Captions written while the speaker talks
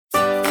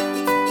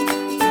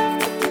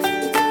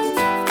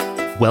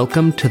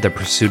Welcome to the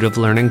Pursuit of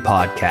Learning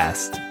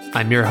podcast.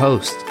 I'm your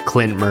host,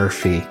 Clint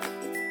Murphy.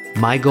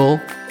 My goal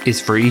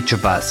is for each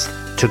of us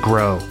to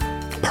grow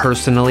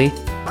personally,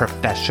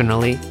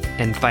 professionally,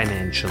 and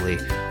financially,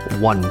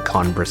 one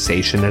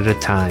conversation at a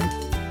time.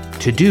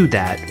 To do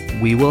that,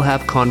 we will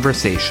have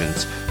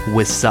conversations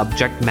with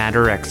subject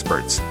matter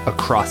experts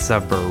across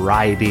a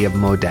variety of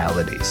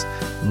modalities.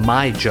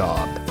 My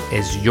job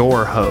as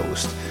your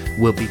host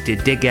will be to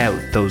dig out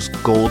those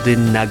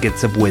golden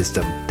nuggets of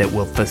wisdom that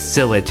will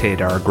facilitate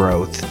our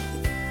growth.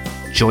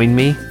 Join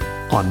me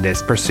on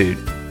this pursuit.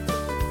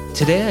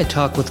 Today I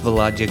talk with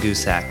Volodya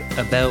Gusak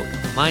about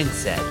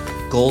mindset,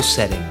 goal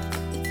setting,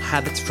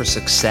 habits for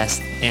success,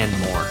 and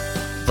more.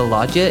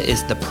 Volodya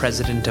is the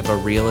president of a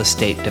real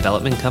estate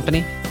development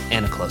company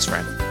and a close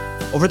friend.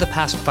 Over the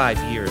past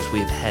 5 years,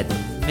 we've had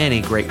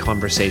many great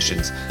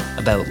conversations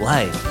about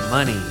life,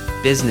 money,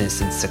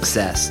 business, and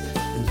success,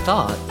 and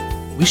thought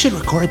we should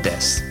record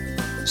this.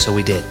 So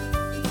we did.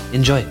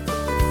 Enjoy.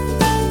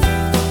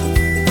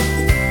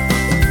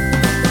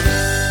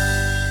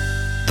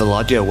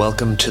 Volodya,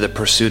 welcome to the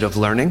Pursuit of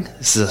Learning.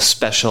 This is a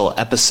special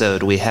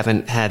episode. We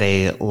haven't had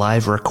a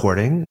live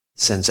recording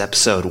since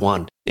episode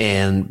 1.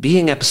 And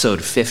being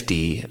episode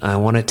 50, I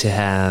wanted to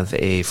have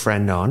a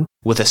friend on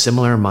with a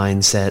similar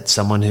mindset,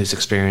 someone who's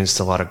experienced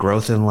a lot of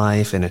growth in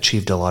life and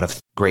achieved a lot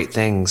of great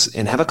things,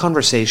 and have a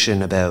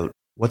conversation about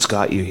what's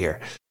got you here.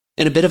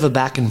 And a bit of a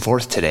back and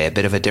forth today, a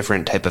bit of a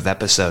different type of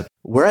episode.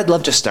 Where I'd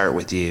love to start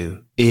with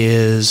you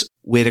is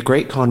we had a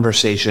great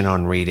conversation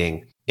on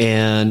reading,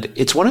 and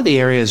it's one of the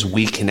areas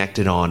we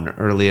connected on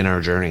early in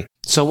our journey.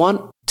 So I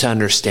want to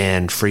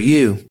understand for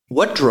you,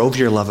 what drove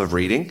your love of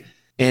reading,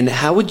 and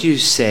how would you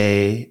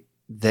say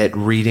that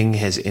reading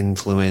has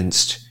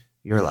influenced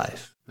your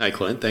life? Hi,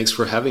 Clint. Thanks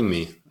for having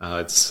me.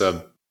 It's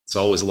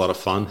always a lot of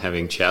fun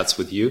having chats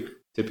with you.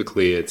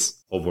 Typically,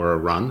 it's over a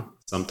run,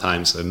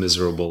 sometimes a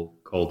miserable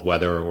cold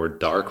weather or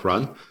dark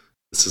run.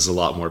 This is a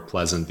lot more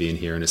pleasant being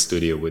here in a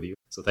studio with you.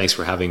 So thanks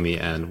for having me.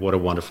 And what a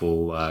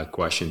wonderful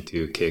question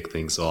to kick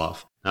things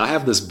off. Now, I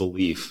have this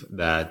belief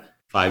that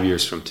 5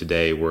 years from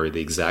today, we're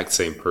the exact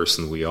same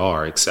person we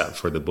are, except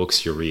for the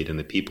books you read and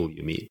the people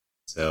you meet.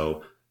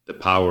 So the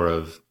power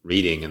of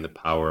reading and the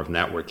power of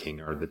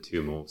networking are the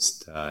two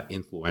most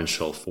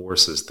influential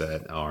forces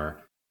that are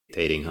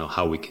dictating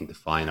how we can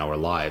define our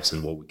lives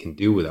and what we can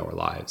do with our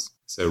lives.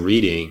 So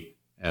reading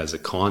as a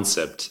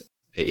concept,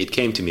 it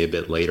came to me a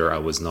bit later. I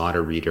was not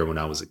a reader when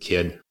I was a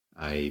kid.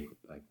 I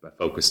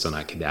focused on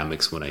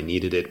academics when I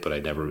needed it, but I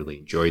never really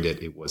enjoyed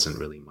it. It wasn't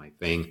really my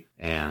thing.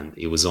 And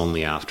it was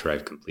only after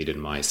I've completed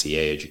my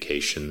CA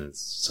education,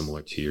 that's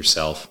similar to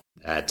yourself,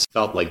 that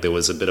felt like there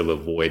was a bit of a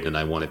void, and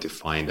I wanted to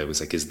find. I was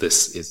like, is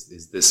this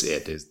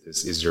it?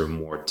 Is there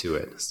more to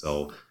it?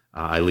 So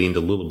I leaned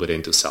a little bit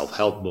into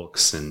self-help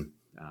books, and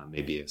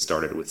maybe I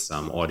started with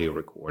some audio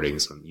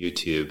recordings on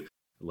YouTube.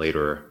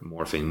 Later,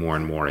 morphing more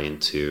and more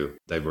into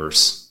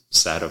diverse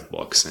set of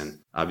books, and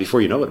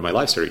before you know it, my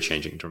life started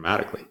changing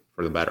dramatically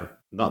for the better.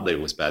 Not that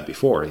it was bad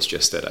before; it's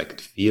just that I could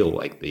feel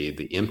like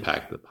the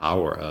impact, the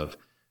power of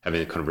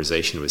having a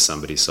conversation with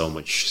somebody so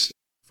much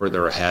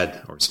further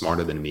ahead or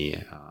smarter than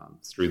me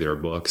through their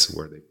books,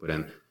 where they put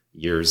in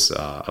years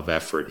of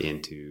effort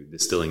into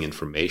distilling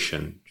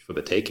information for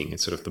the taking.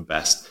 It's sort of the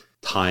best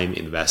time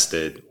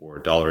invested or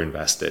dollar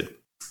invested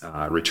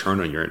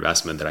return on your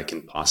investment that I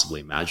can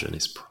possibly imagine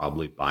is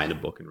probably buying a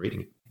book and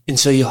reading it. And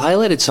so you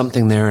highlighted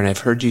something there, and I've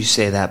heard you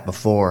say that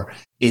before,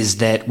 is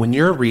that when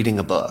you're reading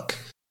a book,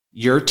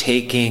 you're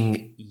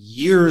taking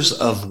years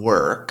of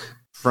work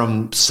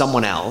from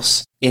someone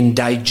else in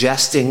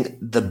digesting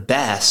the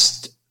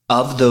best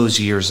of those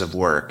years of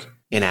work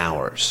in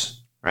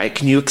hours, right?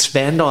 Can you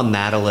expand on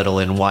that a little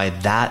and why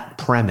that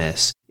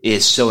premise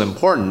is so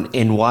important,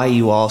 and why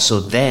you also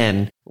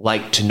then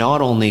like to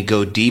not only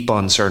go deep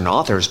on certain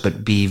authors,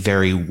 but be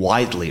very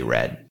widely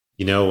read?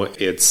 You know,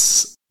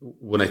 it's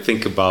when I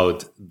think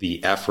about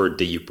the effort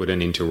that you put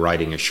into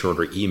writing a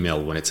shorter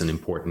email when it's an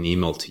important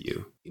email to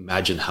you,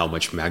 imagine how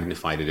much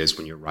magnified it is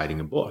when you're writing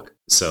a book.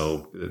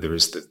 So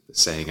there's the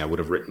saying, I would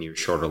have written you a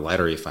shorter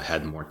letter if I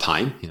had more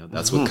time. You know,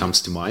 that's what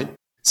comes to mind.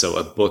 So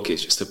a book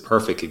is just a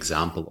perfect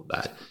example of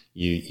that.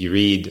 You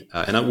read,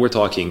 and we're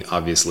talking,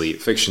 obviously,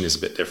 fiction is a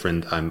bit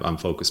different. I'm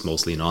focused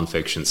mostly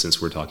nonfiction,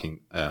 since we're talking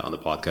on the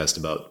podcast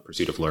about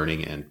pursuit of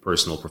learning and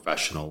personal,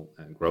 professional,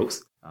 and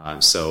growth.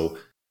 So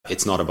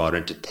it's not about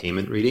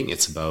entertainment reading.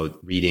 It's about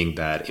reading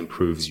that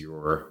improves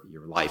your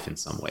life in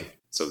some way.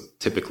 So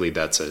typically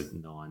that's a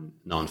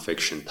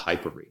nonfiction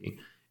type of reading.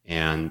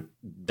 And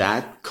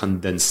that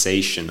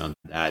condensation on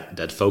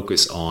that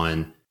focus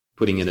on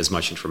putting in as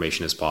much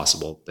information as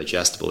possible,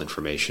 digestible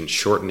information,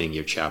 shortening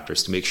your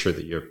chapters to make sure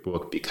that your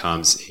book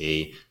becomes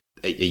a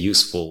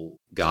useful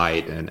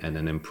guide and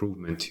an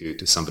improvement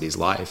to somebody's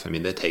life. I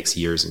mean, that takes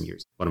years and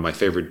years. One of my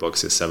favorite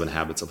books is 7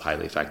 Habits of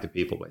Highly Effective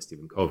People by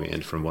Stephen Covey.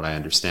 And from what I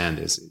understand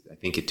I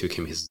think it took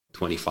him his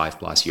 25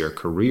 plus year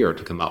career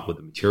to come up with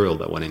the material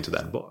that went into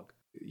that book.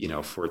 You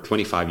know, for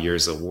 25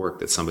 years of work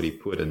that somebody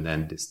put and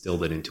then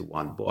distilled it into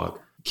one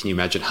book, can you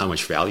imagine how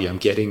much value I'm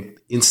getting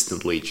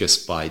instantly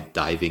just by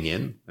diving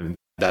in? I mean,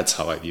 that's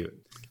how I view it.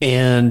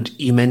 And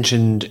you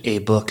mentioned a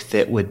book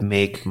that would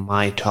make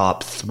my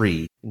top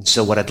 3. And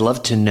so what I'd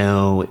love to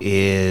know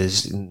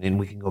is, and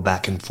we can go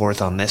back and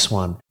forth on this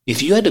one,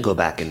 if you had to go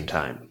back in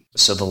time,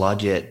 so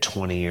Volodya at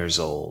 20 years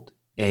old,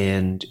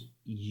 and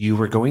you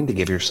were going to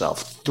give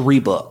yourself 3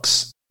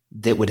 books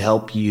that would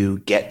help you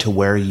get to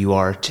where you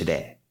are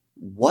today,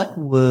 what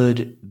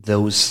would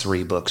those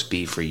 3 books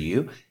be for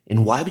you,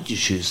 and why would you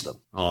choose them?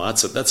 Oh,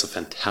 that's a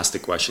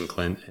fantastic question,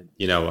 Clint.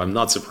 I'm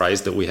not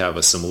surprised that we have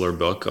a similar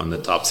book on the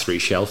top 3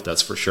 shelf,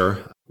 that's for sure.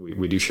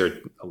 We do share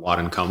a lot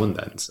in common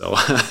then, so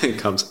it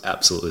comes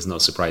absolutely as no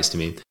surprise to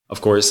me.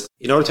 Of course,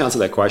 in order to answer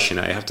that question,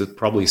 I have to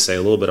probably say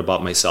a little bit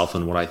about myself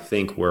and what I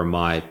think were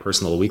my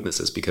personal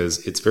weaknesses,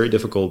 because it's very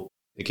difficult.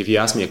 Like if you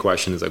ask me a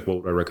question, it's like,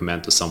 what would I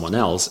recommend to someone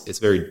else? It's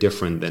very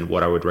different than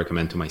what I would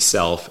recommend to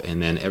myself.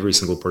 And then every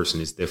single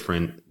person is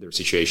different. Their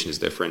situation is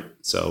different.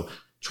 So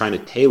trying to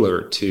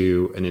tailor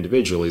to an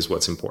individual is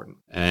what's important.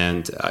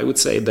 And I would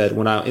say that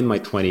when in my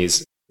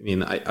 20s,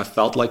 I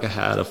felt like I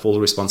had a full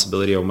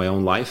responsibility of my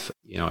own life.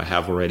 I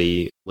have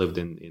already lived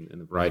in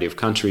a variety of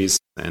countries,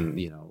 and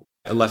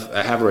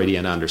I have already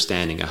an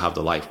understanding of how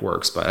the life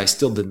works, but I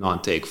still did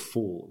not take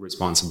full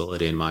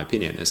responsibility, in my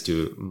opinion, as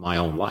to my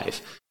own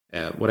life.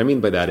 What I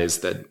mean by that is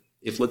that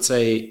if, let's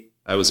say,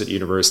 I was at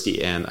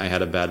university and I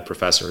had a bad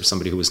professor,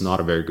 somebody who was not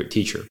a very good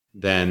teacher,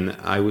 then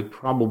I would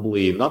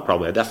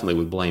I definitely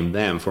would blame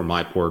them for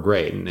my poor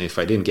grade. And if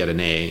I didn't get an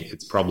A,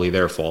 it's probably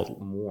their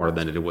fault more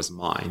than it was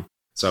mine.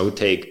 So I would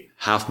take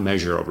half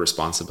measure of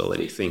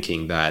responsibility,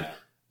 thinking that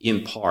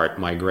in part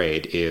my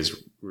grade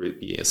is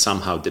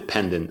somehow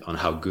dependent on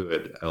how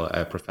good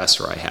a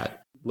professor I had.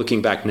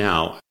 Looking back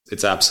now,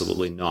 it's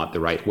absolutely not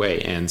the right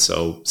way. And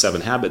so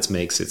 7 Habits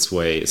makes its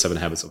way, 7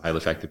 Habits of Highly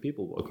Effective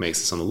People book makes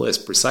this on the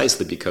list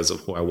precisely because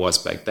of who I was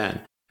back then.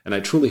 And I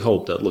truly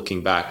hope that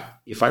looking back,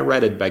 if I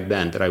read it back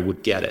then, that I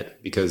would get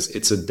it, because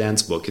it's a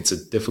dense book. It's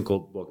a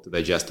difficult book to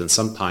digest. And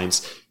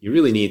sometimes you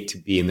really need to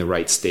be in the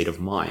right state of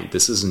mind.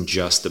 This isn't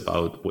just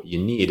about what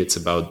you need. It's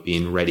about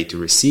being ready to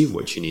receive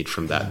what you need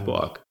from that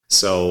book.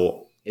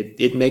 So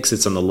it makes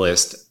it on the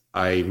list.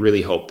 I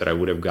really hope that I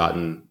would have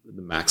gotten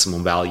the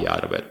maximum value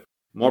out of it.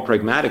 More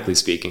pragmatically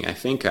speaking, I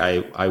think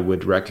I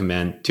would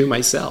recommend to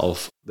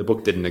myself, the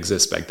book didn't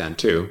exist back then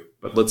too,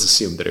 but let's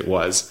assume that it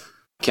was,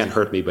 Can't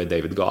Hurt Me by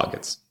David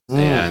Goggins.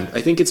 And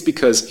I think it's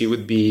because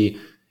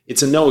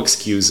it's a no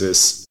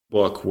excuses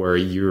book where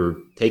you're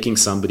taking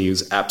somebody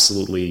who's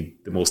absolutely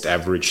the most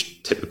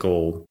average,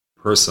 typical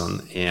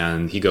person,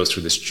 and he goes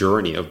through this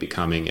journey of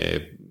becoming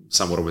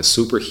somewhat of a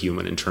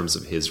superhuman in terms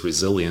of his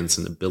resilience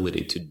and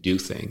ability to do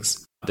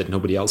things that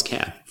nobody else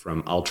can,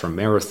 from ultra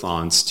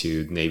marathons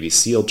to Navy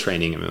SEAL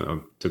training. I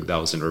took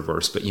those in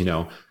reverse, but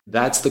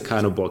that's the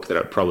kind of book that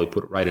I'd probably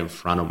put right in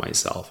front of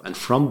myself. And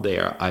from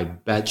there, I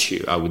bet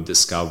you I would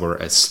discover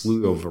a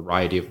slew of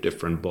variety of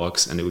different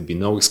books, and there would be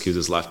no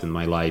excuses left in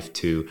my life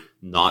to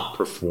not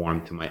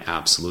perform to my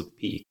absolute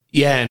peak.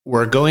 Yeah, and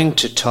we're going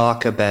to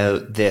talk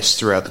about this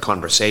throughout the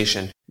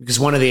conversation, because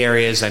one of the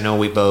areas I know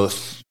we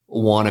both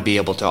want to be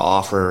able to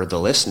offer the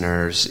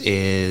listeners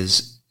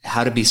is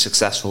how to be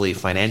successfully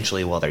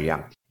financially while they're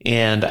young.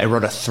 And I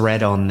wrote a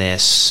thread on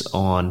this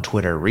on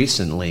Twitter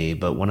recently,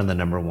 but one of the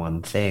number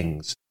one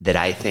things that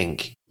I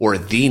think, or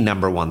the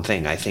number one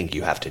thing I think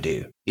you have to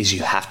do, is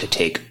you have to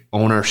take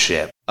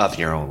ownership of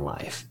your own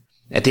life.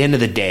 At the end of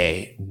the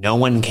day, no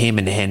one came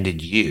and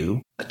handed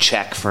you a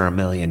check for $1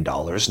 million.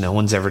 No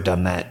one's ever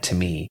done that to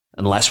me.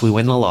 Unless we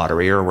win the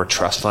lottery or we're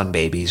trust fund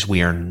babies,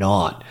 we are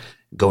not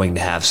going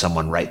to have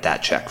someone write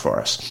that check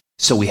for us.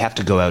 So we have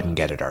to go out and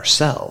get it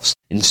ourselves.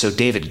 And so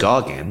David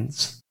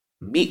Goggins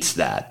meets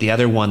that. The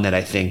other one that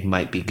I think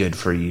might be good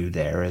for you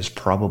there is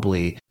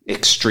probably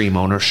Extreme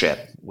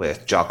Ownership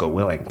with Jocko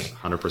Willink.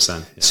 100%.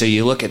 Yeah. So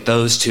you look at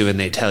those two and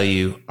they tell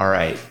you, all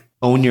right,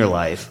 own your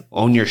life,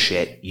 own your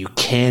shit. You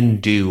can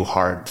do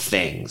hard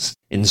things.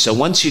 And so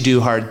once you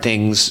do hard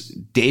things,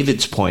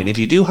 David's point, if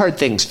you do hard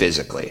things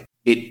physically,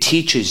 it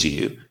teaches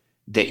you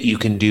that you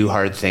can do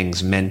hard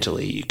things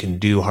mentally. You can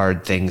do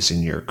hard things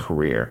in your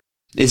career.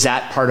 Is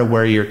that part of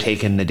where you're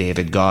taking the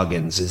David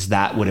Goggins? Is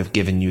that would have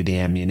given you the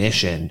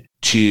ammunition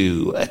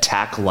to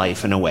attack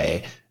life in a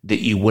way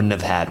that you wouldn't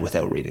have had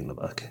without reading the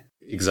book?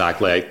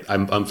 Exactly.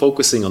 I'm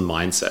focusing on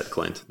mindset,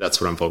 Clint.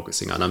 That's what I'm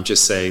focusing on. I'm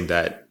just saying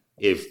that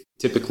if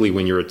typically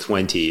when you're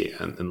 20,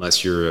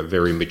 unless you're a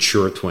very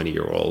mature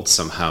 20-year-old,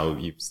 somehow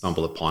you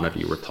stumble upon it,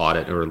 you were taught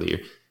it earlier.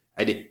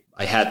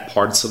 I had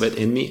parts of it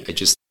in me.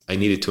 I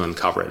needed to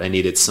uncover it. I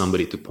needed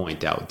somebody to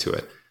point out to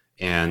it.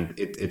 And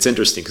it's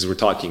interesting because we're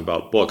talking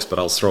about books, but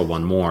I'll throw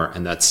one more,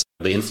 and that's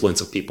the influence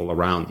of people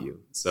around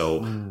you. So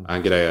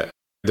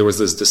there was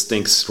this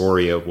distinct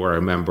story of where I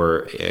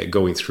remember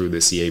going through the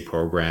CA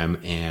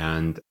program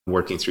and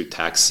working through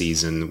tax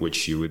season,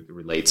 which you would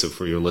relate to.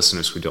 For your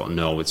listeners who don't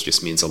know, it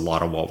just means a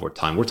lot of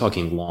overtime. We're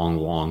talking long,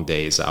 long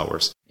days,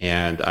 hours.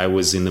 And I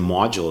was in the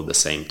module at the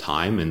same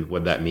time. And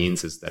what that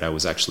means is that I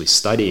was actually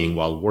studying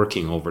while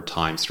working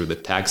overtime through the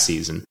tax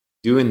season.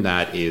 doing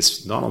that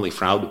is not only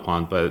frowned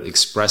upon, but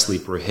expressly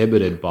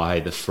prohibited by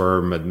the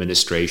firm,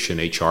 administration,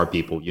 HR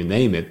people, you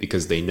name it,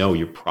 because they know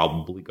you're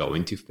probably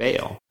going to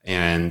fail.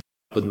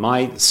 But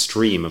my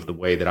stream of the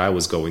way that I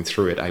was going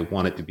through it, I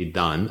wanted to be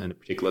done in a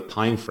particular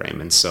time frame.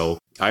 And so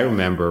I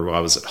remember I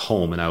was at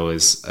home and I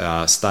was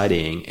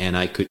studying, and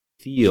I could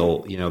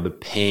feel, the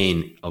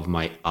pain of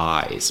my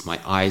eyes. My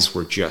eyes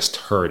were just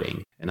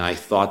hurting. And I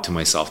thought to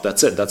myself,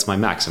 that's it. That's my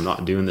max. I'm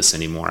not doing this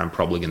anymore. I'm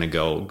probably going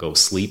to go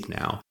sleep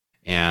now.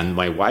 And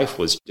my wife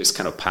was just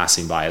kind of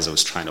passing by as I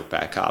was trying to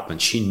pack up.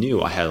 And she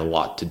knew I had a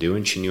lot to do.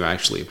 And she knew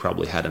actually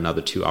probably had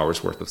another 2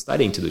 hours worth of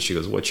studying to do. She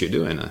goes, "What you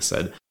doing?" I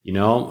said,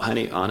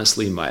 "Honey,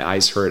 honestly, my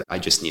eyes hurt. I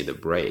just need a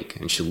break."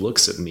 And she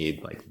looks at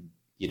me like,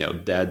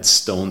 dead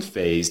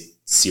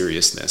stone-faced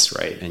seriousness,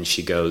 right? And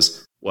she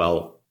goes,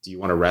 "Well, do you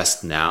want to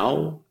rest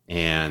now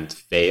and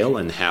fail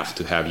and have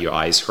to have your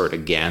eyes hurt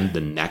again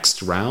the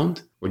next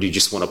round? Or do you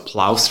just want to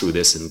plow through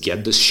this and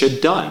get this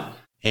shit done?"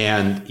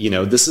 And,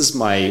 this is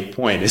my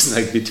point. It's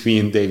like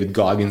between David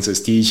Goggins'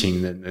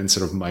 teaching and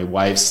sort of my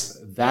wife's,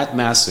 that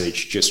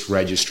message just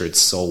registered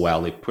so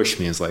well. It pushed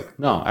me. It's like,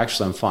 no,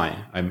 actually, I'm fine.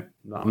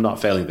 I'm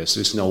not failing this.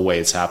 There's no way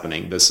it's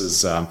happening. This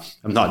is, I'm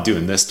not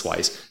doing this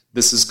twice.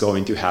 This is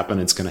going to happen.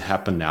 It's going to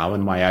happen now,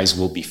 and my eyes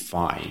will be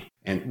fine.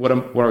 And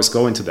where I was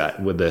going to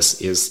that with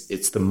this is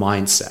it's the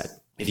mindset.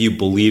 If you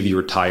believe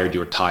you're tired,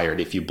 you're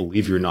tired. If you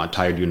believe you're not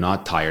tired, you're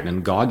not tired.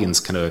 And Goggins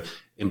kind of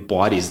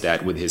embodies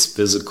that with his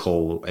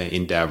physical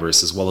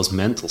endeavors as well as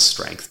mental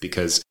strength,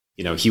 because,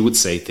 he would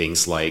say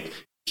things like,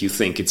 if you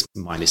think it's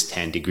minus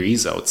 10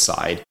 degrees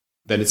outside,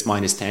 then it's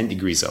minus 10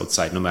 degrees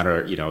outside. No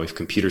matter, if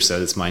computer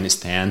says it's minus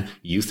 10,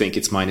 you think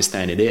it's minus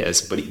 10, it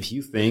is. But if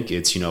you think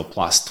it's,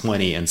 plus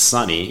 20 and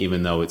sunny,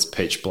 even though it's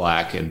pitch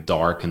black and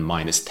dark and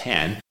minus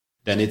 10,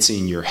 then it's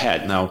in your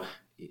head. Now,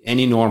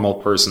 any normal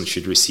person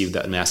should receive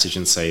that message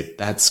and say,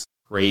 that's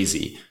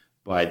crazy.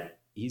 But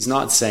he's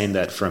not saying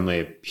that from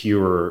a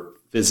pure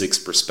physics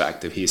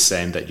perspective. He's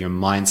saying that your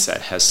mindset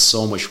has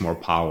so much more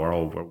power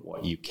over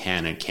what you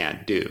can and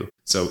can't do.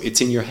 So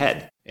it's in your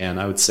head. And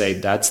I would say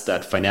that's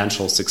that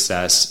financial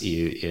success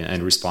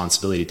and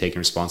responsibility, taking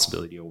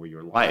responsibility over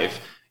your life,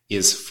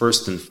 is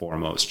first and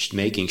foremost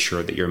making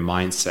sure that your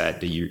mindset,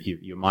 that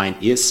your mind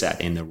is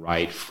set in the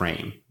right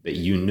frame, that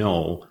you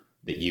know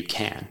that you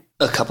can.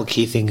 A couple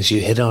key things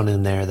you hit on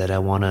in there that I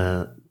want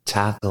to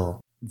tackle.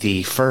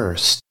 The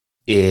first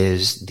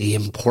is the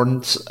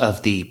importance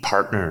of the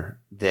partner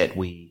that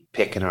we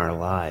pick in our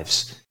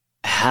lives.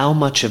 How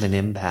much of an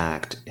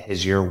impact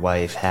has your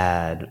wife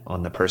had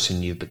on the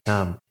person you've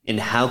become? And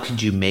how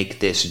could you make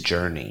this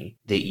journey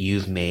that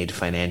you've made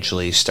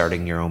financially,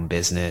 starting your own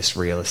business,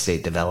 real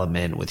estate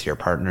development with your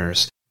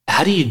partners?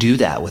 How do you do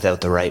that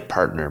without the right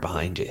partner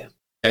behind you?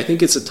 I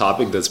think it's a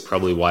topic that's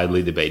probably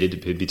widely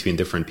debated between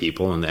different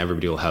people, and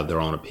everybody will have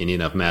their own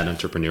opinion. I've met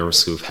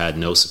entrepreneurs who've had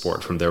no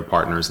support from their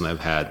partners, and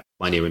I've had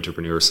plenty of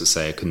entrepreneurs who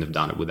say I couldn't have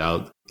done it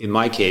without. In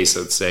my case,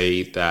 I'd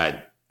say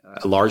that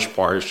a large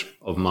part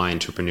of my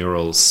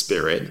entrepreneurial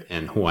spirit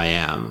and who I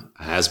am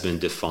has been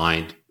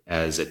defined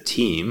as a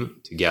team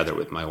together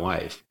with my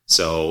wife.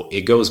 So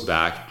it goes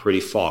back pretty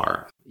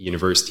far,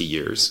 university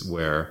years,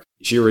 where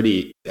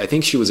I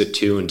think she was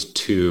attuned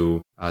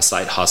to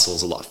side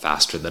hustles a lot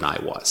faster than I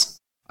was.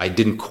 I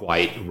didn't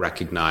quite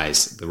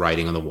recognize the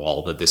writing on the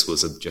wall that this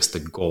was just a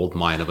gold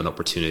mine of an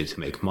opportunity to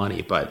make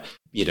money. But,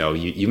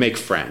 you make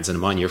friends, and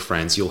among your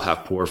friends, you'll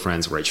have poor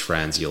friends, rich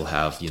friends, you'll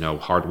have,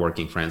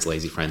 hardworking friends,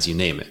 lazy friends, you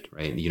name it,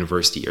 right? In the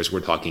university years, we're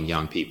talking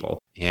young people.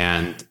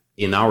 And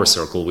in our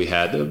circle, we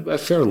had a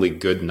fairly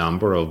good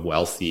number of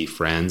wealthy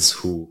friends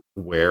who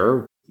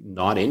were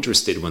not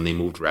interested when they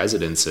moved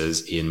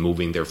residences in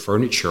moving their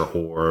furniture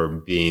or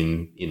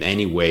being in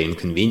any way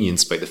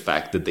inconvenienced by the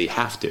fact that they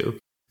have to.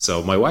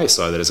 So my wife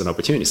saw that as an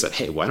opportunity, said,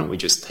 hey, why don't we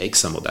just take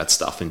some of that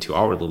stuff into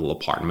our little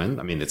apartment?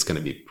 I mean, it's going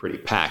to be pretty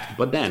packed,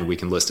 but then we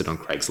can list it on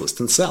Craigslist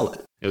and sell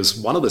it. It was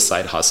one of the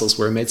side hustles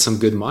where I made some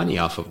good money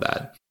off of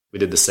that. We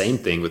did the same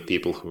thing with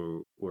people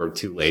who were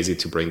too lazy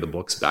to bring the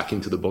books back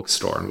into the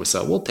bookstore. And we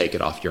said, we'll take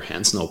it off your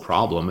hands, no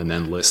problem. And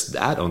then list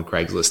that on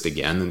Craigslist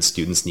again. And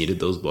students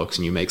needed those books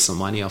and you make some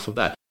money off of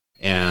that.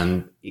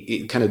 And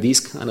these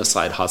kind of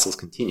side hustles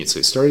continued. So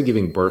it started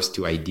giving birth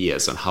to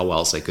ideas on how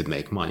else I could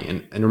make money.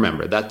 And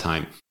remember, at that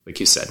time,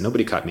 like you said,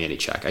 nobody cut me any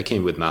check. I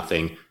came with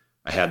nothing.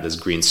 I had this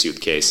green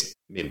suitcase.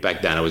 I mean,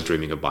 back then I was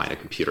dreaming of buying a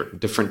computer.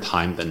 Different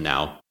time than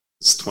now.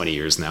 It's 20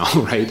 years now,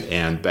 right?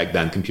 And back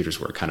then computers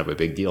were kind of a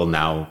big deal.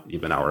 Now,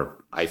 even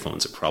our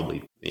iPhones are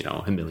probably,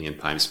 a million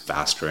times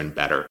faster and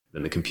better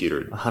than the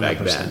computer 100%. Back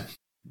then.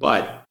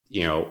 But,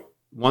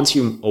 once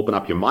you open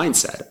up your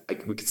mindset,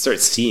 we could start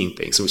seeing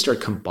things. So we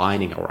started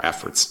combining our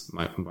efforts,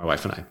 my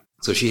wife and I.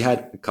 So she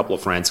had a couple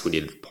of friends who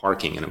needed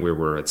parking, and we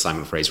were at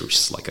Simon Fraser, which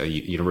is like a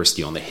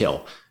university on the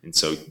hill. And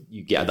so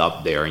you get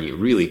up there and you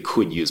really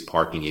could use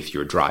parking if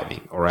you're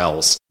driving, or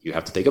else you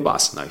have to take a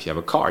bus. Now, if you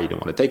have a car, you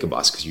don't want to take a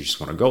bus because you just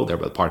want to go there,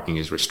 but parking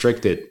is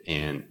restricted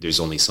and there's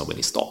only so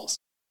many stalls.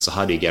 So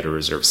how do you get a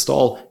reserved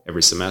stall?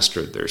 Every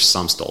semester, there's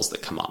some stalls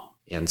that come up.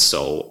 And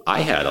so I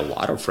had a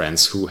lot of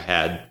friends who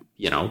had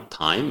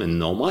time and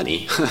no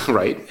money,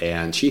 right?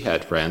 And she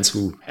had friends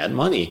who had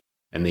money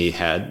and they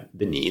had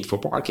the need for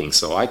parking.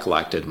 So I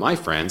collected my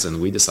friends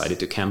and we decided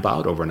to camp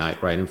out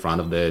overnight right in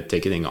front of the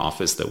ticketing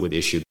office that would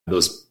issue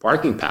those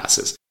parking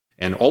passes.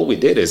 And all we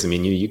did is,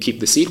 you keep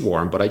the seat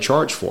warm, but I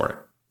charge for it.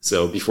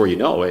 So before you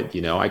know it,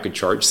 I could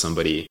charge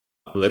somebody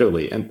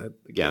literally, and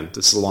again,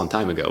 this is a long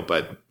time ago,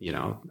 but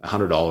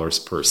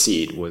 $100 per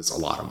seat was a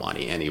lot of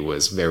money. And it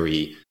was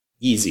very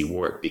easy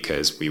work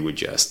because we would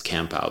just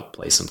camp out,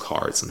 play some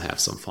cards and have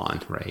some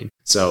fun, right?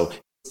 So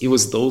it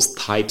was those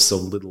types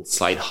of little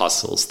side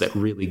hustles that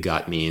really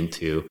got me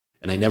into,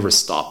 and I never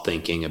stopped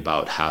thinking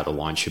about how to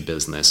launch a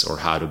business or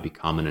how to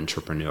become an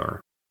entrepreneur.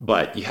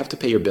 But you have to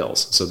pay your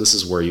bills. So this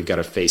is where you've got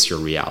to face your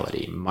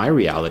reality. My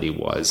reality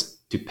was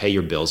to pay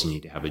your bills, you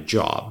need to have a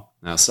job.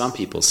 Now, some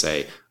people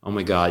say, oh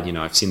my God,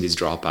 I've seen these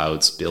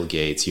dropouts, Bill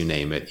Gates, you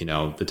name it,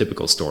 the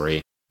typical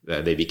story.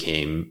 They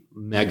became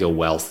mega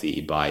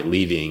wealthy by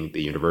leaving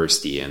the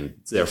university, and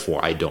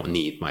therefore I don't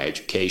need my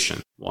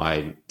education. Well,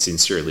 I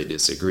sincerely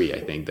disagree.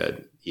 I think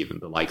that even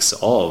the likes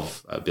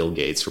of Bill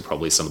Gates were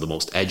probably some of the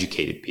most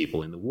educated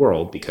people in the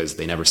world because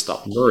they never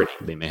stopped learning.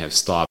 They may have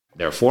stopped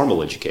their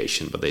formal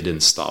education, but they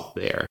didn't stop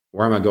there.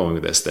 Where am I going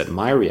with this? That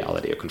my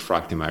reality, or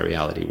confronting my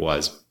reality,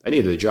 was I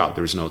needed a job.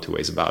 There was no two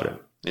ways about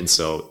it. And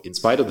so in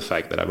spite of the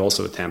fact that I've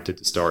also attempted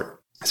to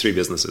start 3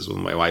 businesses with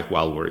my wife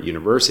while we're at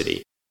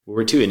university, we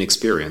were too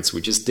inexperienced.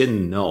 We just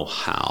didn't know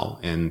how,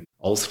 and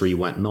all 3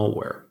 went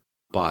nowhere.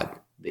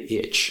 But the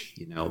itch,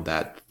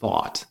 that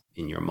thought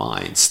in your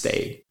mind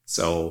stayed.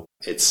 So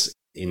it's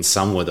in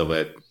somewhat of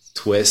a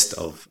twist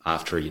of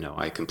after,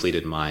 I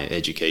completed my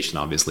education,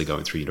 obviously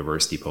going through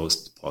university,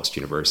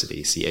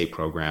 post-university, CA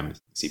program,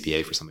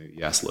 CPA for some of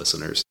you US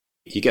listeners.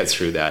 You get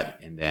through that,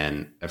 and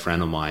then a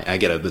friend of mine, I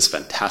get this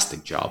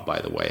fantastic job,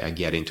 by the way. I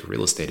get into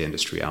real estate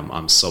industry.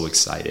 I'm so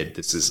excited.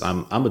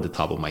 I'm at the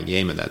top of my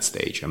game at that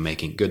stage. I'm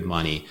making good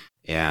money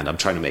and I'm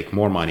trying to make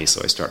more money.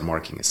 So I start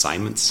marking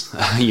assignments.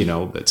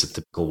 That's a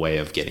typical way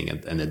of getting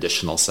an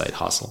additional side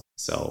hustle.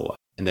 So,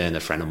 and then a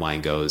friend of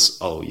mine goes,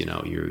 oh,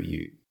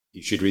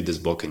 you should read this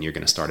book and you're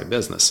going to start a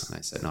business. And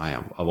I said, no,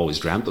 I've always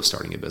dreamt of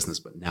starting a business,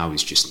 but now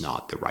is just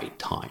not the right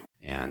time.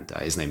 And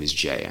his name is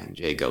Jay. And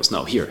Jay goes,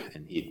 no, here.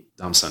 And he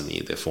dumps on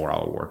me the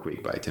 4-Hour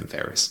Workweek by Tim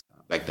Ferriss.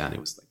 Back then, it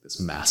was like this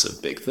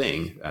massive, big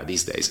thing.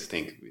 These days, I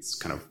think it's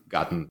kind of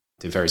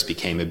Tim Ferriss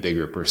became a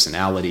bigger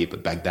personality.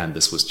 But back then,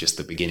 this was just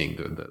the beginning,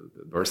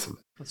 the birth of it.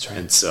 That's right.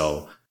 And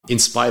so in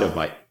spite of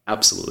my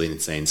absolutely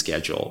insane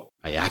schedule,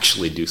 I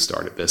actually do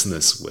start a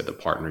business with a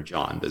partner,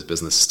 John. This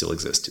business still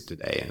existed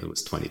today, and it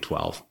was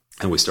 2012.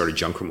 And we started a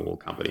junk removal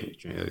company.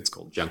 It's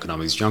called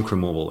Junkonomics Junk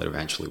Removal. It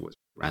eventually was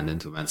ran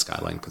into Van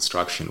Skyline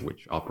Construction,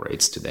 which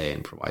operates today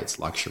and provides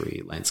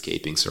luxury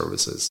landscaping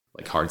services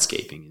like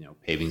hardscaping,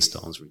 paving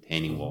stones,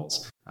 retaining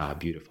walls,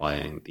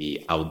 beautifying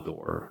the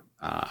outdoor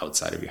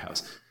outside of your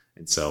house.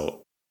 And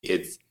so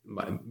it's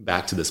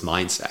back to this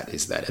mindset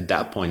is that at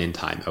that point in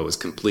time, I was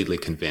completely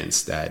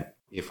convinced that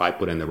if I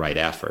put in the right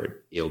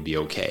effort, it'll be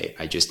okay.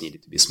 I just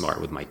needed to be smart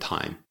with my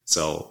time.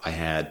 So I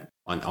had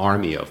an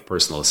army of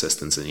personal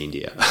assistants in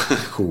India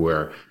who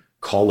were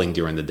calling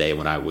during the day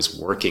when I was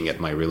working at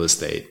my real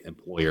estate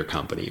employer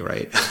company,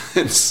 right?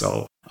 And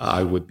so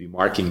I would be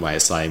marking my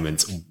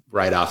assignments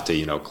right after,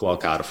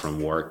 clock out from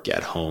work,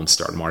 get home,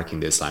 start marking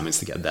the assignments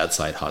to get that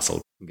side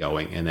hustle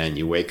going. And then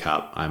you wake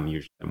up, I'm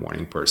usually a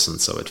morning person.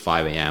 So at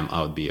 5 a.m.,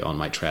 I would be on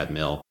my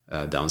treadmill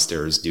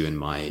downstairs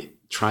doing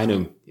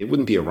it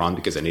wouldn't be a run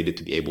because I needed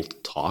to be able to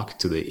talk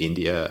to the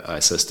India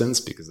assistants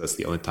because that's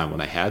the only time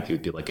when I had, it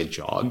would be like a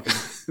jog.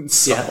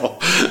 So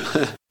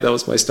that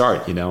was my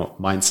start,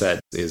 mindset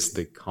is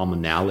the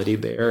commonality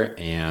there.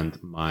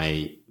 And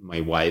my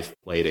wife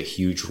played a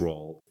huge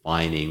role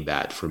finding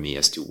that for me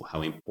as to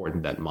how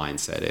important that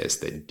mindset is,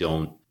 that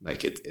don't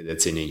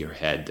it's in your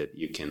head that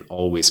you can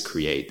always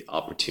create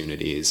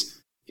opportunities.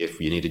 If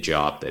you need a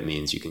job, that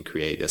means you can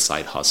create a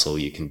side hustle.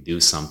 You can do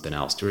something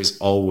else. There is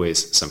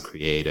always some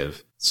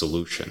creative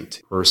solution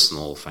to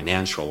personal,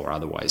 financial, or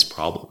otherwise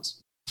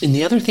problems. And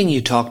the other thing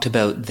you talked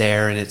about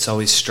there, and it's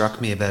always struck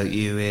me about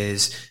you,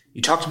 is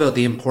you talked about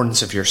the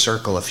importance of your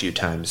circle a few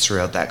times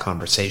throughout that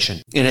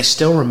conversation. And I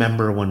still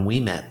remember when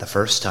we met the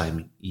first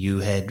time, you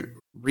had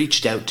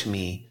reached out to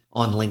me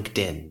on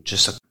LinkedIn,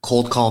 just a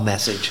cold call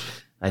message.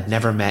 I'd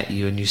never met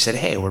you. And you said,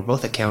 hey, we're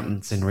both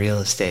accountants in real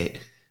estate.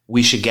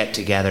 We should get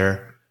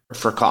together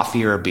for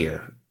coffee or a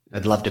beer.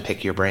 I'd love to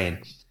pick your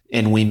brain.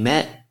 And we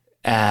met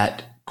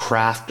at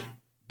Craft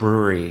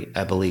Brewery,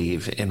 I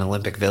believe, in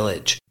Olympic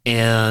Village,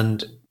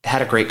 and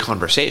had a great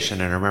conversation.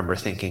 And I remember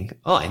thinking,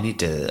 oh, I need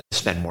to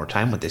spend more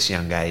time with this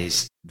young guy.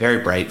 He's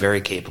very bright,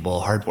 very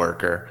capable, hard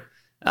worker,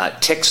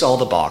 ticks all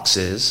the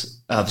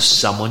boxes of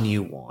someone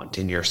you want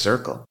in your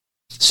circle.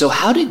 So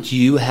how did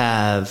you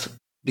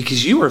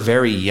because you were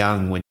very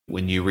young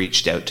when you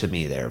reached out to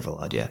me there,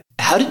 Volodya,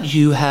 how did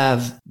you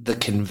have the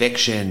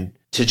conviction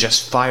to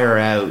just fire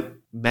out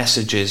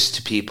messages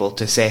to people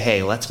to say,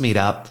 hey, let's meet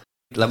up.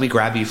 Let me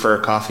grab you for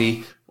a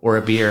coffee or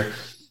a beer.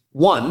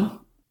 One,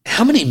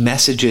 how many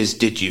messages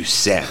did you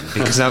send?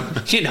 Because,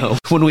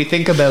 when we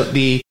think about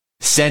the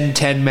send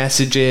 10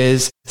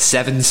 messages,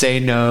 7 say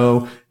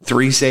no,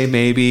 3 say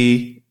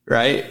maybe,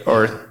 right?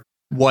 Or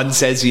 1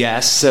 says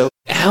yes. So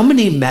how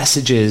many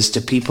messages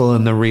to people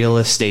in the real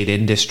estate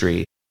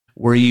industry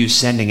were you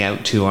sending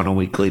out to on a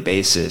weekly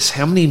basis?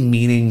 How many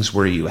meetings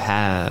were you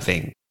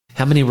having?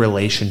 How many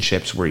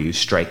relationships were you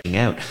striking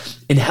out?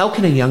 And how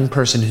can a young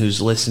person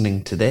who's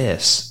listening to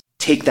this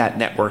take that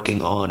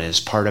networking on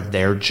as part of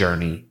their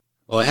journey?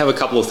 Well, I have a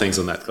couple of things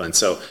on that, Glenn.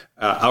 So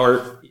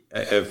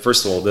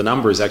first of all, the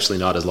number is actually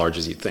not as large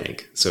as you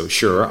think. So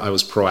sure, I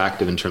was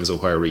proactive in terms of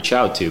who I reach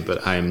out to,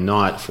 but I'm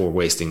not for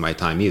wasting my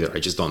time either. I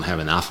just don't have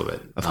enough of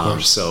it. Of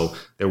course. So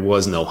there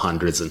was no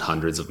hundreds and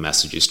hundreds of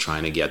messages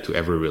trying to get to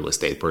every real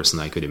estate person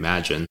I could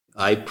imagine.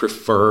 I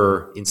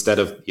prefer, instead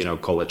of,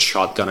 call it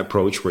shotgun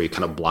approach where you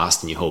kind of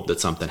blast and you hope that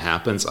something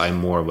happens, I'm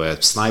more of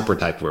a sniper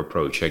type of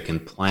approach. I can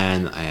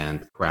plan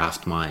and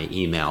craft my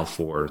email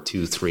for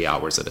 2-3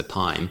 hours at a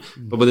time.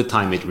 But by the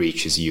time it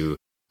reaches you,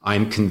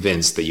 I'm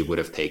convinced that you would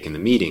have taken the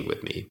meeting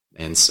with me.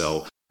 And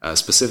so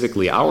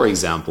specifically, our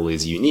example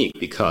is unique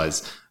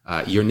because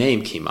your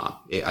name came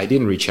up. I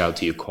didn't reach out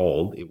to you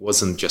cold. It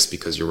wasn't just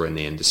because you were in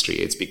the industry.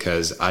 It's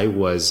because I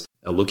was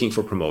looking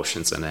for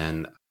promotions, and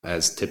then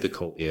as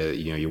typical,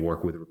 you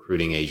work with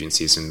recruiting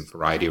agencies and a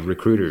variety of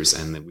recruiters,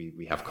 and then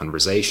we have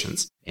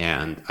conversations.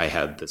 And I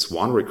had this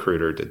one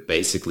recruiter that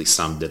basically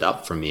summed it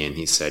up for me. And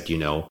he said,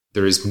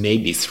 there is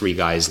maybe 3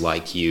 guys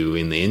like you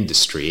in the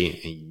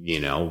industry.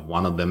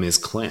 One of them is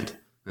Clint.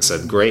 I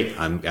said, great,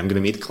 I'm going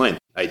to meet Clint.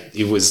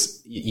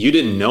 You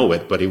didn't know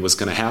it, but it was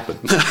going to happen.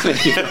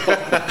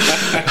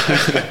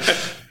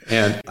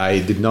 And I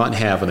did not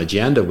have an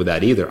agenda with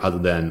that either, other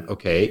than,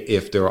 okay,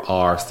 if there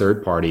are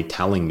third party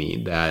telling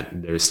me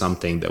that there's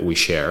something that we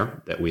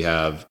share, that we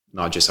have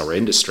not just our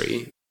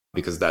industry,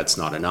 because that's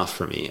not enough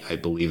for me. I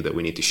believe that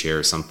we need to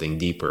share something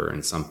deeper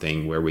and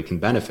something where we can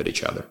benefit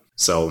each other.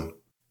 So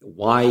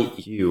why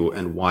you,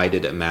 and why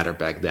did it matter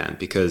back then?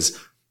 Because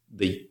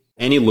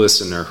any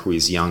listener who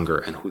is younger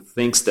and who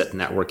thinks that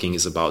networking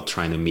is about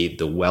trying to meet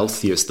the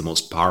wealthiest, the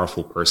most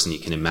powerful person you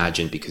can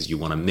imagine because you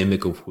want to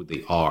mimic who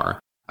they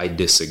are, I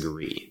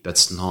disagree.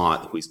 That's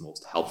not who is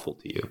most helpful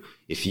to you.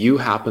 If you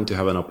happen to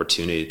have an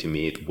opportunity to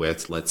meet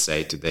with, let's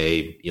say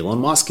today, Elon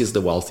Musk is the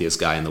wealthiest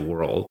guy in the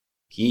world,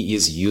 he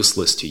is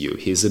useless to you.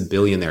 He's a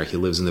billionaire. He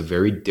lives in a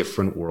very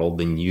different world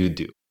than you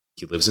do.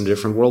 He lives in a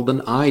different world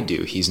than I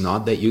do. He's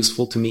not that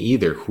useful to me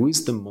either. Who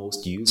is the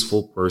most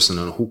useful person,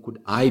 and who could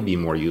I be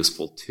more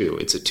useful to?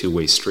 It's a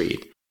two-way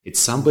street.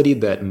 It's somebody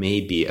that may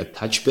be a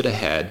touch bit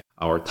ahead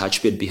or a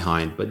touch bit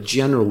behind, but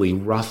generally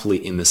roughly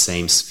in the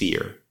same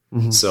sphere.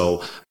 Mm-hmm.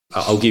 So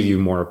I'll give you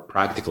a more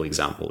practical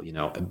example.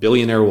 A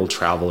billionaire will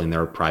travel in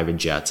their private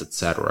jets,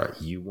 etc.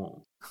 You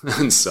won't.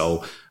 And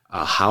so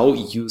how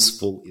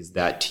useful is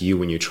that to you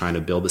when you're trying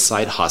to build a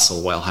side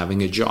hustle while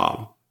having a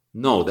job?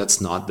 No,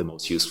 that's not the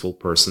most useful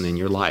person in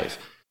your life.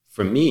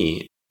 For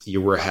me,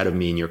 you were ahead of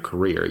me in your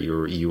career.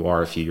 You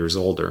are a few years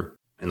older.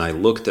 And I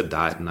looked at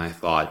that and I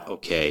thought,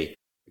 okay,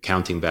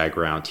 accounting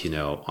background,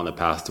 on the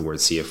path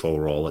towards CFO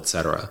role,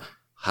 etc.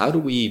 How do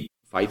we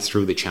fight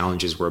through the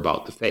challenges we're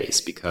about to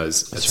face?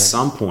 Because That's right.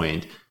 Some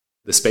point,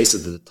 the space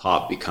at the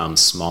top becomes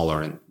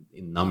smaller in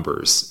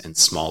numbers and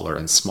smaller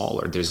and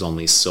smaller. There's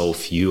only so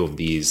few of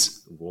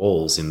these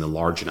roles in the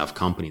large enough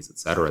companies, et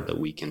cetera, that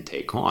we can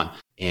take on.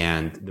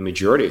 And the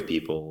majority of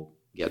people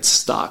get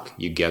stuck.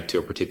 You get to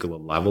a particular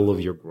level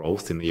of your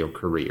growth in your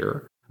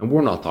career. And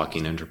we're not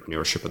talking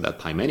entrepreneurship at that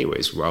time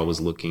anyways, where I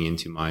was looking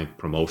into my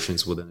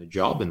promotions within a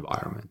job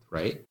environment,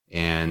 right?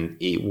 And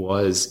it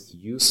was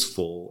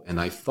useful. And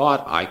I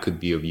thought I could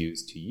be of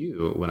use to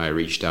you when I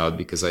reached out,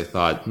 because I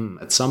thought,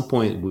 at some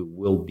point we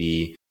will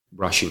be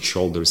brushing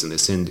shoulders in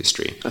this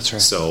industry. That's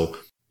right. So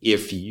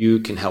if you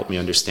can help me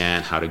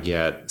understand how to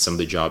get some of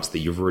the jobs that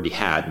you've already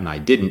had and I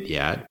didn't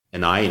yet,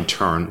 and I in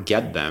turn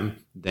get them,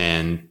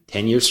 then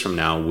 10 years from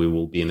now, we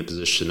will be in a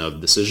position of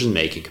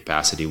decision-making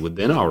capacity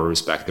within our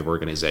respective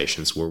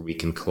organizations where we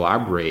can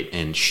collaborate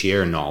and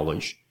share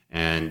knowledge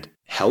and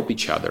help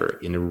each other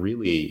in a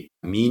really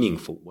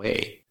meaningful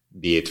way,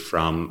 be it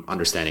from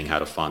understanding how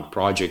to fund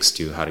projects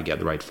to how to get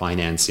the right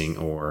financing,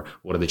 or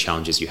what are the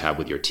challenges you have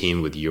with your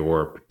team, with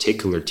your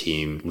particular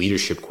team,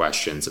 leadership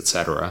questions,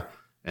 etc.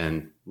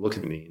 And look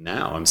at me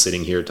now. I'm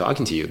sitting here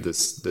talking to you.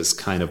 This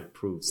kind of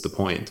proves the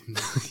point,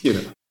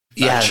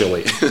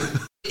 actually.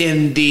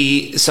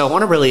 So I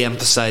want to really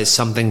emphasize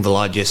something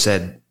Volodya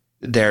said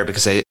there,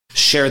 because I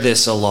share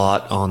this a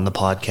lot on the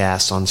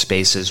podcast, on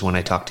Spaces, when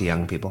I talk to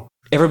young people.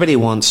 Everybody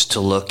wants to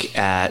look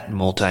at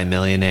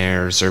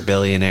multimillionaires or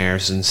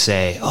billionaires and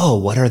say, oh,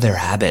 what are their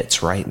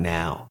habits right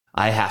now?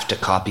 I have to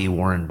copy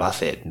Warren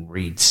Buffett and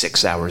read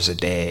 6 hours a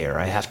day, or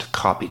I have to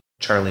copy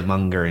Charlie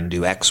Munger and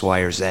do X, Y,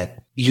 or Z.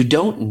 You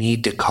don't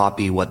need to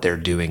copy what they're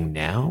doing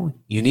now.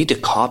 You need to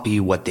copy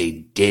what they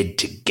did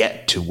to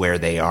get to where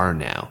they are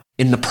now.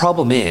 And the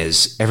problem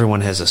is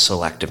everyone has a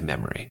selective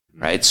memory,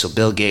 right? So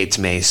Bill Gates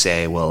may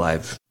say, well,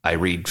 I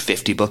read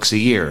 50 books a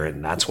year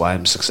and that's why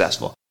I'm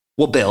successful.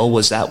 Well, Bill,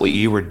 was that what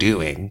you were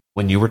doing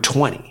when you were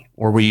 20?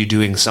 Or were you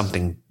doing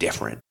something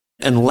different?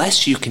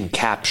 unless you can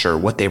capture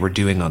what they were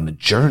doing on the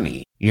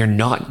journey, you're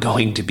not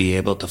going to be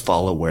able to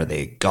follow where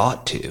they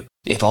got to.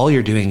 If all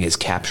you're doing is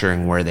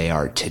capturing where they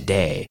are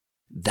today,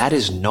 that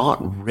is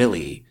not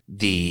really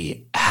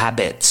the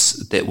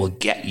habits that will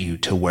get you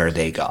to where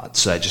they got.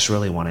 So I just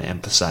really want to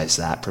emphasize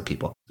that for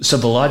people. So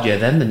Volodya,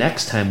 then the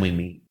next time we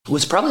meet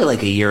was probably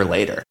like a year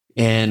later,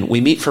 and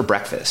we meet for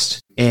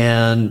breakfast,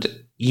 and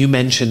you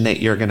mentioned that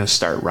you're going to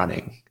start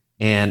running,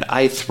 and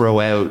I throw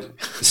out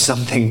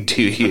something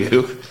to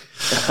you,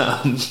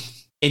 and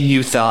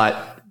you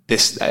thought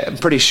I'm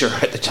pretty sure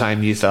at the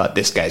time you thought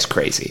this guy's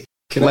crazy.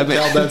 Can I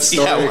tell that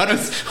story? Yeah,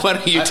 why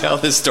don't you tell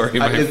this story,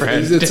 my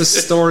friend? It's a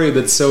story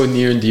that's so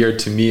near and dear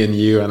to me and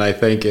you, and I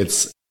think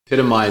it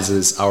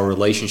epitomizes our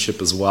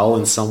relationship as well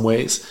in some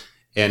ways.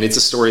 And it's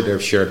a story that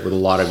I've shared with a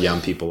lot of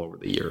young people over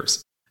the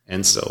years.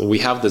 And so we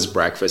have this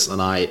breakfast, and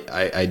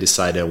I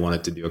decided I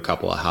wanted to do a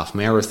couple of half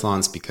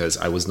marathons because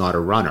I was not a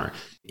runner.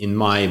 In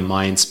my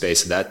mind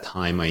space at that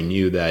time, I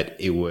knew that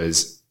it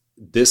was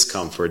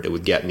discomfort that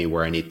would get me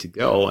where I need to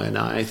go. And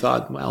I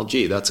thought, well,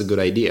 gee, that's a good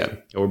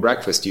idea. Over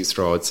breakfast, you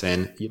throw out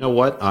saying, you know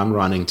what? I'm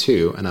running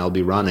too. And I'll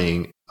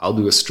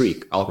do a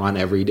streak. I'll run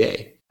every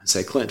day. I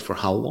say, Clint, for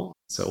how long?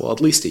 So, well, at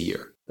least a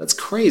year. That's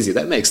crazy.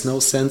 That makes no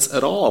sense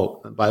at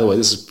all. And by the way,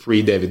 this is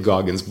pre-David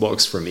Goggins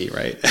books for me,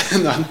 right?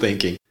 And I'm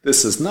thinking,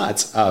 this is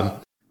nuts.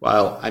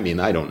 Well, I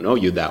mean, I don't know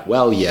you that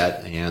well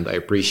yet, and I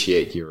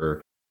appreciate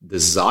your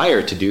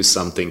desire to do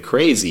something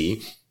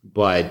crazy,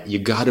 but you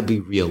got to be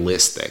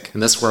realistic.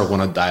 And that's where I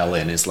want to dial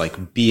in, is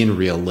like being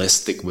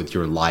realistic with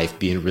your life,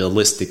 being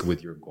realistic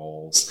with your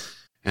goals.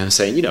 And I'm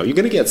saying, you're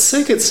going to get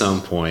sick at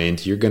some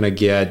point. You're going to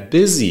get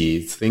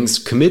busy.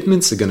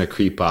 Commitments are going to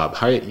creep up.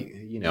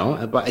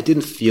 But I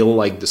didn't feel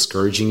like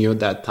discouraging you at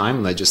that time.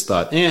 And I just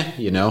thought,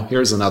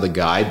 here's another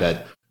guy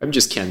that I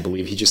just can't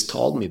believe he just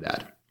told me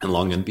that. And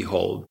long and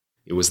behold,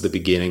 it was the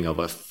beginning of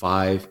a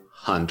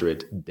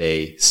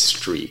 500-day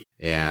streak.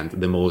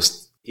 And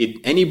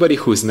anybody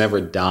who's never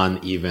done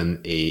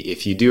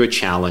if you do a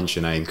challenge,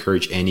 and I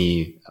encourage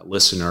any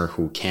listener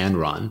who can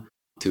run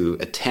to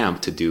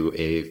attempt to do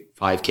a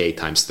 5K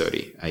times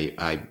 30.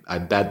 I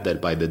bet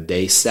that by the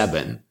day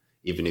 7,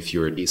 even if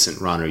you're a decent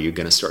runner, you're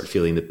going to start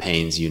feeling the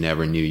pains you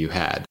never knew you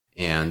had.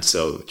 And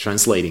so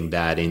translating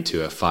that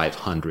into a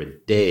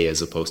 500-day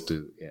as opposed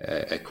to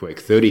a quick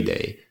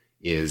 30-day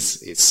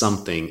is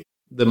something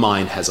the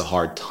mind has a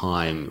hard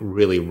time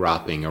really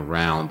wrapping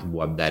around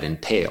what that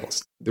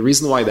entails. The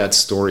reason why that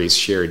story is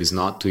shared is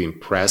not to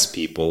impress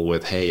people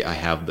with, hey, I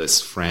have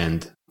this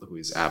friend who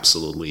is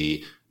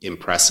absolutely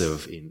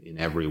impressive in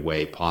every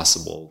way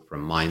possible,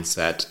 from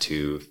mindset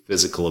to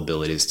physical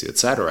abilities to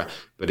etc.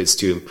 But it's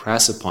to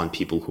impress upon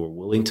people who are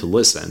willing to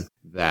listen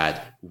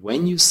that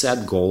when you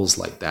set goals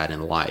like that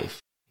in life,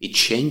 it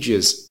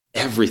changes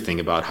everything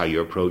about how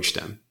you approach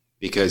them.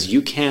 Because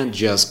you can't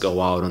just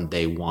go out on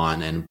day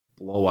 1 and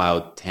blow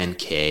out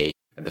 10K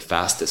at the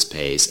fastest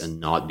pace and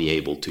not be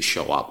able to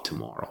show up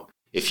tomorrow.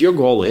 If your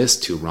goal is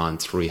to run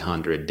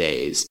 300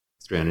 days,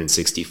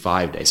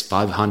 365 days,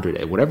 500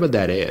 days, whatever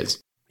that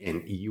is,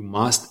 and you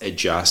must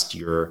adjust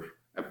your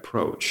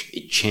approach.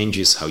 It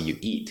changes how you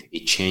eat.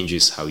 It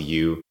changes how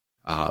you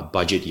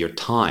budget your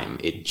time.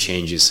 It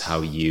changes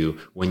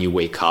when you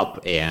wake up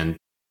and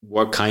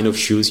what kind of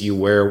shoes you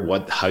wear,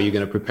 how you're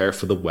going to prepare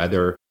for the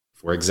weather.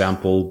 For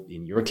example,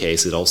 in your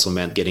case, it also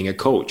meant getting a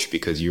coach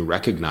because you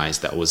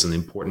recognized that was an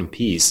important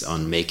piece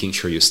on making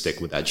sure you stick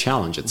with that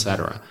challenge,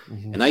 etc.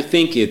 Mm-hmm. And I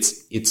think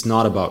it's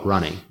not about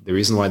running. The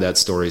reason why that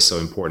story is so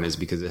important is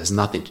because it has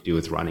nothing to do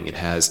with running. It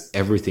has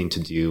everything to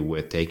do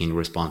with taking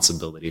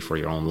responsibility for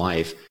your own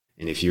life.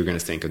 And if you're going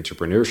to think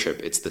entrepreneurship,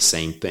 it's the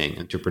same thing.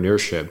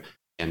 Entrepreneurship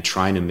and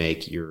trying to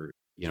make your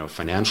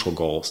financial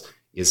goals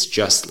is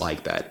just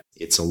like that.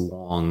 It's a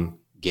long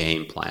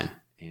game plan,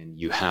 and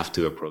you have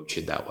to approach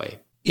it that way.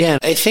 Yeah,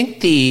 I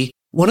think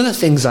one of the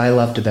things I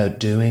loved about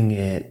doing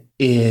it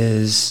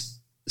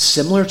is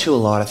similar to a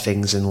lot of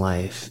things in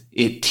life.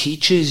 It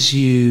teaches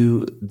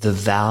you the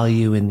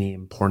value and the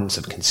importance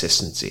of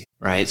consistency,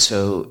 right?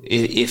 So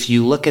if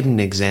you look at an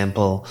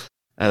example,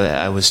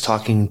 I was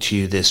talking to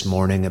you this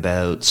morning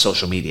about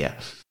social media,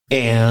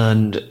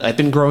 and I've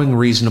been growing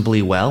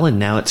reasonably well, and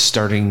now it's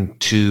starting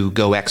to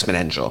go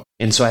exponential.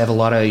 And so I have a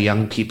lot of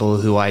young people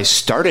who I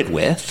started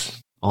with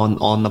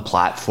on the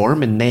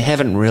platform, and they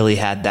haven't really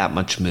had that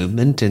much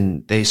movement,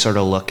 and they sort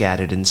of look at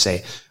it and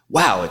say,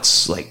 wow,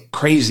 it's like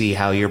crazy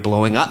how you're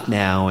blowing up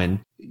now and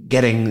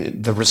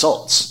getting the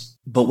results.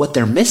 But what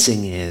they're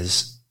missing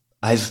is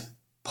I've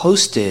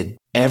posted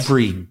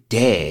every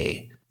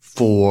day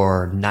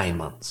for 9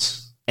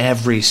 months.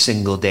 Every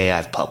single day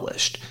I've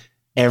published.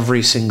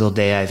 Every single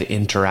day I've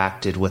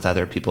interacted with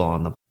other people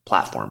on the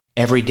platform.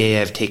 Every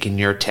day I've taken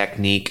your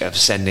technique of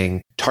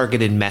sending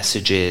targeted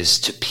messages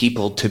to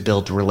people to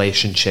build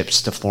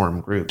relationships, to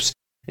form groups.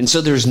 And so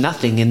there's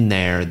nothing in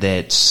there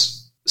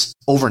that's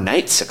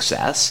overnight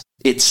success.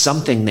 It's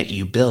something that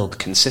you build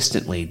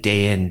consistently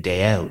day in,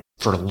 day out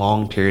for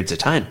long periods of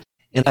time.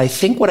 And I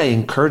think what I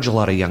encourage a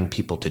lot of young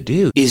people to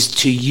do is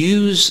to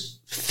use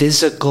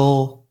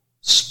physical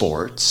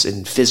sports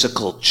and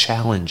physical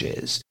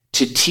challenges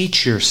to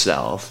teach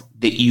yourself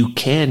that you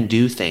can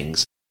do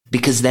things,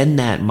 because then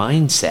that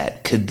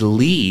mindset could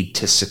lead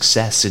to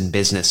success in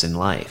business and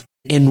life.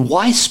 And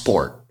why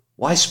sport?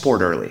 Why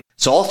sport early?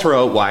 So I'll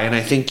throw out why, and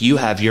I think you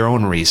have your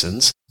own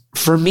reasons.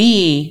 For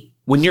me,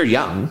 when you're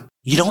young,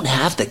 you don't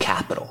have the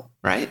capital,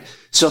 right?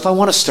 So if I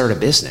want to start a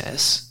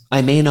business,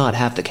 I may not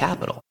have the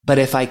capital. But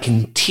if I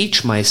can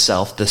teach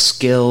myself the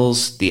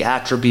skills, the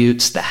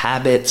attributes, the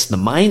habits, the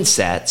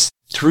mindsets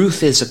through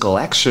physical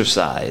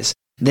exercise,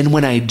 then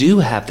when I do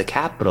have the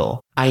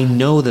capital, I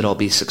know that I'll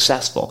be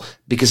successful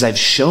because I've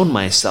shown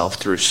myself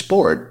through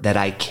sport that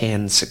I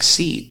can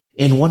succeed.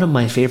 And one of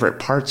my favorite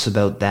parts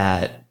about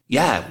that,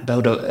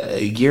 about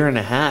a year and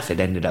a half it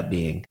ended up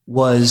being,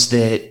 was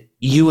that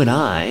you and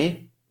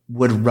I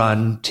would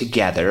run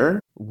together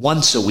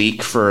once a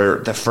week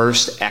for the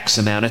first X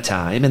amount of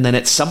time. And then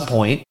at some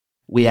point,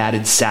 we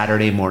added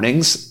Saturday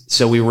mornings.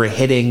 So we were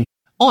hitting,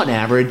 on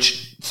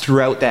average,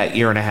 throughout that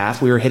year and a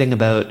half, we were hitting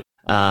about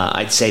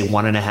I'd say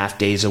 1.5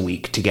 days a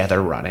week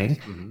together running.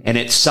 Mm-hmm. And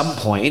at some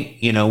point,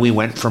 we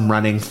went from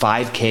running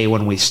 5K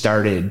when we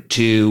started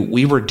to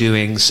we were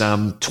doing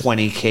some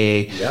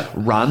 20K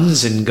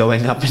runs and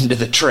going up into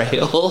the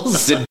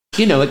trails. And,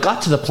 it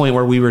got to the point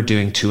where we were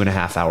doing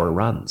 2.5-hour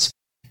runs.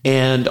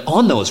 And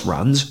on those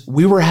runs,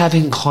 we were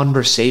having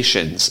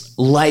conversations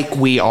like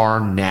we are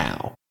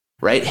now,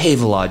 right? Hey,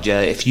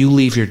 Volodya, if you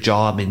leave your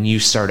job and you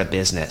start a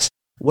business,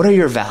 what are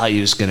your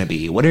values going to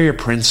be? What are your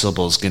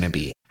principles going to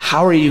be?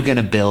 How are you going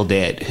to build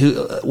it?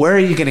 Where are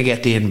you going to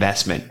get the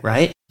investment,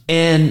 right?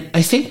 And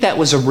I think that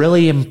was a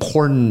really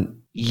important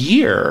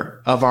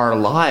year of our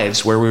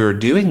lives where we were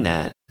doing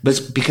that,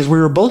 but because we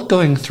were both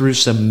going through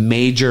some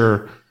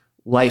major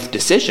life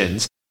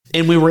decisions,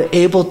 and we were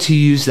able to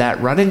use that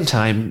running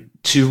time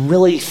to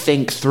really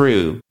think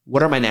through,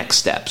 what are my next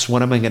steps?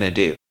 What am I going to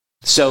do?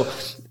 So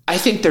I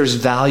think there's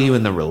value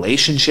in the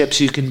relationships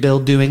you can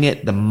build doing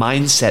it, the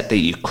mindset that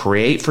you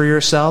create for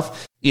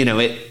yourself.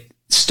 It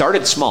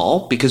started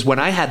small because when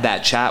I had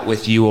that chat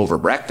with you over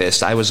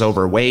breakfast, I was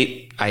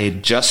overweight. I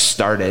had just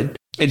started.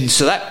 And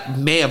so that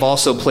may have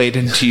also played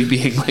into you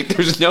being like,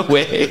 there's no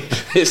way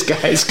this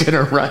guy's going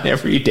to run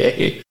every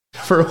day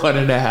for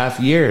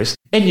 1.5 years.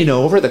 And,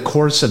 over the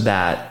course of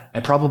that,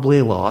 I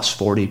probably lost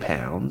 40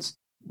 pounds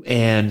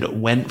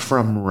and went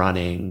from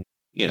running,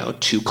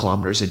 2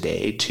 kilometers a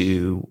day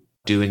to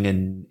doing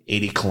an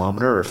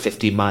 80-kilometer or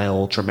 50-mile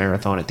ultra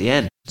marathon at the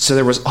end. So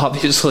there was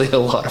obviously a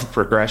lot of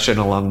progression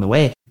along the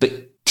way.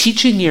 But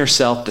teaching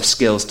yourself the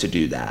skills to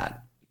do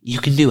that, you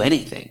can do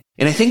anything.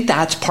 And I think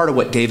that's part of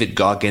what David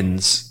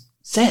Goggins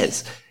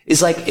says,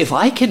 is like, if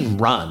I can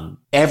run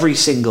every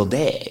single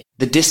day,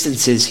 the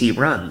distances he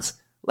runs,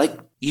 like,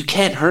 you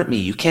can't hurt me.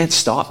 You can't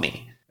stop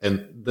me.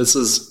 And this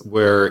is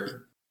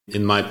where,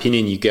 in my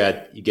opinion, you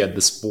get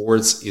the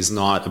sports is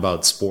not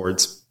about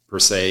sports per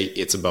se.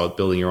 It's about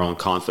building your own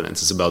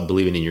confidence. It's about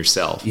believing in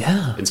yourself.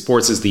 Yeah. And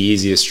sports is the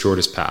easiest,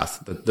 shortest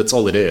path. That's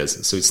all it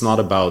is. So it's not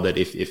about that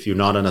if you're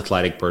not an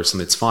athletic person,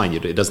 it's fine.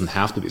 It doesn't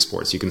have to be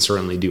sports. You can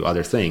certainly do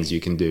other things.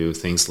 You can do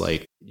things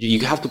like, you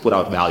have to put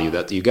out value,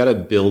 that you got to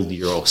build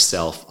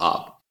yourself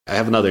up. I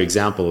have another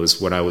example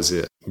is when I was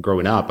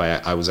growing up,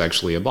 I was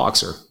actually a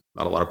boxer.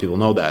 Not a lot of people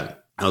know that.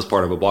 I was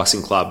part of a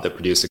boxing club that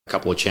produced a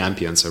couple of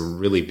champions, a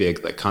really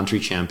big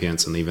country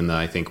champions, and even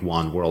I think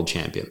one world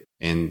champion.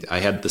 And I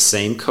had the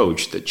same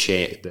coach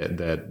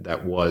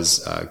that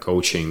was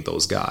coaching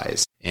those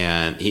guys,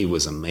 and he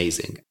was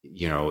amazing.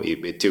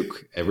 It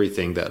took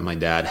everything that my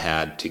dad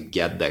had to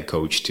get that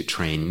coach to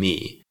train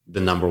me.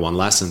 The number one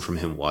lesson from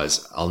him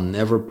was, I'll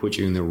never put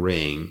you in the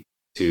ring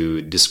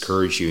to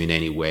discourage you in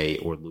any way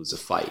or lose a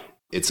fight.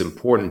 It's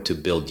important to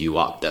build you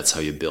up. That's how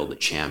you build a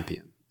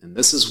champion. And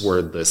this is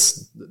where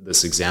this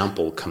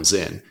example comes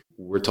in.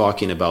 We're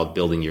talking about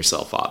building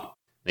yourself up.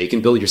 Now, you can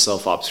build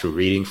yourself up through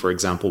reading, for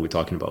example. We're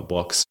talking about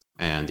books.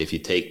 And if you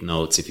take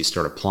notes, if you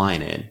start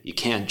applying it, you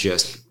can't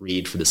just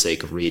read for the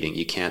sake of reading.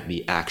 You can't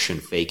be action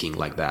faking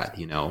like that,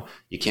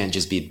 You can't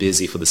just be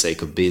busy for the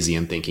sake of busy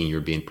and thinking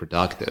you're being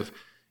productive.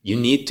 You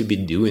need to be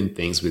doing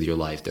things with your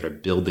life that are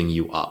building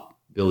you up,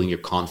 building your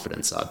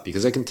confidence up.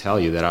 Because I can tell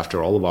you that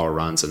after all of our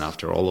runs and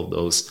after all of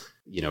those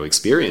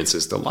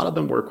experiences, a lot of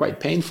them were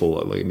quite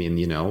painful. I mean,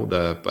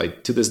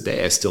 to this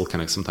day, I still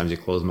kind of sometimes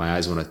close my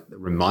eyes when I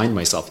remind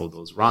myself of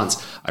those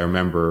runs. I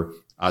remember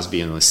us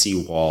being on a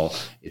seawall.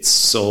 It's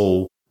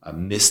so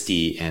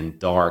misty and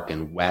dark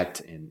and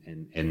wet,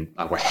 and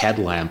our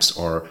headlamps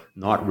are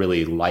not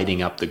really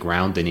lighting up the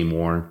ground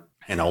anymore.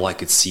 And all I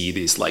could see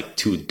these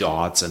 2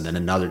 dots, and then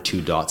another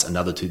 2 dots,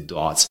 another 2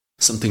 dots.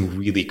 Something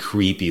really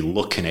creepy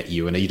looking at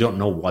you, and you don't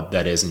know what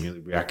that is, and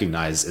you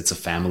recognize it's a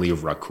family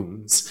of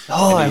raccoons.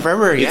 Oh, I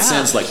remember, It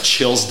sends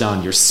chills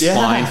down your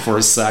spine for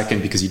a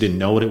second because you didn't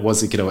know what it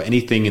was.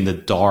 Anything in the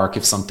dark,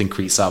 if something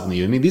creeps up on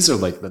you. I mean, these are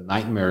the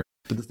nightmare.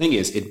 But the thing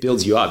is, it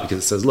builds you up because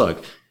it says,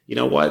 look, you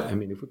know what? I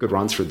mean, if we could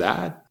run through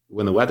that,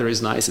 when the weather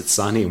is nice, it's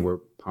sunny, and we're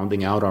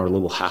pounding out our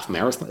little half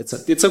marathon.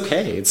 It's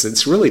okay.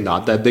 It's really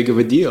not that big of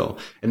a deal.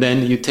 And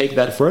then you take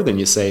that further and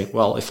you say,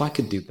 well, if I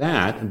could do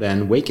that,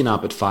 then waking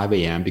up at 5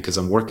 a.m. because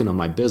I'm working on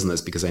my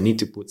business, because I need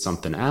to put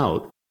something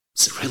out,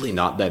 it's really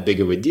not that big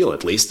of a deal.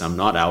 At least I'm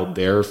not out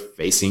there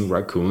facing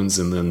raccoons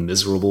in the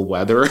miserable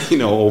weather,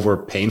 over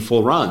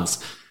painful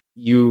runs.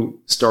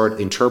 You start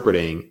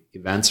interpreting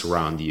events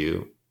around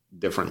you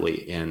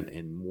differently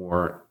and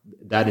more,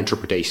 that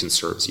interpretation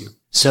serves you.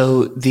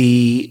 So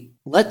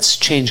let's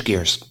change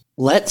gears.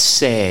 Let's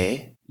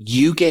say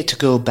you get to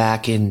go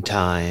back in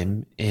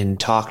time and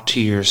talk to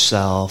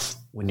yourself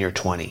when you're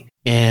 20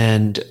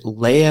 and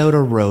lay out a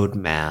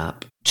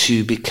roadmap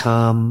to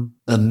become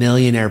a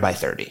millionaire by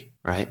 30,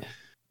 right?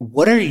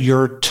 What are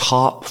your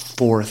top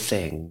 4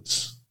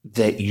 things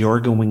that you're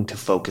going to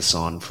focus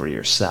on for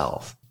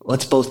yourself?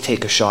 Let's both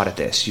take a shot at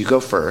this. You go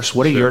first.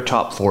 What are your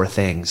top 4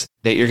 things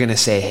that you're going to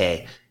say,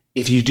 hey,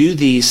 if you do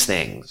these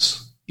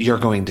things, you're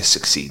going to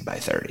succeed by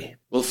 30?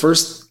 Well,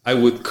 first, I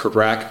would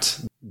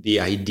correct the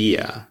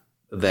idea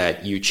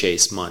that you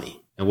chase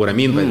money. And what I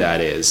mean by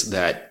that is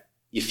that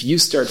if you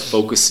start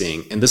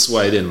focusing, and this is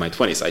what I did in my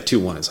 20s, I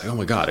too wanted, it's like, oh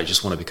my God, I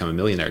just want to become a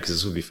millionaire because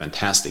this would be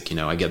fantastic.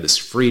 I get this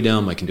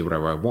freedom, I can do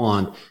whatever I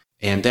want.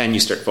 And then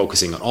you start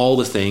focusing on all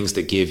the things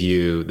that give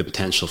you the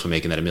potential for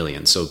making that a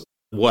million. So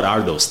what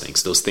are those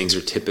things? Those things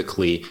are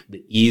typically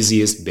the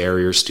easiest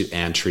barriers to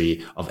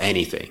entry of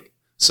anything.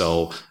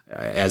 So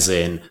as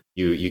in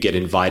you get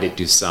invited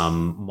to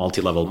some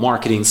multi-level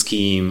marketing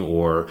scheme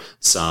or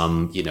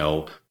some,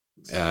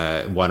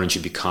 why don't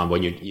you become,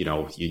 when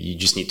you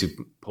just need to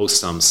post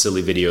some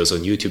silly videos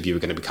on YouTube, you're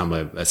going to become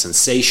a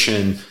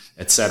sensation,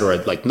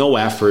 etc. Like no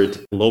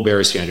effort, low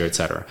barriers to entry,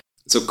 etc.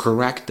 So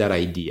correct that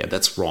idea.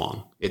 That's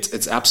wrong.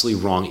 It's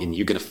absolutely wrong, and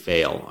you're going to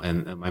fail.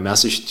 And my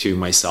message to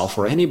myself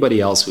or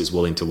anybody else who's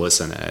willing to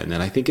listen, and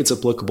I think it's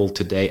applicable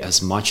today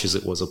as much as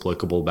it was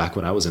applicable back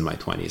when I was in my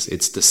 20s.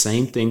 It's the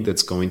same thing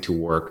that's going to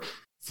work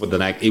for the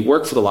next. It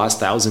worked for the last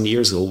 1,000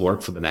 years. It'll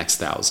work for the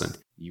next 1,000.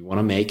 You want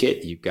to make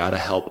it, you got to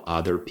help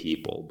other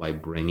people by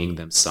bringing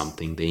them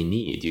something they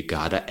need. You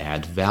got to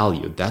add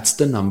value. That's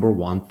the number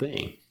one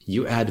thing.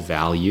 You add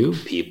value,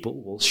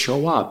 people will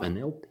show up and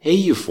they'll pay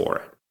you for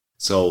it.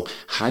 So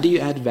how do you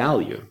add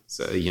value?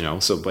 So,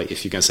 but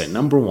if you can say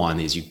number one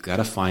is you got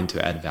to find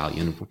to add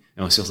value. And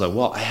it's just like,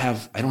 well,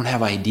 I don't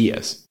have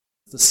ideas.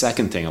 The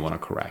second thing I want to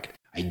correct.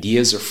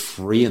 Ideas are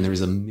free and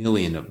there's a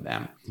million of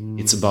them.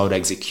 It's about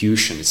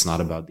execution. It's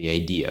not about the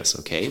ideas.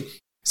 Okay.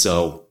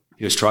 So if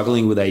you're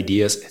struggling with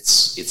ideas,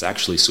 it's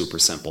actually super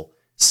simple.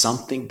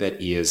 Something that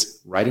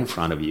is right in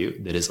front of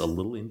you that is a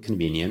little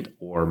inconvenient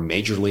or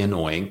majorly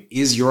annoying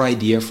is your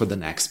idea for the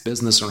next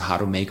business or how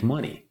to make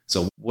money.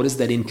 So what is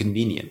that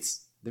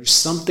inconvenience? There's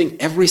something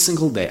every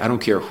single day. I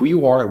don't care who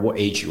you are, what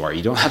age you are.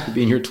 You don't have to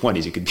be in your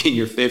 20s. You could be in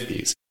your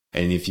 50s.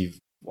 And if you've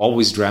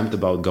always dreamt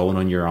about going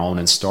on your own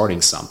and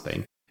starting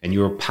something, and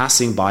you're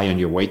passing by on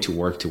your way to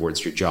work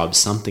towards your job,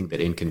 something that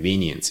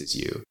inconveniences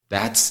you,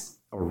 that's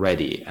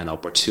already an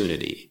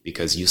opportunity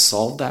because you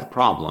solved that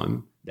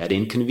problem, that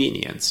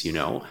inconvenience,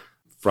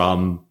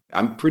 from,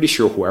 I'm pretty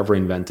sure whoever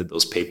invented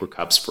those paper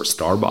cups for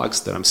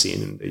Starbucks that I'm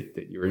seeing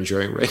that you're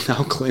enjoying right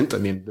now, Clint. I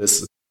mean,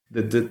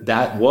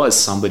 that was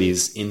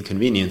somebody's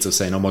inconvenience of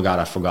saying, oh my God,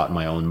 I forgot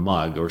my own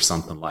mug or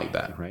something like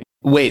that, right?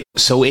 Wait,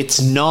 so it's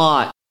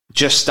not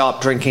just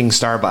stop drinking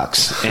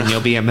Starbucks and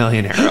you'll be a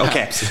millionaire.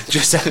 Okay,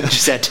 just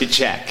had to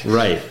check.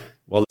 Right.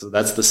 Well, so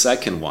that's the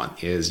second one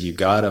is you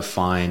got to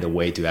find a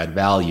way to add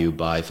value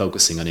by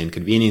focusing on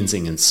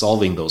inconveniencing and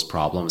solving those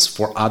problems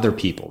for other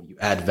people. You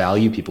add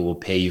value, people will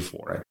pay you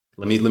for it.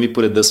 Let me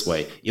put it this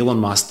way. Elon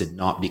Musk did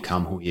not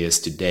become who he is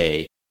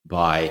today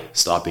by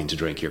stopping to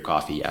drink your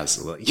coffee. As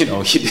he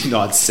did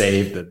not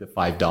save the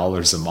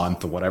 $5 a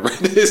month or whatever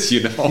it is,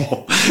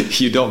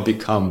 you don't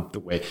become the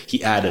way.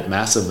 He added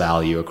massive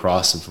value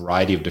across a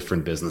variety of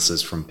different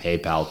businesses from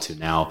PayPal to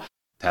now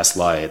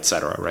Tesla,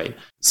 etc. Right?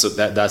 So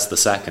that's the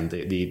second.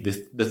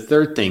 The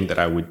third thing that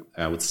I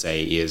would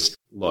say is,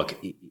 look,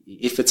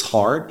 if it's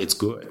hard, it's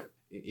good.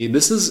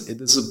 This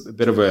is a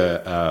bit of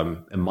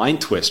a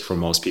mind twist for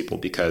most people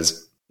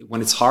because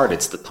when it's hard,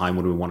 it's the time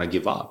when we want to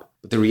give up.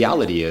 But the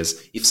reality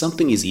is, if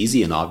something is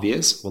easy and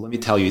obvious, well, let me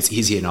tell you, it's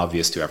easy and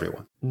obvious to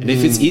everyone. And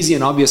if it's easy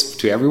and obvious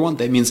to everyone,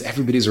 that means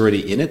everybody's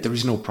already in it. There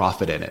is no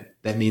profit in it.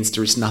 That means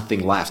there's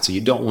nothing left. So you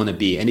don't want to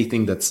be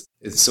anything that's...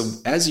 So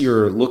as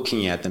you're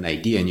looking at an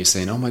idea and you're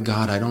saying, oh my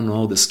God, I don't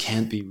know, this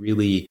can't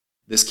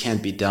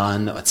be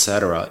done,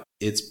 etc.,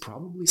 it's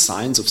probably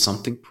signs of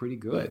something pretty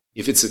good.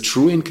 If it's a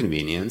true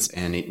inconvenience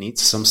and it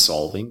needs some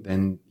solving,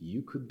 then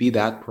you could be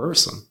that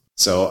person.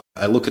 So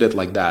I look at it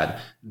like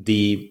that.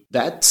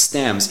 That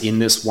stems in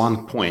this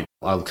one point.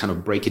 I'll kind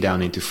of break it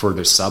down into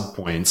further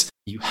sub-points.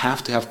 You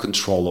have to have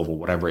control over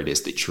whatever it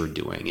is that you're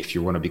doing if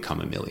you want to become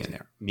a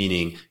millionaire.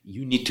 Meaning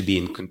you need to be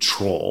in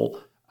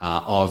control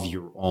of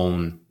your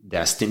own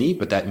destiny,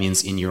 but that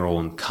means in your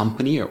own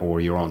company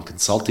or your own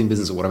consulting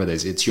business or whatever it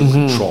is, it's your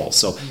control.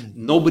 So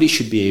nobody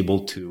should be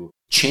able to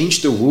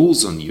change the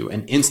rules on you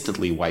and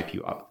instantly wipe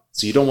you out.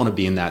 So you don't want to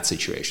be in that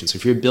situation. So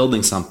if you're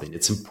building something,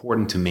 it's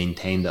important to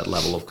maintain that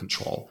level of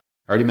control.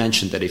 I already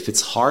mentioned that if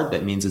it's hard,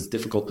 that means it's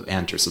difficult to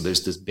enter. So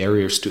there's this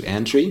barriers to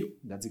entry.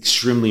 That's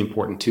extremely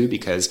important too,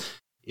 because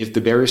if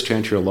the barriers to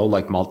entry are low,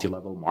 like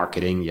multi-level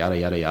marketing, yada,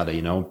 yada,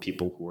 yada,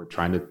 people who are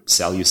trying to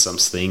sell you some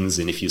things,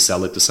 and if you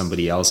sell it to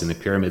somebody else in a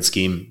pyramid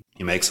scheme,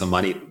 you make some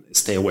money,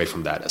 stay away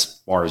from that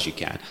as far as you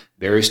can.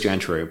 Barriers to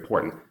entry are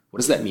important. What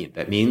does that mean?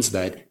 That means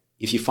that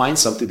if you find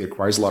something that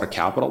requires a lot of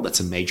capital, that's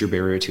a major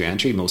barrier to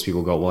entry. Most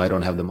people go, well, I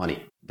don't have the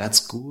money.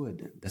 That's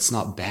good. That's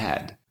not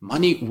bad.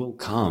 Money will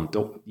come.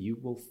 You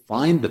will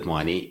find the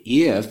money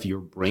if you're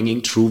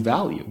bringing true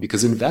value,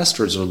 because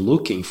investors are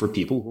looking for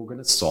people who are going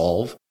to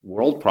solve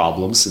world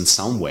problems in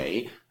some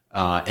way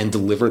and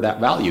deliver that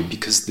value,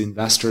 because the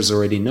investors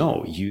already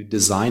know you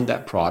designed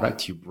that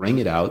product, you bring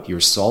it out, you're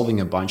solving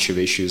a bunch of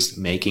issues,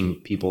 making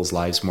people's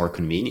lives more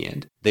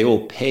convenient. They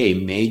will pay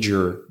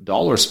major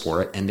dollars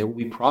for it, and there will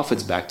be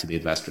profits back to the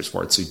investors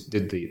for it. So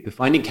the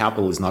finding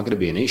capital is not going to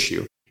be an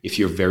issue if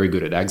you're very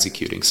good at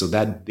executing. So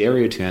that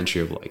barrier to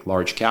entry of like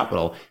large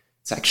capital,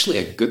 it's actually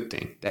a good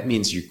thing. That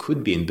means you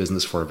could be in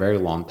business for a very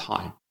long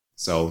time.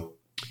 So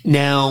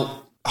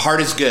now, hard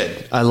is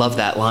good. I love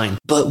that line.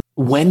 But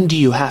when do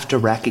you have to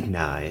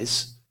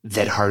recognize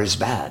that hard is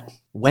bad?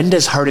 When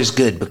does hard is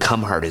good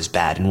become hard is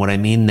bad? And what I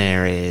mean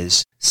there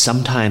is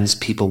sometimes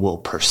people will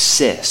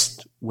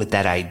persist with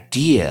that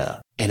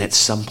idea, and at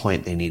some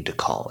point they need to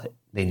call it.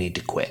 They need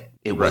to quit.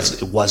 It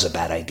was a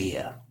bad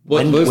idea.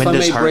 Well, if I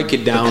may break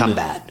it down,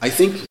 bad? I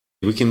think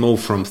we can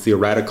move from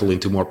theoretical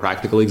into more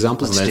practical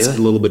examples, and that's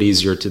a little bit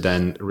easier to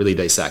then really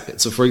dissect it.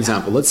 So for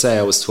example, let's say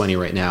I was 20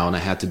 right now and I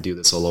had to do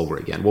this all over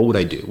again. What would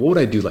I do? What would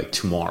I do like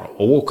tomorrow?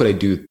 Or what could I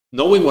do,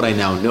 knowing what I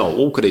now know,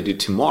 what could I do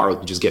tomorrow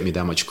to just get me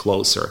that much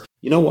closer?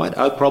 You know what?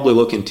 I'd probably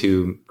look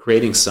into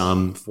creating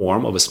some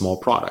form of a small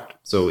product.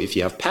 So if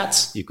you have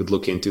pets, you could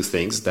look into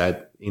things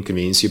that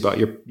inconvenience you about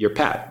your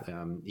pet.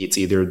 It's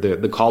either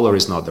the collar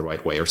is not the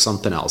right way or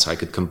something else. I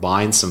could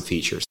combine some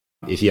features.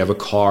 If you have a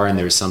car and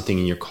there's something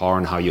in your car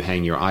and how you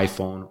hang your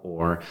iPhone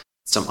or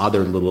some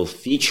other little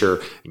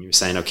feature, and you're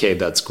saying, okay,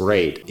 that's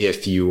great.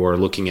 If you are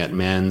looking at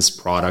men's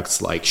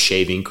products like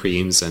shaving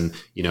creams, and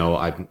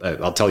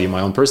I'll tell you my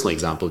own personal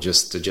example.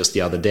 Just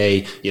the other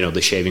day,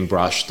 the shaving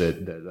brush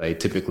that I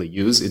typically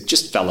use, it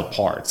just fell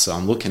apart. So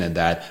I'm looking at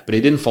that, but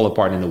it didn't fall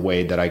apart in a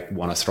way that I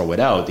want to throw it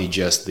out.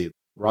 The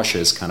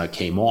brushes kind of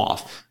came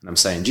off, and I'm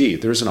saying, gee,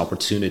 there's an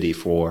opportunity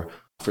for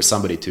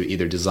somebody to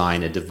either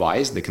design a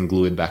device that can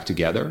glue it back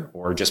together,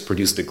 or just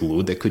produce the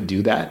glue that could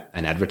do that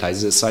and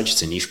advertise it as such.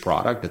 It's a niche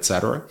product,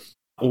 etc.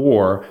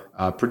 Or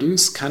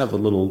produce kind of a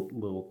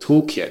little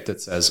toolkit that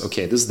says,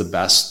 okay, this is the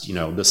best,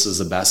 this is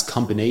the best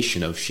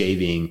combination of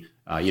shaving,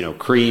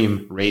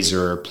 cream,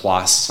 razor,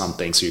 plus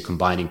something. So you're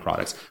combining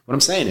products. What I'm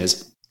saying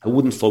is, I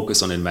wouldn't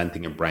focus on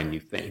inventing a brand new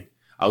thing.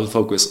 I would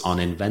focus on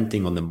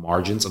inventing on the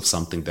margins of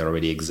something that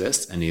already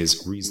exists and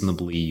is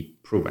reasonably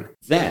proven.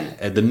 Then,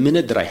 at the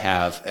minute that I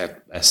have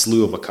a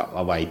slew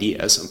of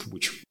ideas,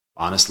 which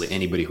honestly,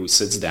 anybody who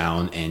sits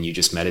down and you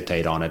just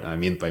meditate on it, I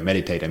mean, by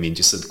meditate, I mean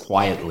just sit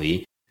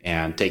quietly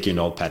and take your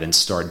notepad and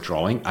start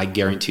drawing, I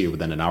guarantee you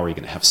within an hour, you're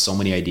going to have so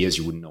many ideas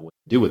you wouldn't know what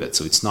to do with it.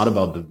 So it's not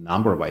about the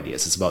number of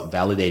ideas. It's about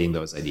validating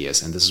those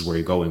ideas. And this is where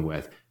you're going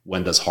with,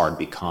 when does hard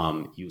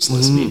become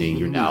useless? Meaning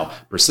you're now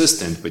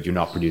persistent, but you're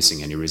not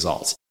producing any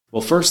results.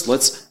 Well, first,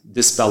 let's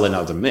dispel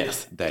another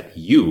myth that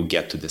you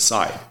get to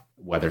decide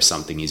whether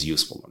something is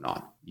useful or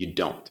not. You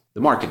don't. The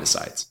market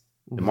decides.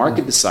 The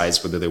market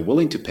decides whether they're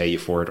willing to pay you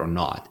for it or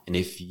not. And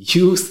if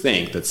you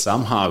think that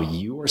somehow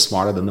you are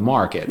smarter than the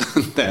market,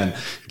 then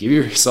give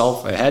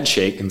yourself a head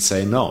shake and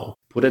say no.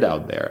 Put it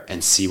out there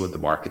and see what the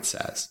market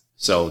says.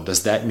 So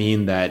does that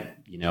mean that,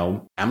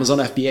 Amazon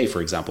FBA,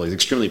 for example, is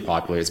extremely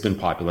popular. It's been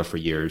popular for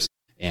years.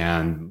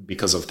 And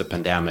because of the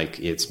pandemic,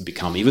 it's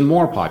become even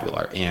more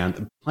popular.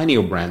 And plenty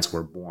of brands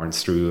were born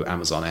through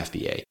Amazon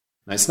FBA.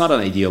 Now, it's not an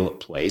ideal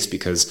place,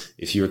 because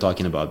if we're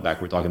talking about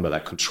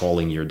that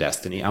controlling your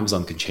destiny,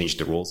 Amazon can change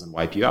the rules and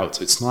wipe you out.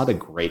 So it's not the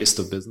greatest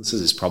of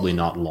businesses. It's probably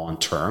not long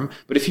term.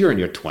 But if you're in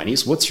your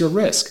 20s, what's your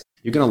risk?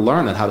 You're going to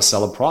learn on how to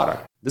sell a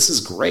product. This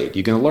is great.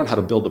 You're going to learn how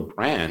to build a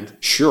brand.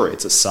 Sure,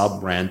 it's a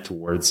sub-brand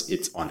towards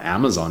it's on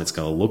Amazon. It's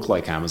going to look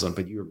like Amazon,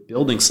 but you're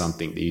building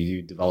something,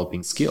 you're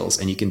developing skills,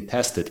 and you can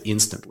test it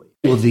instantly.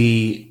 Well,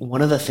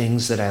 one of the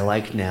things that I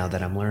like now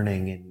that I'm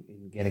learning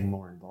and getting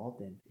more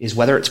involved in is,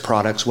 whether it's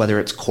products, whether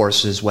it's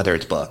courses, whether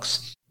it's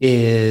books,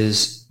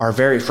 is our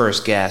very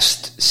first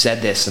guest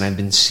said this, and I've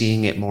been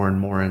seeing it more and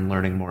more and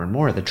learning more and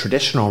more. The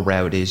traditional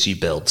route is you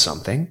build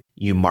something,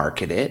 you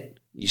market it,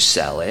 you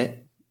sell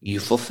it,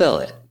 you fulfill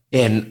it.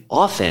 And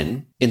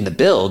often in the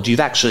build, you've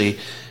actually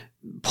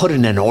put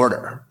in an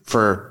order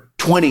for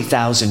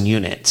 20,000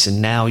 units, and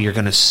now you're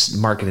going to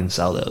market and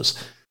sell those.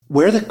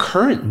 Where the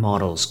current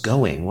model's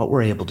going, what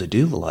we're able to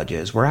do, Volodya,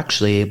 is we're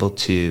actually able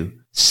to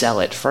sell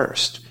it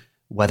first,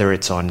 whether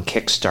it's on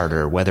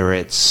Kickstarter, whether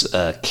it's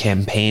a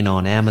campaign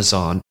on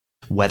Amazon,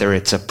 whether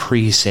it's a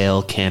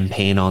pre-sale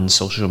campaign on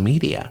social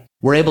media.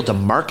 We're able to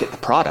market the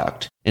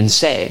product and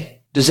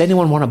say, does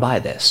anyone want to buy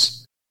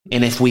this?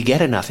 And if we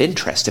get enough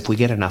interest, if we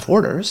get enough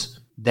orders,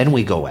 then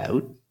we go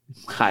out,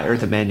 hire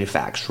the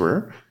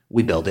manufacturer,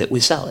 we build it, we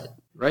sell it.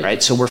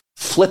 Right? So we're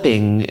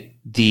flipping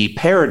the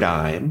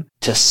paradigm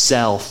to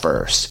sell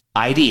first.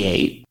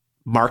 Ideate,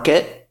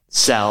 market,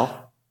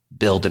 sell,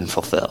 build, and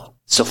fulfill.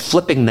 So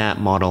flipping that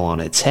model on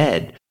its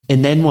head.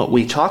 And then what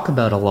we talk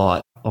about a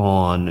lot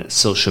on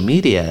social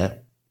media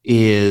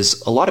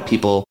is a lot of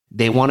people,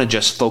 they want to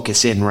just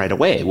focus in right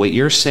away. What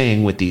you're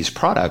saying with these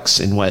products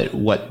and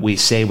what we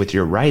say with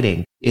your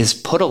writing is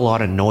put a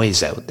lot of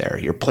noise out there.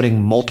 You're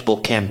putting multiple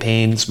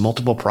campaigns,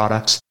 multiple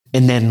products,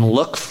 and then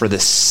look for the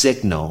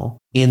signal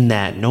in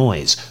that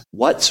noise.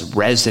 What's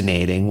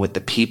resonating with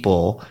the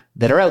people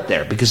that are out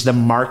there? Because the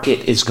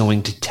market is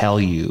going to tell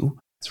you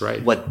That's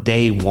right. what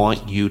they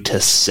want you to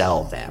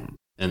sell them.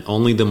 And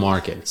only the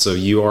market. So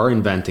you are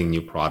inventing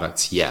new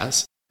products,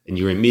 yes, and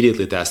you're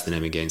immediately testing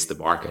them against the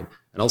market.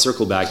 And I'll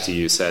circle back to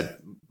you said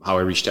how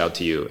I reached out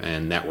to you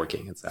and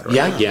networking, et cetera.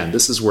 Yeah. Again,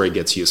 this is where it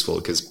gets useful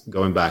because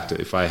going back to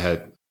if I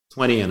had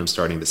 20 and I'm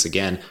starting this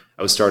again,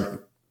 I would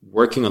start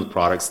working on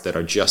products that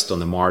are just on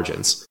the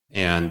margins.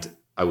 And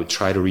I would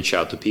try to reach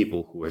out to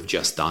people who have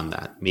just done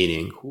that.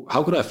 Meaning,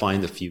 how could I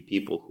find a few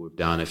people who have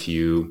done a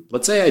few,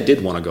 let's say I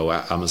did want to go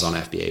Amazon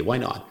FBA, why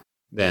not?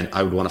 Then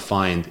I would want to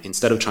find,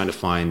 instead of trying to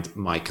find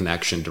my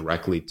connection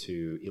directly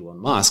to Elon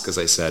Musk, as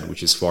I said,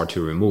 which is far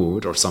too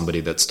removed, or somebody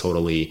that's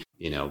totally,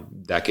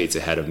 decades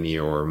ahead of me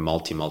or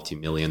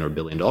multi-million or $1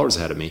 billion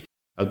ahead of me,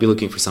 I'd be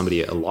looking for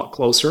somebody a lot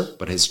closer,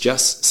 but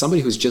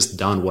somebody who's just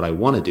done what I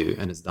want to do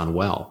and has done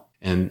well.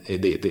 And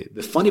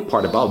the funny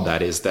part about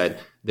that is that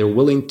they're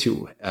willing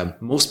to,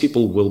 most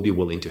people will be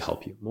willing to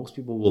help you. Most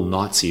people will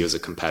not see you as a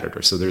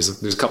competitor. So there's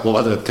a couple of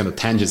other kind of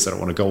tangents that I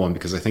want to go on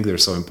because I think they're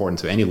so important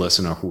to any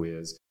listener who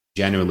is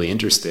genuinely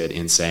interested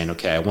in saying,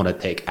 okay, I want to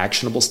take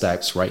actionable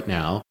steps right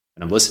now.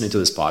 And I'm listening to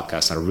this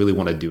podcast and I really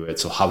want to do it.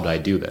 So how do I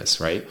do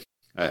this? Right.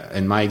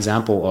 In my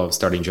example of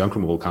starting junk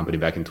removal company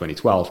back in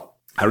 2012,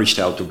 I reached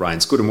out to Brian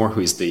Scudamore,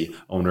 who is the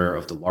owner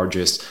of the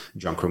largest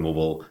junk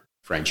removal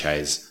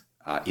franchise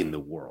in the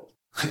world.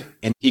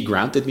 And he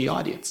granted me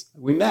audience.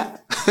 We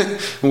met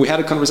and we had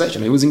a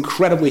conversation. It was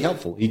incredibly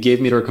helpful. He gave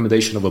me the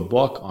recommendation of a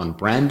book on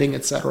branding,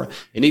 etc.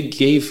 And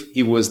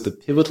it was the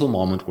pivotal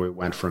moment where it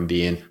went from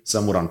being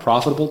somewhat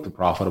unprofitable to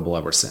profitable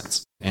ever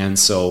since. And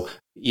so,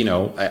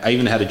 I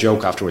even had a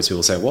joke afterwards.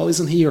 People say, well,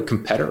 isn't he your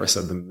competitor? I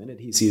said, the minute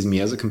he sees me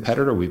as a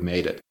competitor, we've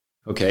made it.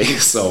 Okay,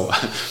 so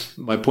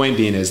my point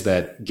being is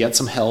that get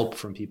some help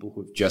from people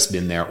who've just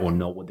been there or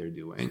know what they're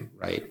doing,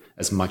 right?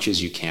 As much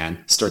as you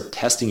can. Start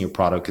testing your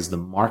product because the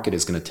market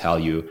is going to tell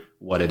you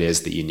what it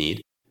is that you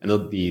need. And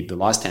the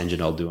last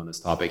tangent I'll do on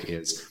this topic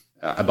is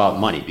about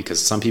money,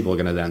 because some people are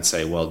going to then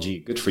say, well, gee,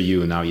 good for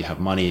you. Now you have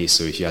money.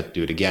 So if you have to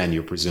do it again,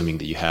 you're presuming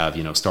that you have,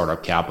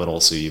 startup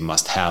capital. So you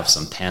must have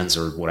some tens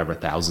or whatever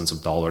thousands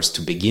of dollars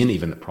to begin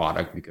even the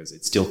product because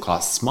it still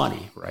costs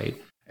money, right?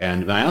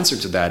 And my answer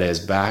to that is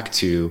back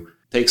to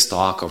take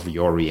stock of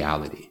your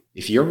reality.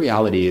 If your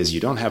reality is you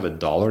don't have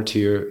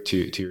 $1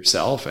 to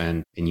yourself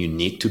and you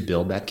need to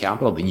build that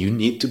capital, then you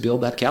need to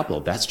build that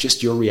capital. That's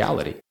just your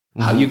reality.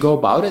 Mm-hmm. How you go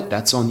about it,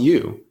 that's on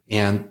you.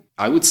 And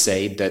I would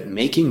say that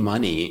making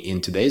money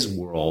in today's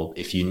world,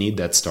 if you need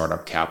that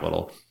startup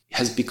capital,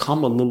 has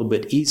become a little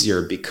bit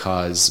easier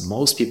because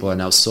most people are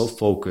now so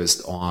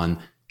focused on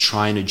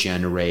trying to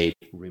generate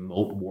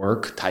remote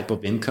work type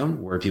of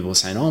income where people are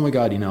saying, oh my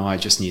God, I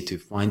just need to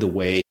find a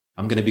way.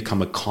 I'm going to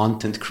become a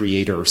content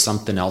creator or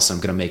something else. I'm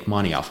going to make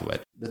money off of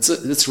it.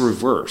 That's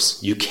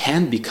reverse. You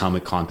can become a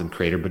content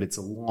creator, but it's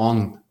a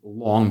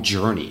long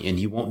journey and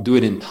you won't do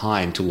it in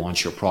time to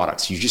launch your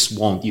products. You just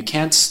won't. You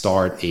can't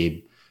start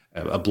a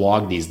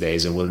blog these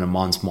days and within a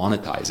month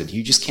monetize it.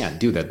 You just can't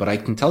do that. But I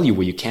can tell you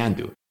what you can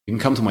do. You can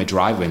come to my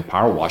driveway and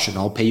power wash it and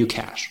I'll pay you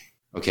cash.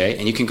 Okay.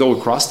 And you can go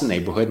across the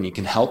neighborhood and you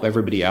can help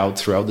everybody out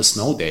throughout the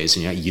snow days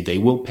and they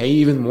will pay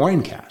even more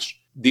in cash.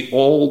 The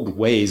old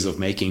ways of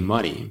making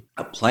money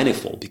are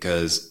plentiful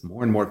because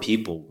more and more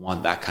people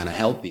want that kind of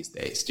help these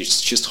days.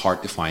 It's just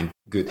hard to find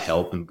good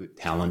help and good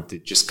talent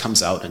that just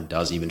comes out and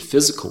does even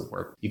physical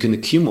work. You can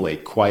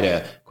accumulate quite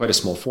a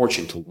small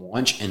fortune to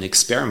launch and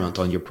experiment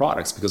on your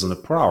products because on a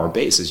per hour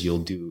basis, you'll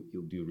do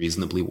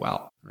reasonably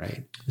well,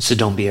 right? So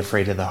don't be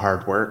afraid of the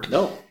hard work.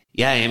 No.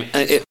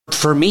 Yeah,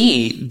 for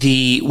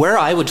me, where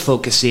I would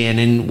focus in,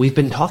 and we've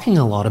been talking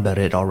a lot about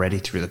it already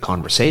through the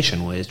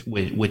conversation,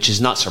 which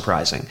is not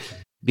surprising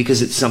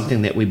because it's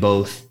something that we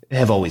both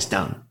have always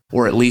done,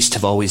 or at least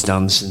have always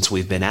done since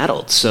we've been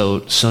adults.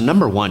 So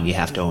number one, you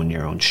have to own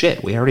your own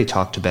shit. We already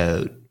talked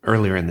about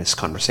earlier in this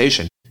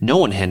conversation. No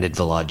one handed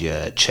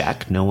Volodya a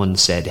check. No one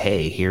said,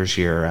 hey, here's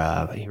your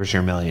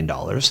 $1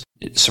 million.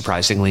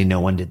 Surprisingly,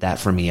 no one did that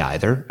for me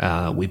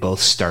either. We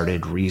both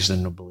started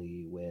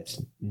reasonably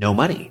with no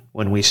money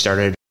when we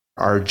started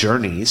our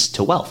journeys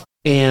to wealth.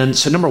 And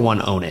so number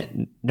one, own it.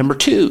 Number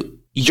two,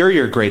 you're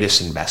your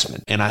greatest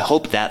investment. And I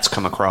hope that's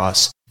come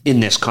across in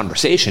this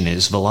conversation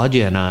is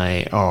Volodya and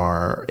I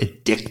are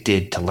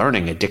addicted to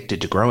learning,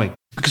 addicted to growing.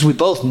 Because we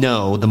both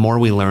know the more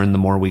we learn, the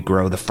more we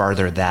grow, the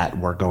farther that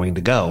we're going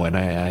to go. And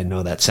I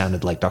know that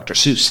sounded like Dr.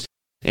 Seuss.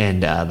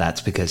 And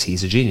that's because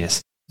he's a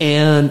genius.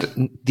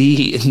 And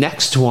the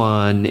next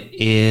one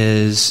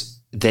is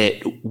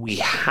that we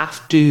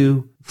have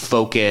to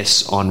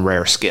focus on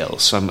rare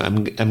skills. So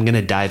I'm going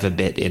to dive a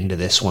bit into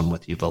this one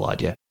with you,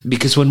 Volodya,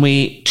 because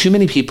too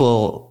many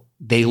people,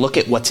 they look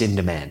at what's in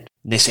demand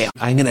and they say,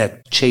 I'm going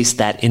to chase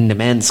that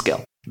in-demand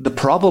skill. The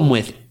problem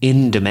with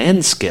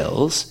in-demand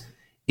skills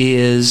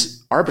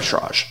is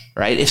arbitrage,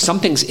 right? If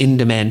something's in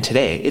demand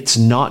today, it's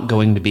not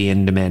going to be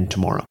in demand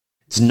tomorrow.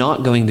 It's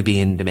not going to be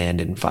in demand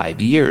in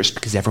 5 years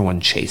because everyone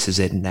chases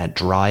it and that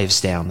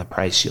drives down the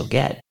price you'll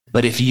get.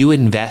 But if you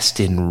invest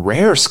in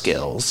rare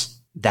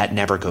skills, that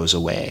never goes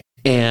away.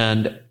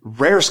 And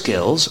rare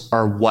skills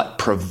are what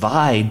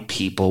provide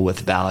people with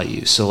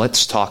value. So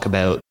let's talk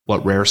about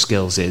what rare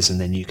skills is, and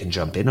then you can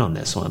jump in on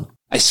this one.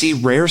 I see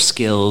rare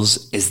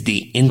skills as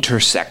the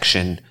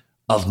intersection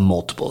of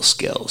multiple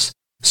skills.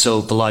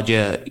 So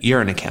Volodya,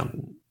 you're an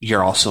accountant.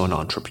 You're also an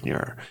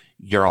entrepreneur.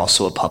 You're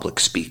also a public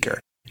speaker.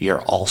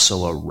 You're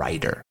also a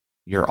writer.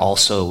 You're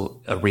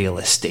also a real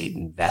estate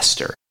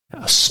investor,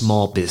 a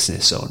small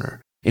business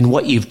owner. And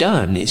what you've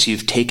done is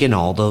you've taken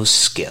all those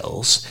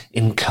skills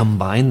and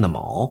combined them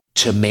all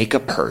to make a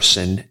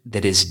person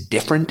that is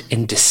different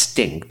and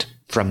distinct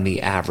from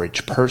the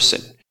average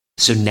person.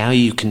 So now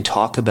you can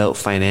talk about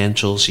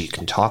financials, you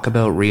can talk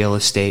about real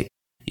estate,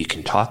 you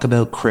can talk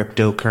about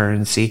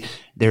cryptocurrency.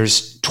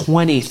 There's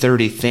 20,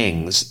 30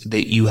 things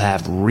that you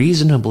have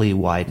reasonably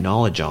wide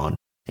knowledge on.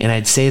 And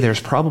I'd say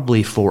there's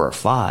probably 4 or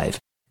 5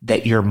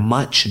 that you're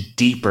much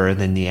deeper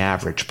than the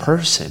average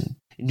person.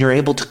 And you're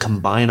able to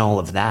combine all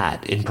of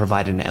that and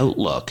provide an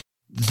outlook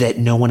that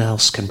no one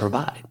else can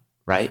provide,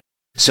 right?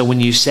 So when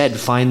you said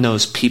find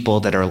those people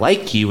that are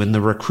like you, and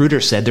the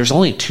recruiter said there's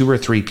only 2 or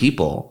 3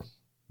 people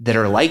that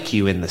are like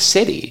you in the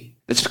city,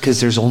 it's because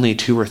there's only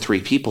 2 or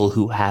 3 people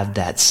who have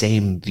that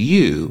same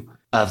view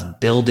of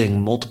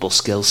building multiple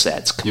skill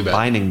sets,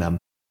 combining them,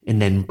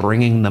 and then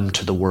bringing them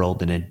to the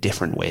world in a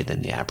different way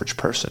than the average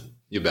person.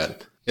 You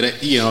bet.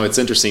 It's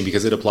interesting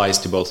because it applies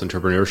to both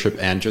entrepreneurship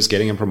and just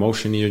getting a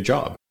promotion in your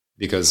job.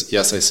 Because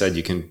yes, I said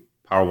you can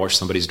power wash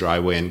somebody's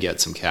driveway and get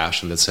some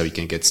cash, and that's how you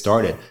can get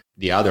started.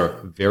 The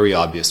other very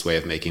obvious way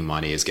of making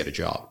money is get a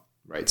job,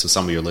 right? So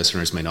some of your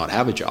listeners may not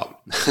have a job,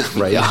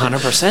 right?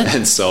 100%.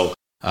 And so,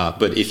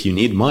 but if you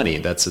need money,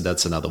 that's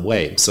another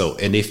way. So,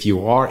 and if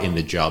you are in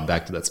the job,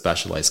 back to that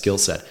specialized skill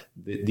set,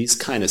 these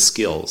kind of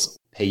skills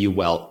pay you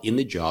well in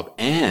the job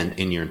and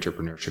in your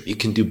entrepreneurship. You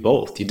can do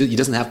both. It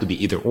doesn't have to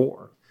be either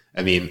or.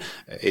 I mean,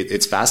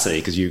 it's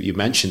fascinating because you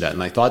mentioned that,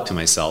 and I thought to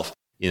myself,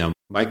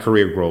 my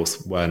career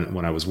growth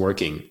when I was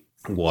working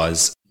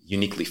was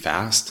uniquely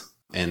fast.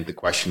 And the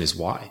question is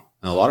why?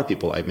 And a lot of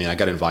people, I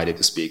got invited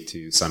to speak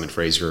to Simon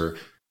Fraser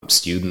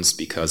students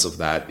because of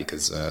that,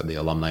 because the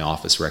alumni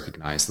office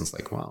recognized, and it's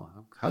like, wow,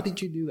 how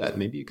did you do that?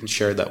 Maybe you can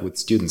share that with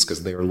students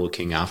because they are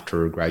looking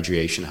after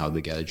graduation, how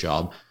they get a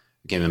job.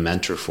 Became a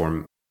mentor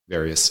for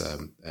various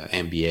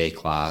MBA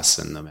class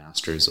and the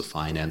Masters of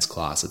Finance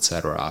class,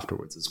 etc.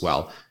 afterwards as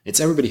well.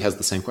 Everybody has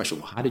the same question.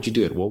 Well, how did you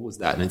do it? What was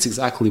that? And it's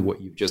exactly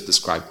what you've just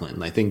described,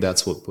 Clinton. I think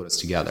that's what put us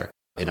together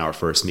in our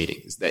first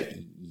meeting, is that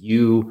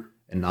you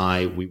and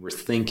I, we were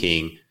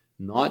thinking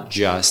not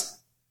just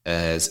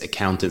as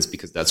accountants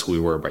because that's who we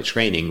were by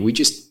training. We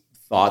just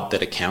thought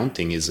that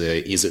accounting is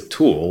a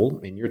tool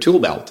in your tool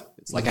belt.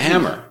 It's like a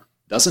hammer.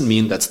 Doesn't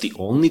mean that's the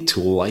only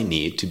tool I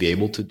need to be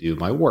able to do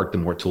my work. The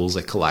more tools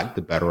I collect,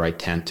 the better I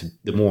tend to,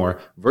 the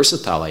more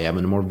versatile I am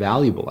and the more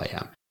valuable I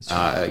am.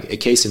 A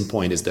case in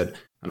point is that,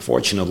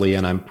 unfortunately,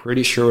 and I'm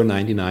pretty sure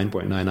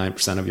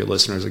 99.99% of your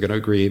listeners are going to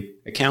agree,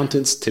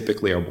 accountants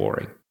typically are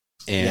boring.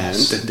 And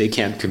they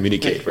can't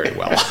communicate very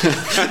well.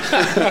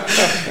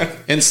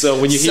 And so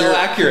when you hear... So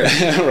accurate.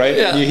 Right?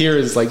 Yeah. You hear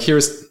is like,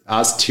 here's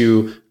us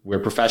two, we're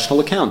professional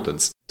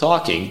accountants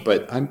talking,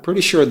 but I'm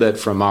pretty sure that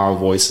from our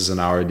voices and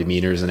our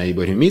demeanors and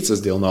anybody who meets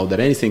us, they'll know that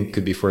anything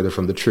could be further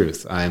from the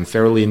truth. I'm a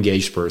fairly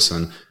engaged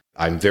person.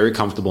 I'm very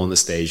comfortable on the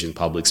stage in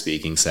public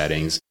speaking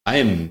settings. I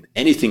am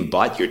anything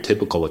but your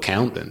typical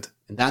accountant.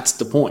 And that's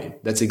the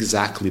point. That's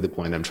exactly the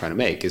point I'm trying to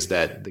make, is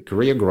that the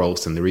career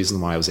growth and the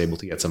reason why I was able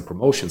to get some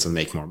promotions and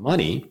make more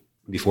money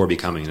before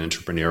becoming an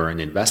entrepreneur and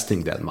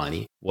investing that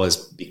money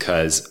was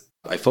because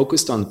I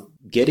focused on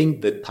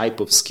getting the type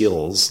of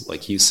skills,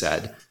 like you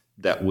said,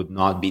 that would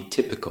not be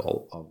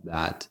typical of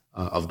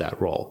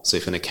that role. So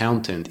if an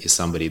accountant is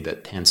somebody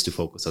that tends to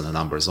focus on the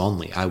numbers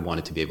only, I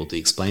wanted to be able to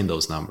explain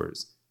those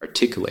numbers,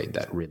 articulate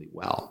that really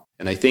well.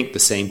 And I think the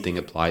same thing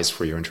applies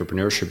for your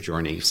entrepreneurship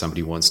journey. If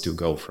somebody wants to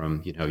go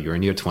from, you're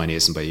in your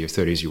 20s and by your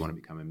 30s, you want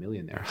to become a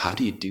millionaire. How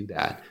do you do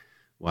that?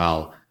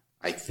 Well,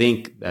 I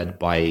think that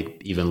by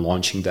even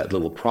launching that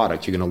little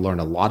product, you're going to learn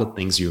a lot of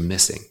things you're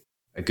missing.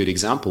 A good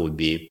example would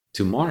be,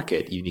 to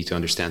market, you need to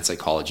understand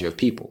psychology of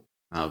people.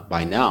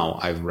 By now,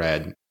 I've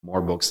read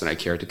more books than I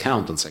care to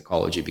count on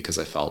psychology because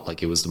I felt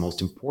like it was the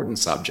most important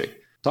subject.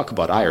 Talk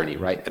about irony,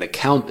 right? An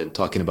accountant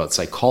talking about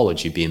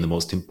psychology being the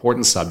most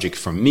important subject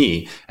for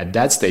me at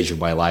that stage of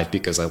my life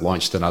because I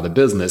launched another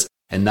business.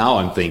 And now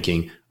I'm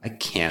thinking, I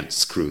can't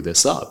screw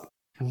this up.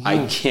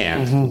 I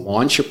can't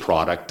launch a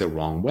product the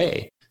wrong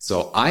way.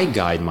 So I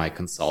guide my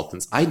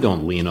consultants. I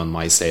don't lean on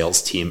my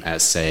sales team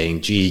as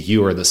saying, gee,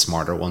 you are the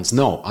smarter ones.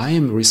 No, I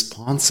am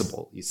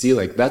responsible. You see,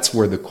 like that's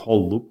where the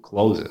whole loop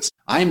closes.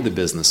 I'm the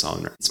business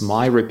owner. It's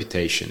my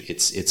reputation.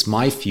 It's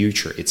my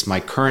future. It's my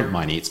current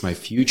money. It's my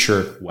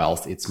future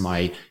wealth. It's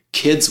my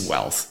kids'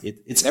 wealth.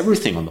 It's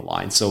everything on the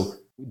line. So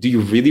do you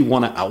really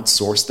want to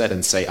outsource that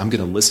and say, I'm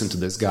going to listen to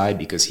this guy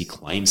because he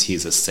claims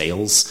he's a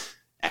sales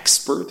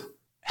expert?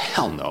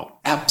 Hell no,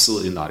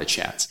 absolutely not a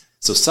chance.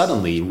 So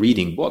suddenly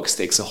reading books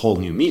takes a whole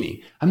new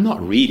meaning. I'm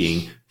not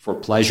reading for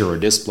pleasure or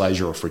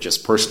displeasure or for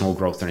just personal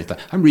growth or anything.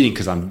 I'm reading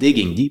because I'm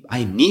digging deep.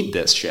 I need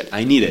this shit.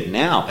 I need it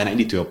now and I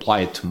need to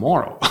apply it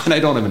tomorrow. And I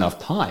don't have enough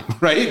time,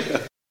 right?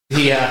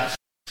 Yeah.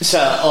 So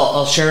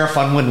I'll share a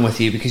fun one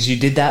with you because you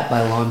did that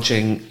by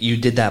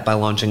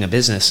launching a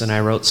business. And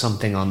I wrote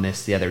something on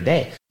this the other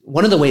day.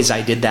 One of the ways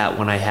I did that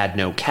when I had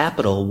no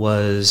capital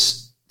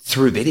was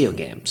through video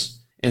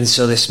games. And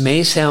so this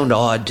may sound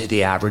odd to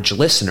the average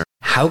listener.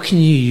 How can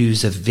you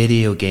use a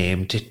video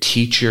game to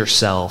teach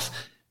yourself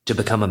to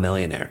become a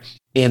millionaire?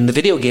 And the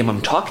video game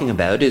I'm talking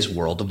about is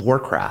World of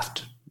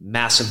Warcraft,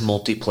 massive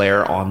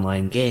multiplayer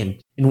online game.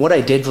 And what I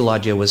did,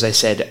 Volodya, was I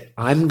said,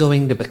 I'm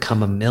going to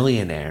become a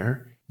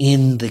millionaire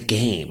in the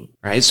game,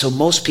 right? So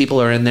most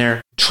people are in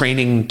there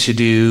training to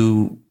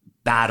do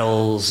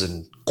battles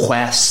and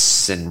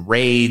quests and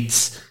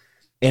raids.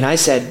 And I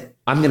said,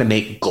 I'm going to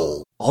make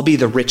gold. I'll be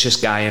the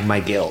richest guy in my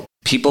guild.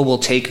 People will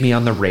take me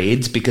on the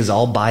raids because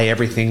I'll buy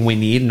everything we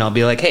need and I'll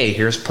be like, hey,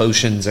 here's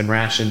potions and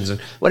rations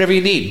and whatever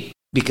you need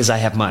because I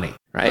have money,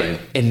 right?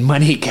 And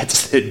money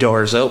gets the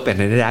doors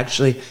open and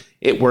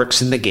it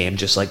works in the game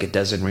just like it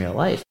does in real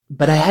life.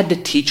 But I had to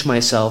teach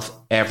myself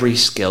every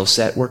skill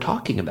set we're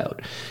talking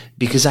about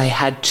because I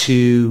had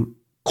to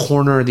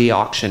corner the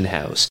auction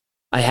house.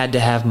 I had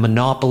to have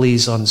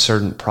monopolies on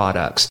certain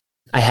products.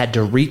 I had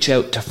to reach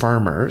out to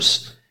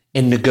farmers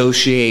and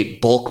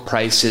negotiate bulk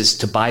prices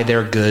to buy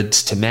their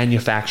goods, to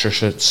manufacture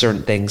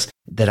certain things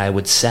that I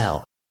would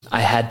sell.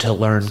 I had to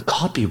learn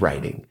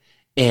copywriting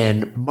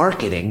and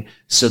marketing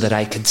so that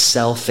I could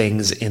sell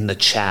things in the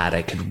chat.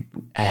 I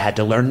had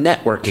to learn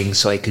networking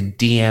so I could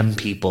DM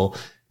people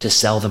to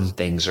sell them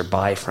things or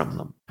buy from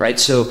them, right?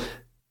 So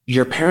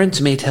your parents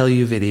may tell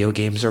you video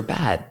games are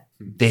bad.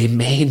 They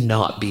may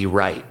not be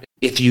right.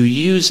 If you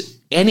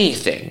use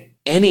anything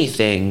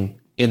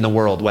in the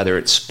world, whether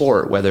it's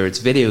sport, whether it's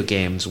video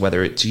games,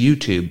 whether it's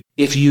YouTube,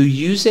 if you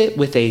use it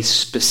with a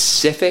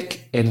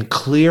specific and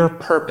clear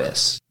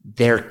purpose,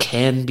 there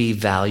can be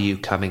value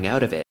coming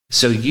out of it.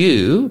 So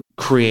you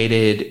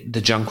created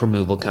the junk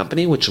removal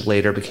company, which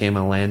later became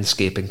a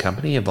landscaping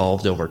company,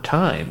 evolved over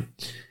time.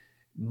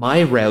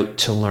 My route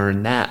to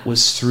learn that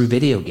was through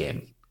video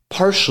game,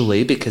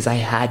 partially because I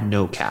had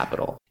no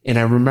capital. And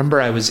I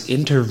remember I was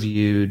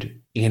interviewed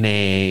in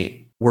a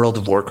World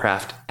of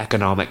Warcraft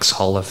Economics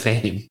Hall of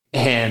Fame.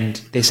 And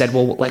they said,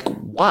 well, like,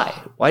 why?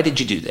 Why did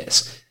you do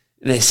this?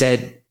 And they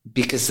said,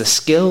 because the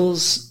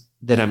skills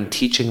that I'm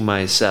teaching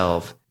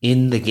myself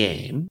in the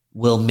game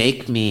will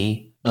make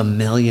me a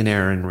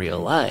millionaire in real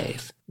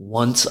life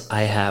once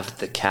I have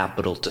the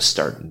capital to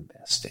start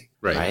investing,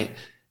 right?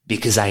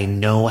 Because I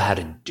know how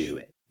to do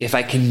it. If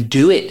I can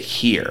do it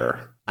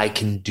here, I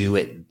can do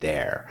it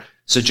there.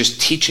 So just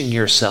teaching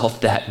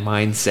yourself that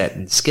mindset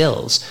and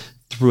skills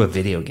through a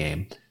video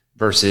game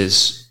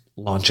versus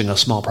launching a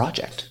small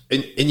project.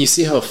 And you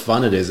see how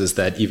fun it is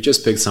that you've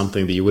just picked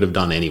something that you would have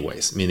done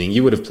anyways, meaning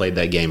you would have played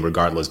that game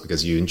regardless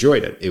because you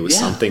enjoyed it. It was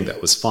something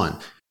that was fun.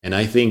 And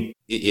I think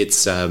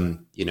it's,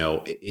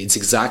 it's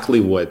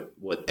exactly what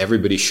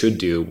everybody should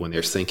do when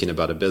they're thinking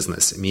about a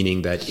business,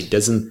 meaning that it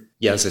doesn't,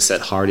 as I said,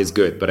 hard is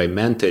good, but I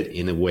meant it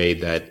in a way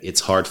that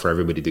it's hard for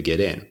everybody to get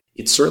in.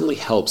 It certainly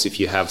helps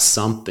if you have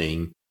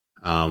something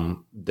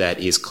that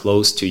is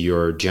close to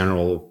your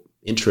general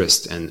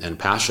interest and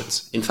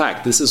passions. In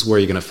fact, this is where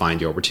you're going to find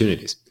your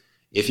opportunities.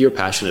 If you're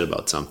passionate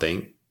about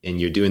something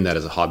and you're doing that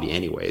as a hobby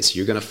anyways,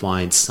 you're going to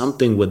find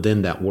something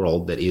within that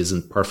world that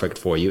isn't perfect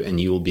for you, and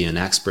you will be an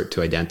expert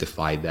to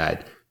identify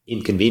that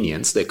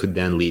inconvenience that could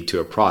then lead to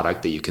a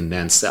product that you can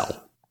then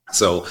sell.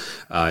 So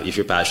if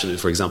you're passionate,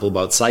 for example,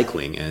 about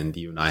cycling, and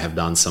you and I have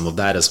done some of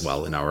that as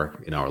well in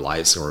our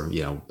lives, or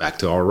back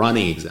to our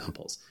running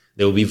examples,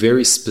 there will be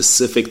very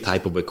specific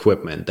type of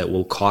equipment that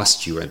will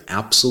cost you an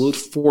absolute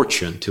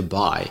fortune to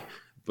buy,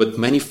 but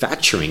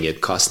manufacturing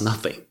it costs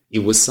nothing.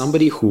 It was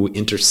somebody who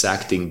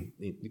identified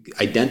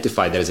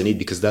that as a need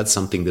because that's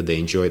something that they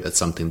enjoy, that's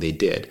something they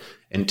did.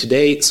 And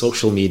today,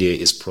 social media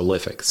is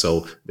prolific.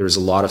 So there's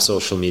a lot of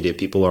social media.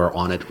 People are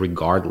on it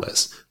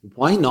regardless.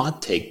 Why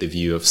not take the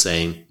view of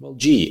saying, well,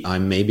 gee,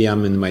 maybe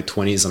I'm in my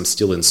 20s, I'm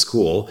still in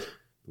school.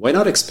 Why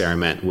not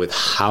experiment with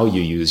how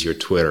you use your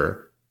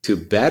Twitter to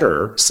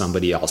better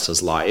somebody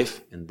else's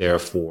life and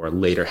therefore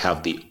later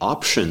have the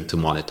option to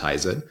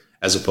monetize it,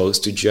 as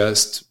opposed to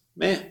just,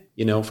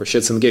 for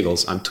shits and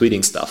giggles, I'm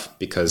tweeting stuff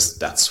because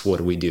that's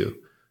what we do,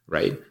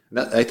 right?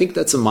 I think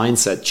that's a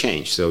mindset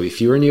change. So if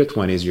you're in your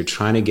 20s, you're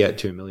trying to get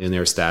to a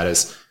millionaire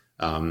status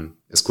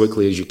as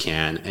quickly as you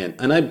can.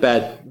 And I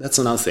bet that's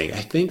another thing.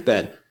 I think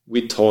that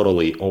we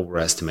totally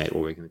overestimate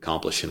what we can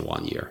accomplish in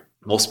 1 year.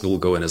 Most people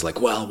go in as like,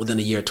 well, within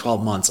a year,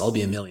 12 months, I'll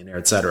be a millionaire,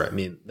 etc. I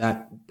mean,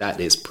 that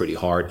is pretty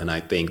hard. And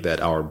I think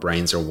that our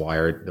brains are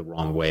wired the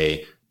wrong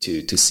way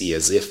to see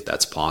as if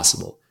that's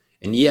possible.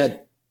 And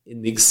yet,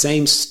 in the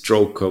same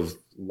stroke of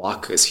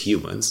luck as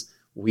humans,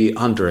 we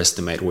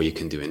underestimate what you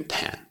can do in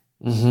 10.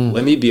 Mm-hmm.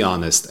 Let me be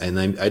honest, and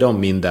I don't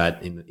mean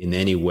that in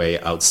any way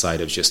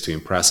outside of just to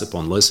impress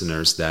upon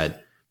listeners,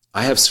 that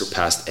I have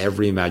surpassed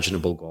every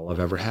imaginable goal I've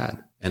ever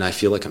had. And I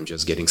feel like I'm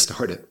just getting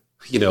started.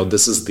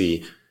 This is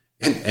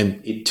and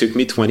it took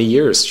me 20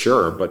 years,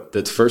 sure, but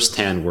the first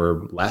 10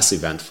 were less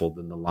eventful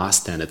than the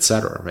last 10,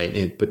 etc.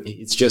 Right? But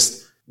it's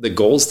just the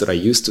goals that I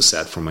used to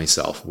set for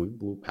myself, we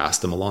blew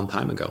past them a long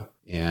time ago.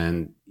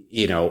 And,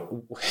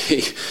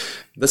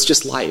 that's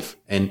just life.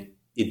 And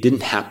it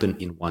didn't happen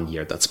in 1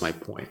 year. That's my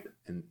point.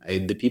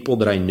 And the people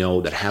that I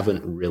know that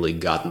haven't really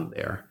gotten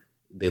there,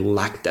 they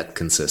lack that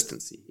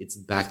consistency. It's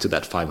back to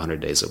that 500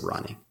 days of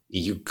running.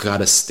 You got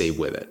to stay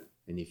with it.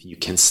 And if you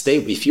can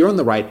if you're on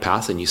the right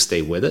path and you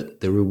stay with it,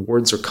 the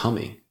rewards are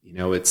coming.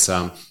 It's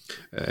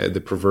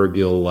the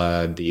proverbial,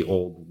 the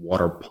old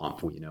water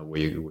pump,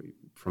 where you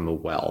from a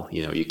well,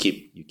 you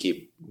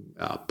keep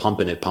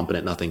pumping it,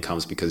 nothing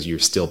comes because you're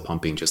still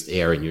pumping just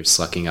air and you're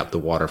sucking up the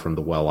water from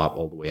the well up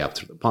all the way up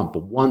through the pump.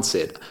 But once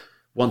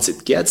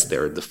it gets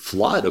there, the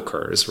flood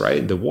occurs,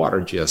 right? The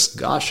water just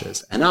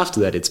gushes. And after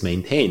that, it's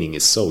maintaining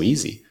is so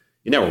easy.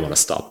 You never want to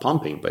stop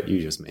pumping, but you're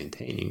just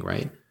maintaining,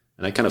 right?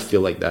 And I kind of feel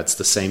like that's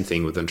the same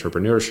thing with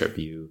entrepreneurship.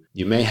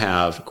 You may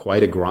have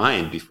quite a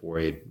grind before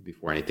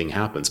anything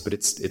happens, but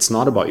it's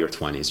not about your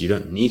 20s. You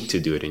don't need to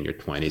do it in your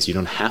 20s. You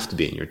don't have to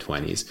be in your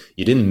 20s.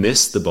 You didn't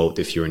miss the boat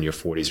if you're in your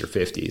 40s or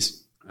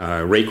 50s.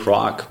 Ray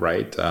Kroc,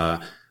 right?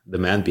 The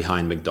man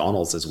behind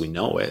McDonald's as we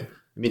know it.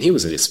 I mean, he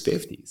was in his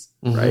 50s,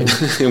 mm-hmm.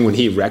 right? And when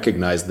he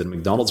recognized that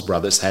McDonald's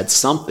brothers had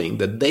something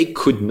that they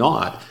could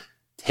not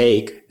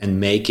take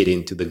and make it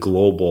into the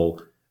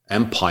global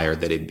empire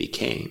that it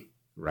became,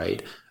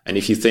 right? And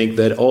if you think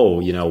that,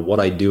 what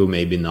I do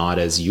may be not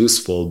as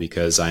useful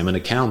because I'm an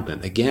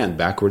accountant, again,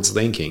 backwards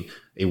thinking.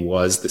 It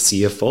was the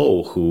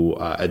CFO who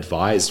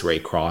advised Ray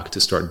Kroc to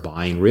start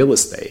buying real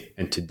estate.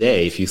 And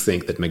today, if you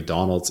think that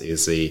McDonald's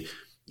is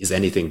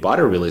anything but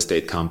a real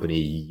estate company,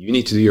 you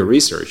need to do your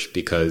research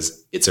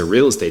because it's a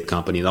real estate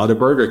company, not a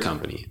burger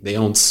company. They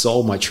own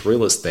so much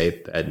real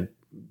estate that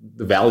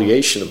the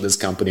valuation of this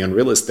company on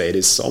real estate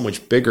is so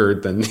much bigger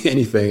than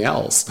anything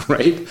else,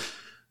 right?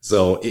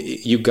 So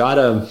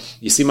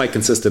you see my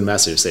consistent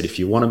message that if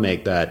you want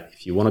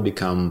to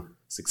become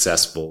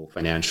successful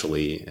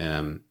financially,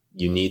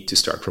 you need to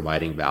start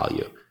providing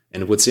value.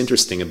 And what's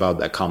interesting about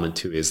that comment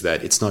too is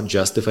that it's not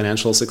just the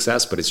financial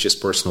success, but it's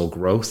just personal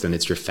growth and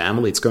it's your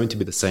family. It's going to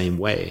be the same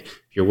way.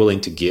 If you're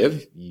willing to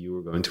give, you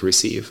are going to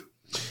receive.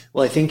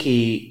 Well, I think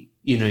you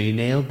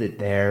nailed it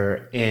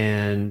there.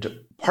 And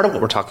part of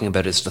what we're talking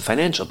about is the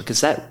financial,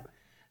 because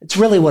it's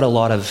really what a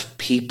lot of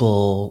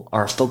people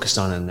are focused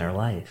on in their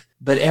life.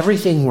 But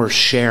everything we're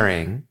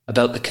sharing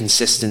about the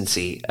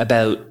consistency,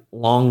 about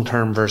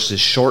long-term versus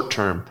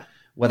short-term,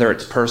 whether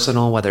it's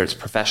personal, whether it's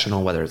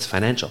professional, whether it's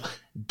financial,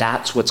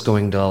 that's what's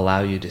going to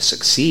allow you to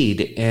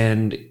succeed.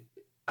 And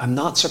I'm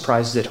not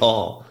surprised at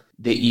all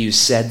that you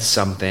said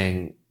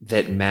something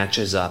that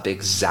matches up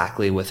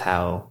exactly with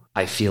how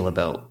I feel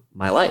about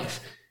my life.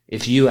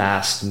 If you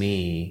asked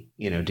me,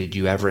 did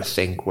you ever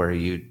think where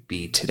you'd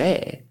be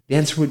today? The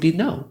answer would be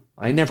no.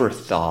 I never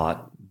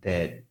thought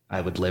that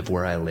I would live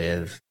where I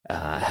live,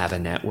 have a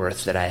net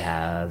worth that I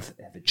have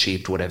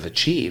achieved what I've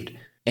achieved.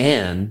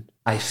 And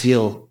I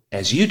feel,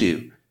 as you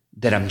do,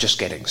 that I'm just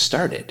getting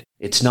started.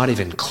 It's not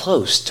even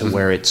close to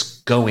where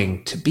it's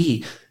going to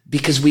be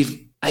because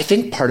I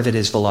think part of it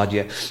is,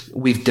 Volodya,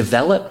 we've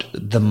developed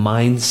the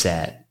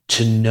mindset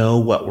to know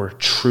what we're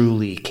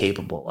truly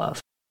capable of.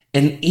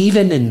 And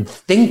even in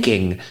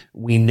thinking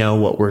we know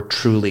what we're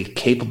truly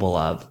capable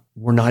of,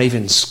 we're not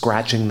even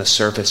scratching the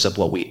surface of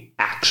what we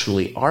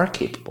actually are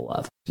capable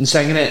of. And so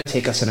I'm going to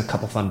take us in a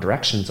couple fun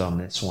directions on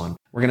this one.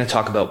 We're going to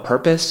talk about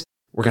purpose.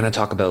 We're going to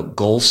talk about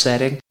goal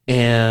setting.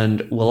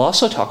 And we'll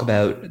also talk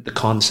about the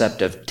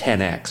concept of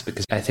 10X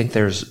because I think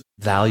there's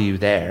value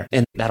there.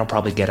 And that'll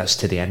probably get us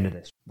to the end of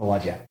this.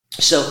 Volodya.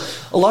 So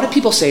a lot of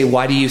people say,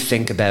 why do you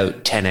think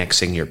about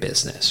 10Xing your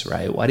business,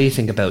 right? Why do you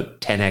think about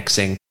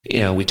 10Xing?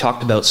 We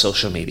talked about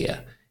social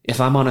media. If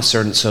I'm on a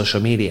certain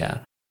social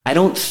media, I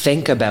don't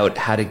think about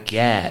how to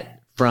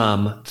get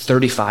from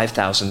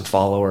 35,000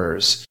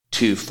 followers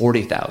to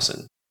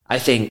 40,000. I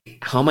think,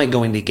 how am I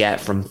going to get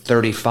from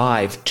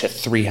 35 to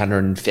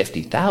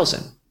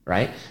 350,000,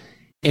 right?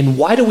 And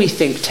why do we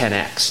think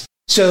 10X?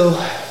 So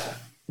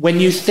when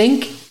you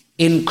think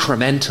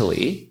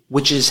incrementally,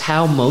 which is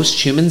how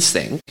most humans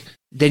think,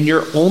 then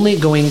you're only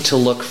going to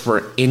look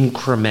for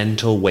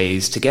incremental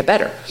ways to get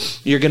better.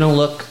 You're going to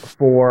look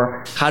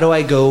for, how do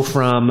I go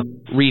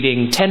from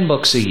reading 10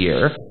 books a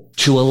year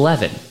to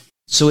 11?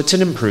 So it's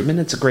an improvement.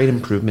 It's a great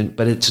improvement,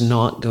 but it's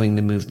not going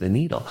to move the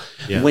needle.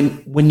 Yeah.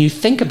 When you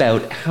think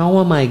about how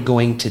am I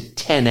going to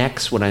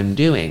 10X what I'm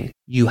doing,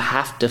 you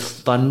have to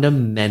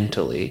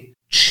fundamentally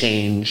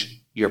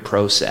change your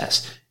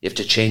process. You have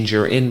to change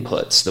your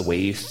inputs, the way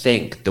you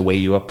think, the way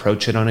you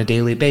approach it on a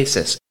daily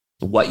basis,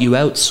 what you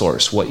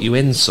outsource, what you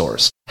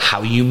insource,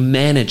 how you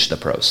manage the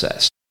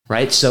process,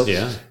 right? So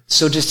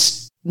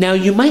just now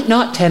you might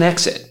not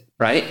 10x it,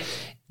 right?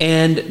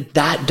 And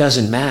that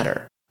doesn't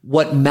matter.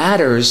 What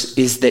matters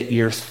is that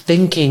you're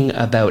thinking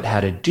about how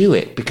to do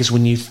it, because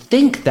when you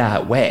think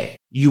that way,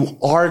 you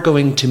are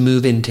going to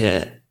move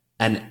into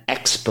an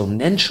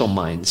exponential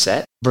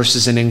mindset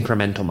versus an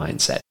incremental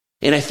mindset.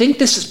 And I think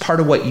this is part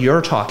of what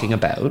you're talking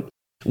about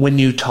when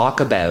you talk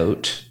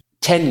about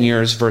 10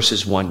 years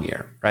versus 1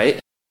 year, right?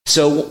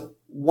 So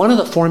one of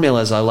the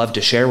formulas I love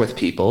to share with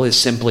people is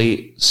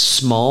simply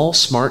small,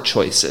 smart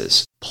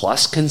choices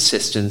plus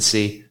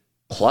consistency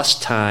plus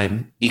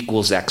time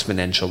equals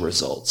exponential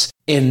results.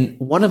 And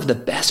one of the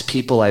best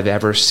people I've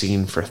ever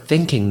seen for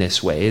thinking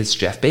this way is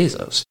Jeff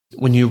Bezos.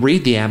 When you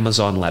read the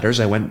Amazon letters,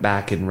 I went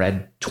back and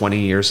read 20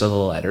 years of the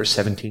letters,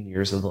 17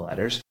 years of the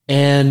letters,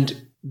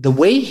 and the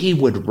way he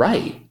would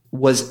write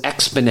was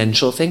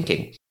exponential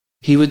thinking.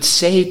 He would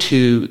say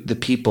to the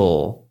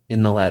people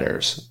in the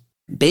letters,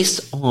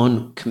 based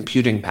on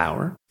computing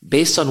power,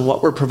 based on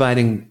what we're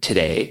providing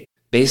today,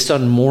 based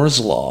on Moore's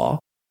law,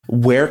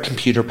 where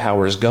computer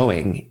power is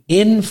going,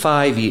 in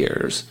 5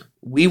 years,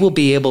 we will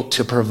be able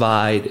to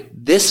provide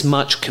this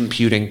much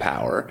computing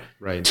power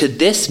to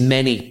this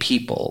many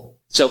people.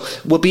 So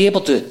we'll be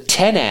able to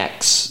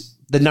 10x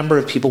the number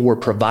of people we're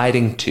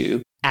providing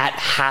to at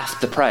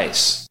half the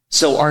price.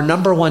 So our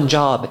number one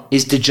job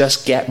is to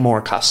just get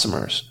more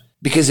customers,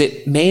 because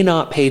it may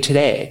not pay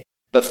today,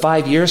 but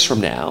 5 years from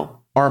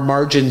now, our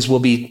margins will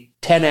be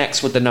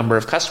 10x with the number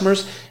of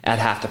customers at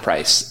half the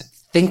price.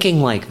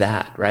 Thinking like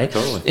that, right?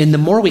 Totally. And the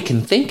more we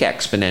can think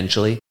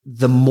exponentially,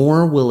 the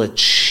more we'll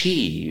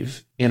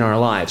achieve in our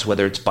lives,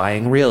 whether it's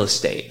buying real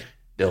estate,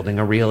 building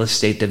a real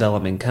estate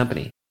development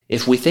company.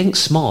 If we think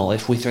small,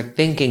 if we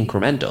think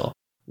incremental,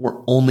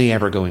 we're only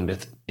ever going to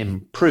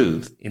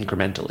improve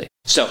incrementally.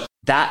 So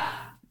that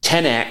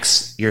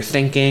 10x your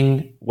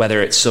thinking,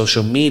 whether it's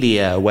social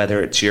media,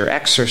 whether it's your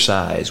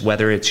exercise,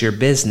 whether it's your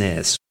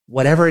business,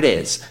 whatever it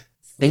is,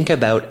 think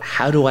about,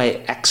 how do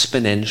I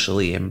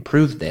exponentially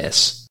improve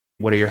this?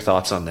 What are your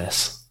thoughts on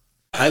this?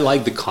 I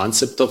like the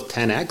concept of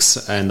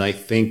 10x, and I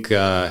think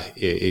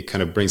it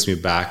kind of brings me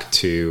back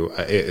to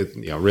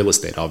real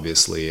estate,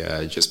 obviously,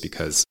 just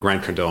because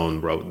Grant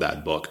Cardone wrote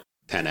that book,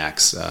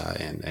 10x,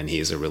 and he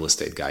is a real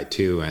estate guy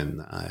too,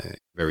 and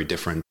very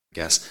different, I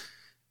guess.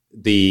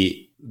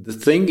 The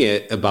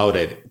thing about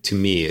it to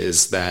me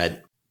is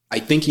that I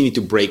think you need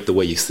to break the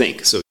way you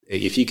think. So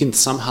if you can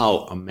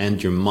somehow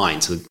amend your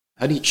mind, so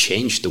how do you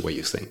change the way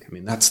you think? I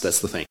mean, that's the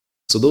thing.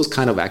 So those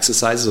kind of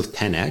exercises of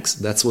 10x,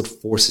 that's what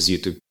forces you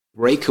to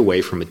break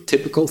away from a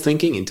typical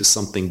thinking into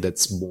something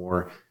that's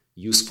more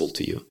useful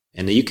to you.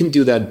 And you can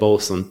do that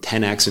both on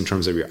 10x in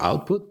terms of your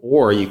output,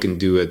 or you can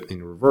do it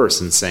in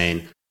reverse and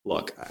saying,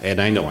 look,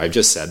 and I know I've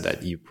just said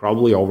that you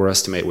probably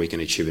overestimate what you can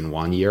achieve in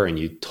 1 year, and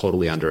you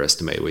totally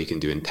underestimate what you can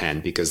do in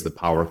 10, because the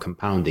power of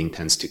compounding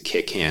tends to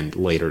kick in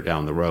later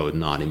down the road,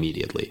 not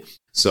immediately.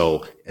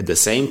 So at the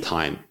same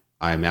time,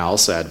 I'm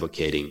also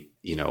advocating,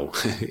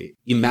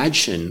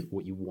 imagine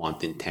what you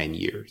want in 10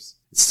 years.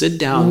 Sit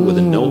down with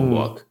a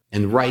notebook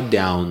and write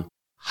down,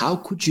 how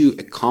could you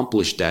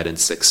accomplish that in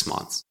 6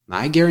 months? Now,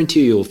 I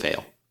guarantee you'll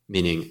fail,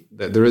 meaning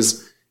that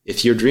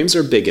if your dreams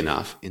are big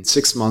enough, in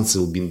 6 months,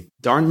 it'll be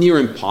darn near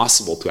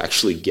impossible to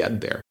actually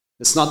get there.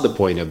 That's not the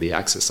point of the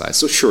exercise.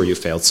 So sure, you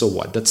failed. So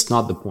what? That's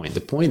not the point.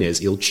 The point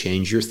is you'll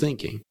change your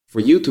thinking.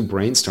 For you to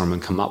brainstorm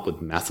and come up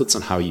with methods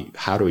on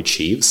how to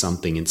achieve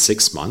something in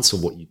 6 months, or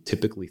what you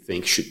typically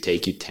think should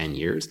take you 10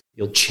 years,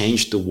 you'll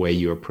change the way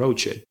you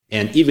approach it.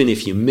 And even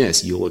if you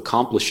miss, you'll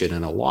accomplish it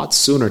in a lot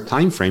sooner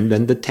time frame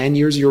than the 10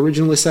 years you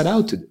originally set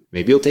out to do.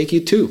 Maybe it'll take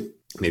you 2.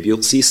 Maybe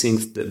you'll see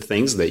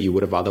things that you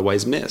would have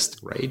otherwise missed,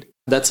 right?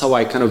 That's how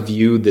I kind of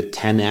view the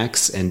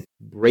 10x and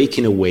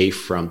breaking away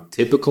from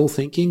typical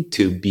thinking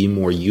to be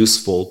more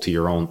useful to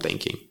your own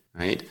thinking,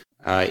 right?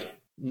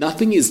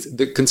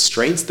 The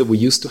constraints that we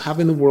used to have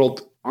in the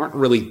world aren't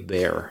really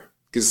there,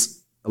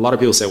 because a lot of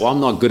people say, well,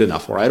 I'm not good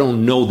enough, or I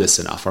don't know this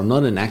enough, or I'm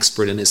not an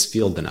expert in this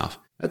field enough.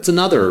 That's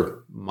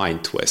another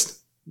mind twist.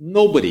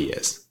 Nobody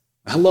is.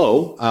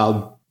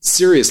 Hello?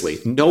 Seriously,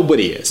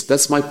 nobody is.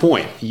 That's my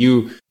point.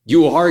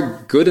 You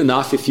are good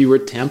enough if you were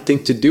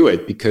attempting to do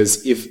it,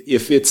 because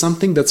if it's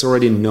something that's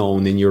already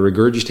known and you're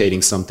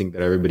regurgitating something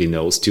that everybody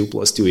knows, 2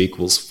 +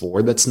 2 =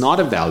 4, that's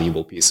not a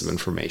valuable piece of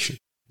information.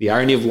 The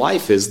irony of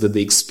life is that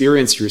the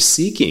experience you're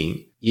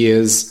seeking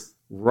is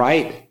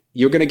right.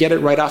 You're going to get it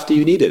right after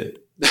you needed it.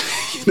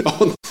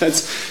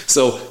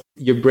 So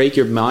you break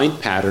your mind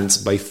patterns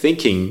by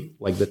thinking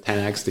like the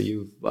 10x that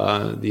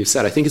you've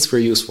said. I think it's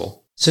very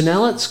useful. So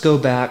now let's go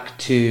back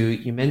to,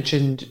 you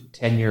mentioned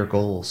 10-year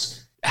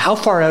goals. How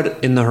far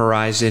out in the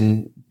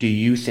horizon do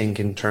you think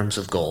in terms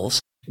of goals?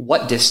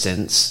 What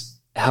distance?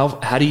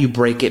 How do you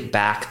break it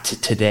back to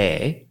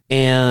today?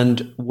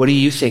 And what do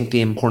you think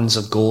the importance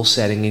of goal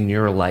setting in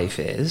your life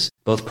is,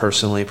 both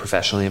personally,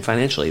 professionally, and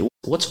financially?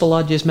 What's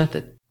Volodya's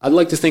method? I'd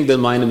like to think that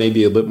mine may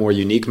be a bit more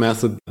unique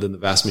method than the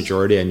vast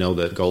majority. I know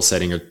that goal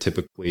setting are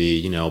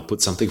typically,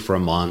 put something for a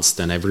month,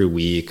 then every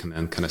week, and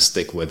then kind of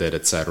stick with it,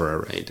 etc.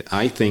 Right?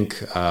 I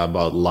think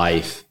about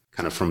life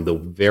kind of from the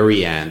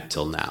very end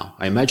till now.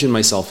 I imagine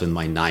myself in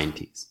my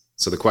 90s.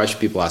 So the question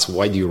people ask,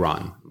 why do you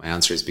run? My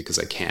answer is because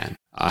I can.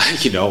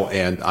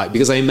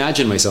 Because I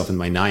imagine myself in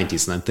my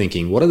 90s, and I'm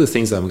thinking, what are the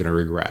things that I'm going to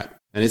regret?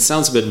 And it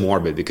sounds a bit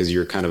morbid because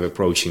you're kind of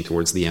approaching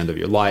towards the end of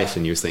your life,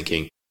 and you're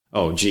thinking,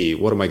 oh, gee,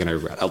 what am I going to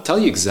regret? I'll tell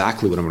you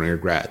exactly what I'm going to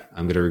regret.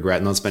 I'm going to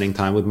regret not spending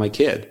time with my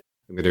kid.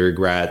 I'm going to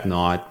regret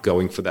not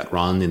going for that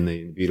run in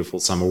the beautiful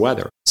summer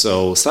weather.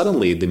 So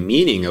suddenly the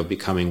meaning of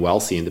becoming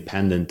wealthy,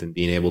 independent, and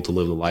being able to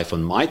live the life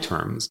on my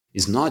terms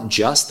is not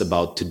just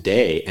about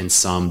today and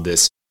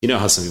you know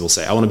how some people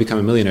say, I want to become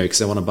a millionaire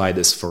because I want to buy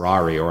this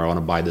Ferrari, or I want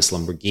to buy this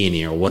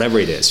Lamborghini, or whatever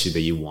it is that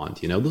you want.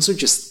 Those are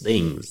just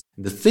things.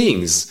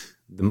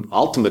 The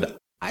ultimate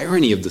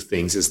irony of the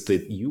things is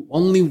that you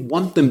only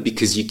want them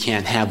because you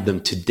can't have them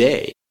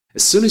today.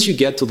 As soon as you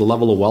get to the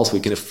level of wealth we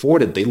can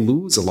afford it, they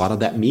lose a lot of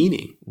that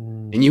meaning.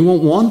 And you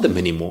won't want them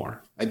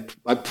anymore.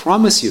 I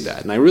promise you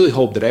that. And I really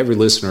hope that every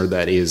listener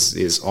that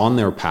is on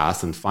their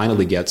path and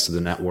finally gets to the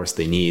net worth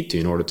they need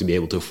in order to be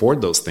able to afford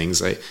those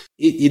things,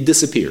 it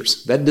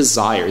disappears. That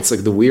desire, it's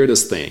like the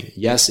weirdest thing.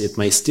 Yes, it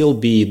may still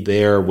be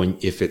there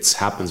if it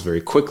happens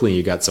very quickly and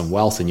you got some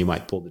wealth and you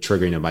might pull the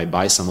trigger and you might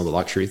buy some of the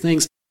luxury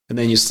things. And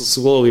then you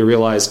slowly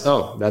realize,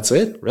 oh, that's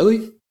it?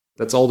 Really?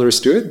 That's all there is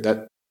to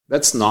it?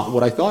 That's not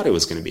what I thought it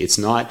was going to be. It's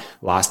not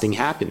lasting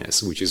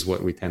happiness, which is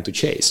what we tend to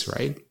chase,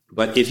 right?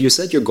 But if you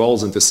set your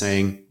goals into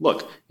saying,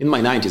 look, in my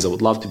 90s, I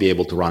would love to be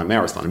able to run a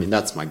marathon. I mean,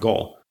 that's my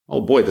goal.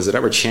 Oh boy, does it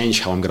ever change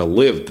how I'm going to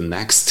live the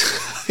next,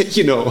 it's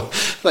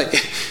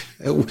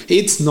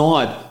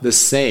not the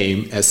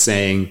same as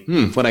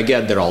saying, when I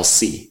get there, I'll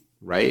see,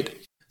 right?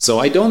 So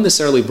I don't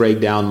necessarily break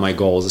down my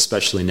goals,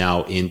 especially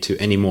now into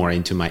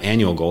my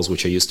annual goals,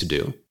 which I used to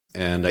do.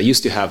 And I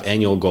used to have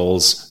annual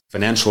goals,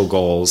 financial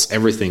goals.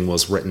 Everything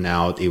was written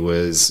out. It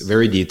was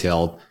very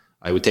detailed.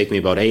 It would take me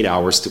about 8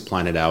 hours to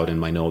plan it out in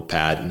my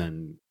notepad, and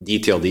then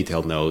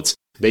detailed notes,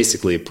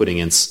 basically putting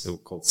in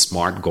called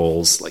SMART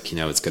goals. Like,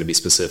 it's going to be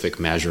specific,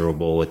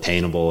 measurable,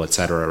 attainable,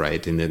 etc.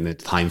 Right. And then the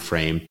time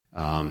frame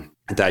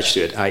attached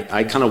to it.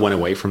 I kind of went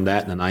away from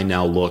that, and I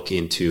now look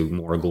into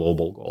more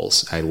global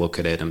goals. I look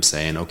at it, I'm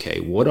saying, okay,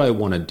 what do I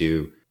want to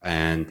do?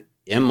 And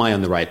am I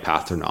on the right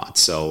path or not?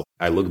 So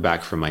I look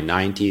back from my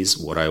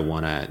 90s, what I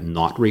want to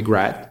not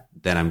regret,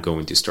 then I'm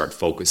going to start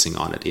focusing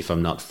on it. If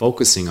I'm not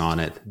focusing on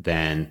it,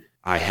 then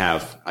I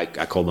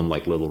call them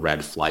like little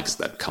red flags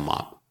that come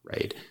up,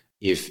 right?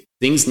 If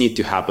things need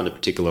to happen a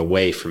particular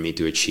way for me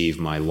to achieve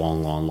my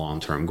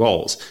long-term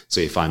goals. So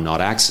if I'm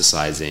not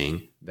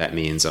exercising, that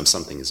means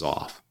something is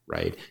off,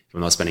 right? If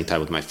I'm not spending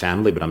time with my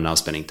family, but I'm now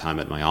spending time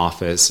at my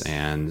office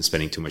and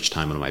spending too much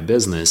time on my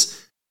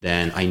business,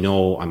 then I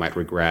know I might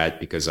regret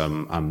because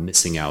I'm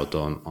missing out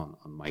on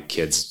my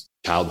kids'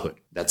 childhood.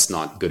 That's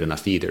not good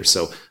enough either.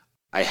 So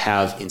I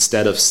have,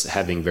 instead of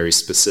having very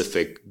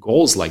specific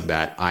goals like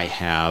that, I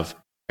have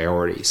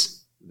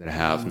priorities that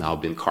have now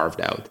been carved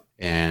out.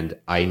 And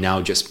I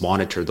now just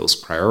monitor those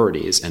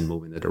priorities and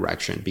move in the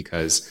direction,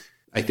 because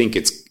I think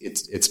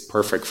it's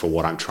perfect for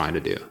what I'm trying to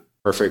do.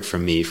 Perfect for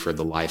me, for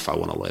the life I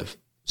want to live.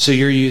 So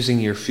you're using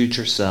your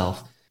future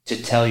self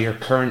to tell your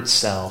current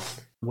self,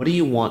 what do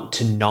you want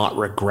to not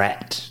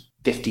regret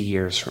 50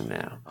 years from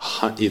now?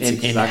 It's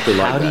exactly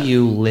like that. How do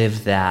you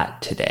live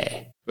that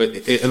today?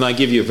 And I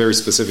give you a very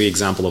specific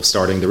example of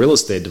starting the real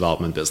estate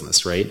development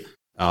business, right?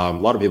 A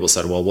lot of people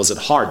said, well, was it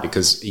hard?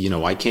 Because,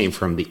 I came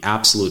from the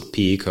absolute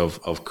peak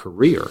of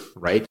career,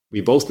 right? We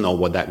both know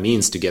what that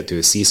means to get to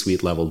a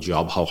C-suite level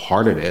job, how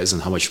hard it is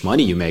and how much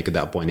money you make at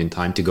that point in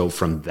time to go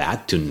from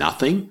that to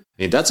nothing.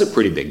 I mean, that's a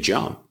pretty big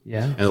jump.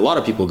 Yeah. And a lot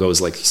of people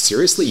goes like,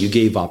 seriously, you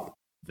gave up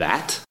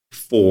that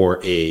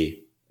for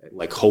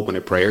hope and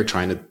a prayer,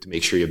 trying to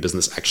make sure your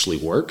business actually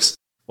works?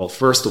 Well,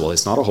 first of all,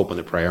 it's not a hope and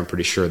a prayer. I'm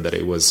pretty sure that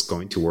it was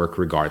going to work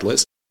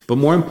regardless. But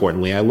more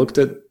importantly, I looked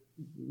at,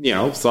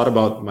 thought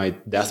about my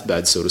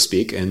deathbed, so to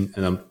speak, and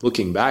I'm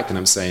looking back and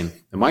I'm saying,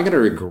 am I going to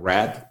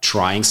regret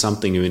trying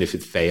something even if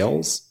it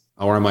fails?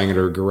 Or am I going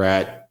to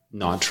regret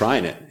not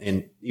trying it?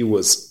 And it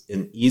was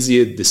an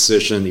easier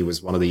decision. It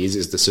was one of the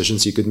easiest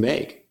decisions you could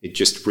make. It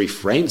just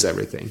reframes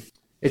everything.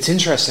 It's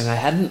interesting. I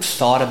hadn't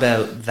thought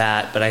about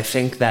that, but I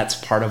think that's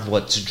part of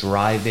what's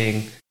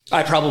driving.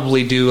 I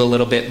probably do a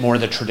little bit more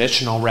the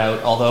traditional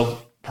route, although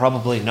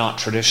probably not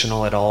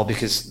traditional at all,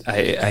 because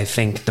I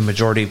think the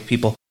majority of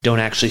people don't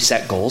actually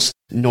set goals,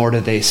 nor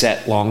do they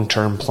set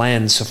long-term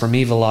plans. So for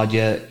me,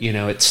 Volodya,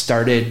 it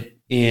started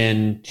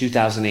in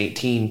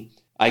 2018.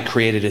 I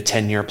created a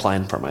 10-year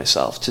plan for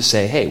myself to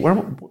say, hey, what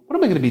am I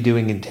going to be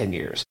doing in 10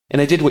 years?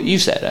 And I did what you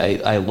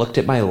said. I looked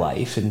at my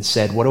life and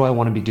said, what do I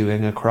want to be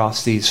doing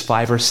across these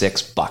 5 or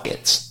 6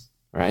 buckets,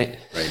 right?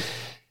 Right.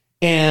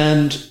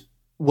 And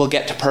we'll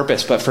get to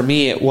purpose. But for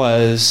me, it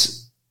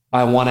was,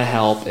 I want to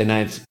help, and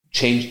I've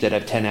changed it,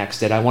 I've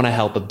 10x'd it. I want to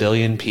help 1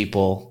 billion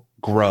people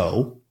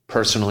grow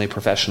personally,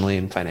 professionally,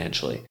 and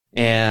financially.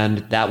 And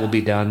that will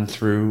be done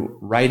through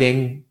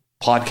writing,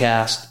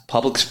 podcast,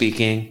 public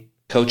speaking,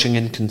 coaching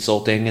and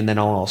consulting. And then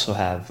I'll also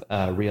have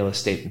real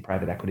estate and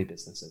private equity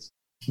businesses.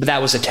 But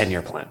that was a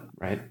 10-year plan,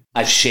 right?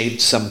 I've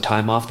shaved some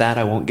time off that.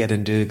 I won't get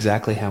into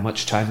exactly how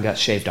much time got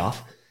shaved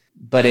off.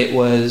 But it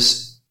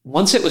was,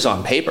 once it was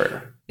on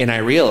paper and I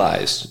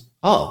realized,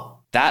 oh,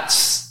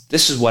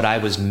 this is what I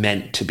was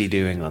meant to be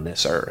doing on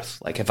this earth.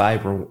 Like if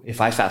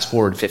I fast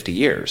forward 50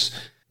 years,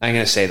 I'm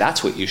going to say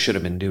that's what you should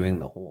have been doing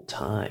the whole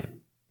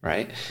time,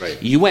 right?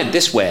 Right. You went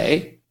this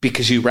way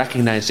because you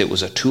recognized it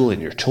was a tool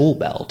in your tool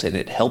belt and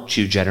it helped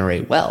you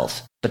generate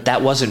wealth. But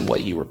that wasn't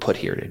what you were put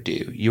here to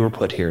do. You were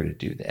put here to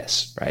do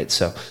this, right?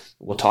 So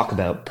we'll talk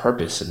about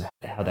purpose and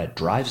how that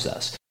drives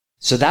us.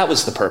 So that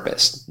was the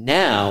purpose.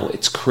 Now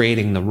it's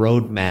creating the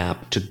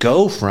roadmap to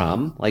go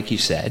from, like you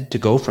said, to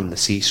go from the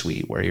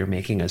C-suite where you're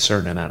making a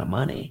certain amount of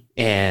money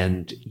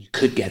and you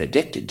could get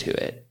addicted to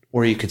it.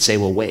 Or you could say,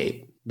 well,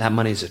 wait, that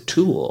money's a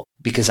tool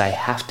because I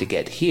have to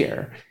get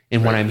here.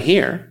 And when I'm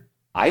here,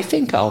 I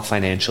think I'll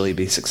financially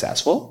be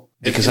successful.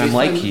 Because I'm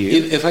like you.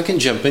 If I can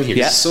jump in here,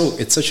 yeah. So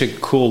it's such a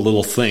cool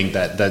little thing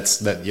that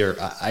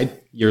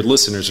your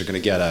listeners are going to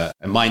get a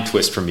mind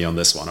twist from me on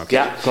this one. Okay.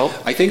 Yeah. Cool.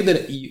 I think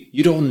that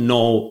you don't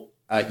know.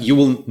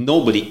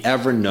 Nobody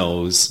ever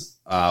knows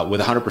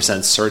with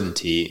 100%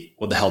 certainty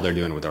what the hell they're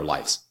doing with their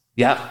lives.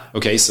 Yeah.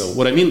 Okay. So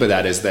what I mean by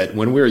that is that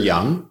when we're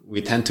young,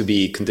 we tend to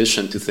be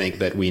conditioned to think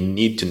that we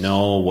need to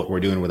know what we're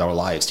doing with our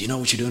lives. Do you know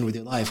what you're doing with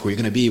your life? Where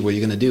you're going to be? What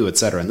you're going to do, et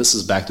cetera. And this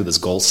is back to this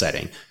goal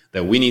setting,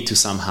 that we need to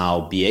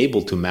somehow be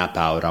able to map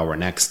out our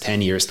next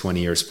 10 years, 20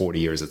 years, 40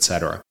 years, et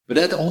cetera. But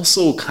that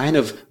also kind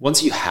of,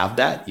 once you have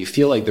that, you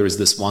feel like there is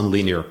this one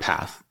linear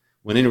path.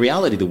 When in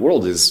reality,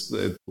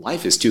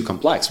 life is too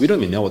complex. We don't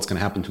even know what's going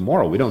to happen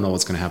tomorrow. We don't know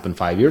what's going to happen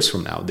 5 years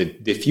from now.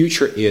 The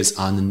future is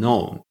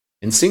unknown.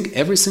 And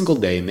every single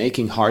day,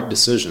 making hard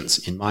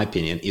decisions, in my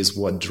opinion, is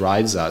what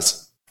drives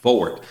us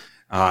forward.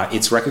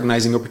 It's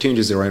recognizing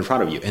opportunities that are in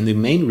front of you. And the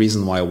main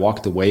reason why I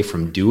walked away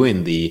from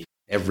doing the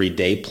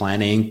everyday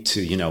planning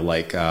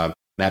to,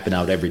 mapping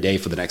out every day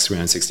for the next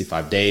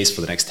 365 days,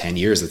 for the next 10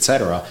 years, et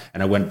cetera.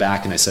 And I went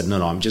back and I said,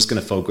 no, I'm just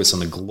going to focus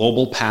on the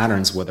global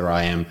patterns, whether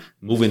I am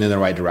moving in the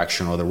right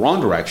direction or the wrong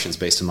directions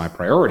based on my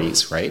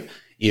priorities, right?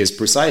 Is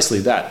precisely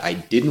that. I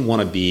didn't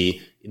want to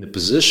be in the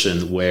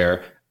position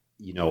where,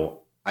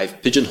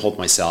 I've pigeonholed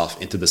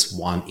myself into this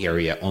one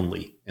area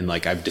only. And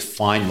I've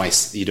defined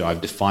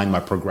my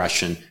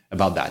progression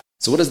about that.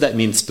 So what does that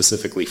mean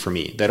specifically for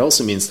me? That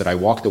also means that I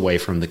walked away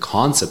from the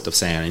concept of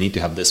saying I need to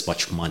have this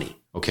much money.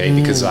 Okay.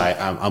 Because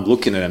I'm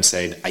looking at it and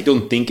saying, I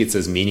don't think it's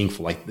as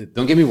meaningful.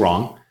 Don't get me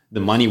wrong. The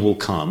money will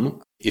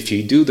come if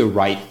you do the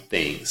right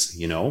things,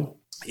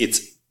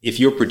 if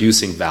you're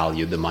producing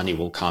value, the money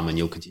will come and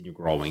you'll continue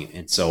growing.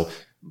 And so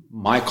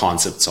my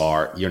concepts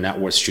are your net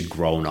worth should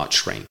grow, not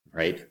shrink.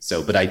 Right.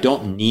 So, but I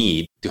don't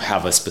need to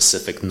have a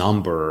specific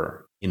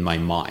number in my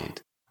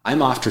mind.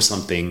 I'm after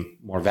something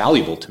more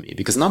valuable to me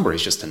because number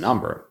is just a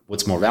number.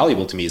 What's more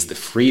valuable to me is the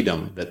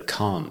freedom that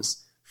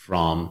comes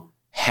from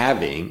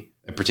having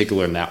a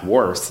particular net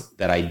worth,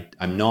 that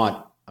I'm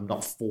not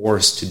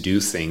forced to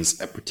do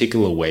things a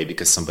particular way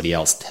because somebody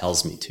else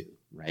tells me to.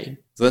 Right.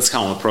 So that's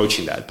how I'm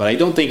approaching that. But I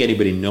don't think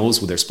anybody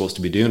knows what they're supposed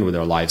to be doing with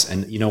their lives.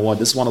 And you know what?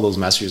 This is one of those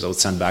messages I would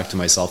send back to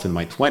myself in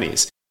my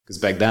 20s. Because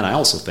back then, I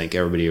also think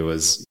everybody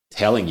was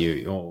telling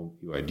you,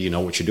 do you know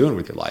what you're doing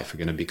with your life? You're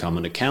going to become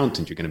an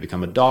accountant. You're going to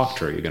become a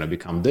doctor. You're going to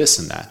become this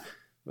and that.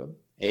 But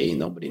hey,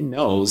 nobody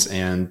knows.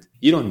 And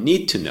you don't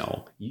need to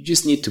know. You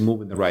just need to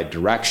move in the right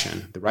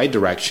direction. The right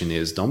direction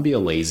is don't be a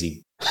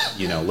lazy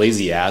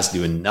ass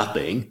doing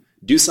nothing.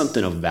 Do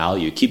something of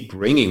value. Keep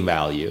bringing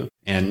value.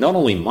 And not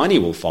only money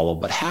will follow,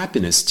 but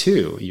happiness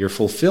too. Your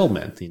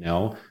fulfillment,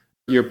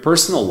 your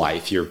personal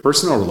life, your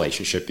personal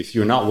relationship. If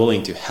you're not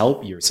willing to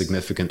help your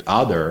significant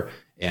other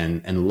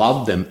and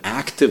love them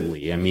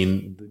actively,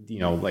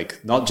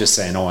 not just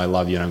saying, oh, I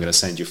love you and I'm going to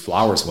send you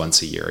flowers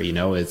once a year.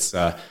 It's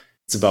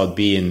about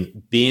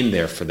being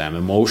there for them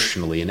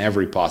emotionally in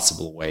every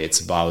possible way.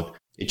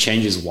 It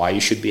changes why you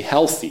should be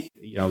healthy.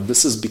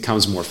 This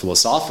becomes more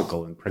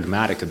philosophical and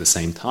pragmatic at the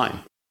same time.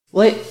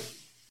 Well,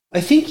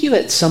 I think you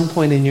at some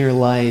point in your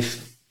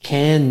life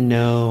can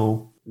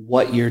know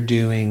what you're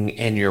doing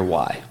and your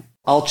why.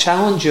 I'll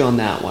challenge you on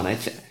that one.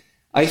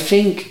 I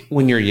think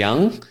when you're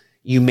young,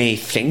 you may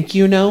think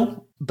you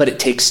know, but it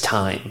takes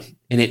time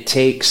and it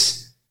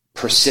takes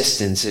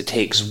persistence. It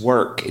takes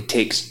work. It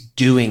takes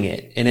doing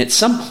it. And at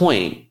some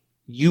point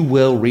you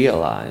will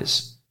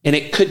realize, and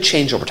it could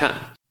change over time,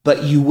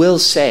 but you will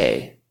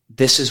say,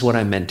 this is what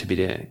I'm meant to be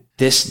doing.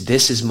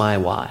 This is my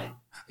why.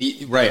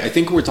 Right. I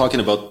think we're talking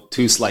about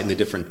two slightly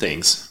different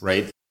things,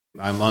 right?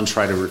 I'm going to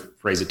try to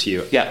rephrase it to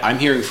you. Yeah. I'm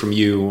hearing from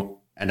you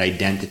an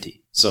identity.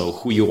 So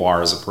who you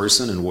are as a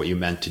person and what you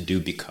meant to do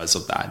because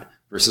of that,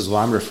 versus what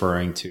I'm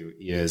referring to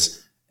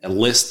is a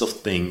list of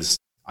things.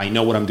 I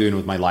know what I'm doing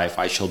with my life.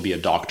 I shall be a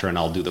doctor and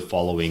I'll do the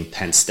following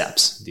 10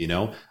 steps.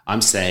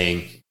 I'm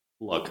saying,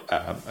 look,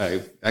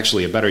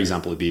 actually a better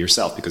example would be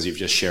yourself, because you've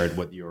just shared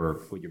what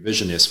your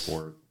vision is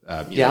for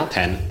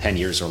 10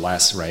 years or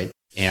less, right?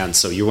 And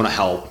so you want to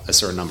help a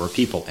certain number of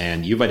people,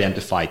 and you've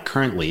identified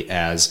currently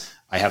as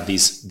I have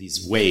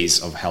these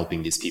ways of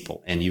helping these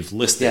people, and you've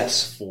listed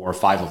 4 or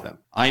 5 of them.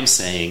 I'm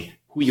saying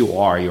who you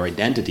are, your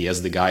identity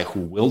as the guy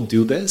who will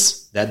do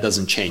this, that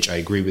doesn't change. I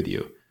agree with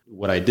you.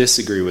 What I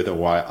disagree with, or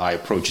why I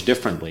approach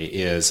differently,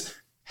 is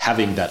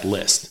having that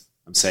list.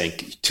 I'm saying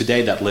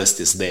today that list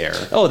is there.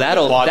 Oh, that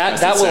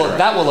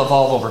will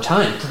evolve over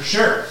time for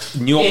sure.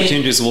 New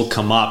opportunities will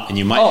come up, and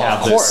you might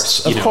have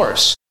this. Of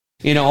course.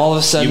 You know, all of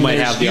a sudden you might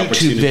have the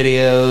YouTube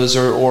videos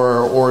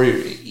or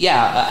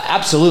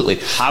absolutely.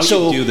 How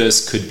you do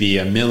this could be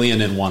a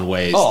million and one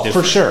ways. Oh,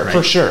 for sure, right?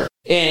 for sure.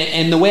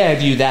 And the way I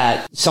view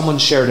that, someone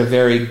shared a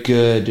very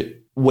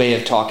good way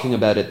of talking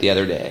about it the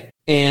other day.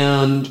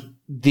 And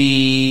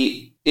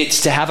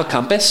it's to have a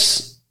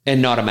compass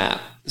and not a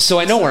map. So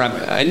I know where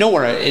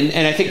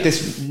and I think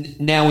this,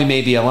 now we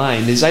may be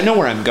aligned, is I know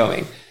where I'm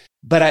going.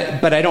 But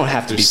I don't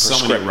have to be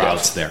prescriptive. So many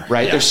routes there.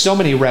 Right? Yeah. There's so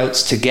many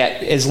routes to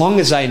get, as long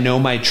as I know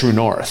my true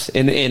north.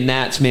 And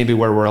that's maybe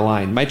where we're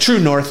aligned. My true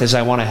north is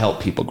I want to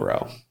help people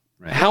grow.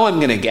 Right. How I'm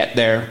going to get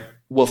there,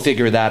 we'll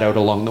figure that out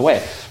along the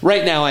way.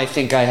 Right now, I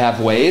think I have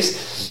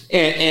ways,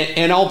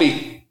 and I'll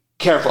be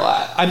careful.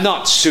 I'm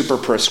not super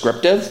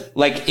prescriptive.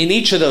 Like in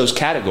each of those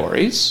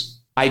categories,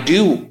 I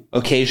do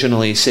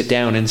occasionally sit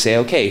down and say,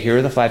 okay, here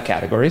are the 5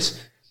 categories.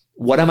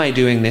 What am I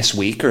doing this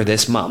week or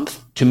this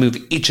month to move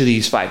each of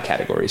these 5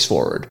 categories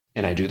forward?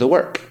 And I do the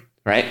work,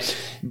 right?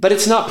 But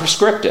it's not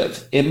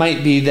prescriptive. It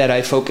might be that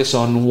I focus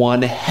on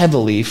one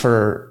heavily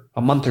for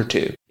a month or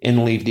 2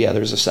 and leave the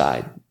others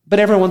aside. But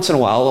every once in a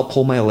while, I'll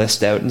pull my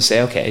list out and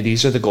say, okay,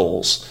 these are the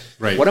goals.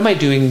 Right. What am I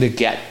doing to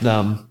get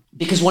them?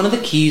 Because one of the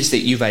keys that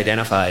you've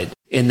identified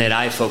and that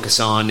I focus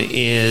on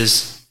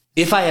is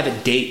if I have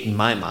a date in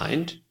my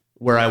mind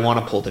where I want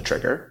to pull the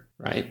trigger,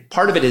 right?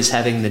 Part of it is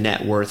having the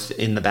net worth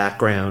in the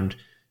background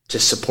to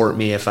support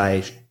me if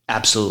I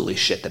absolutely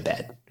shit the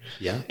bed.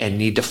 Yeah. And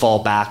need to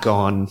fall back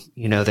on,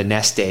 the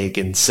nest egg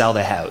and sell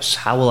the house.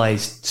 How will I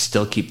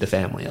still keep the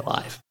family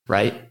alive?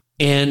 Right.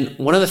 And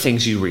one of the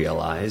things you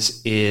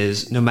realize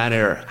is no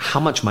matter how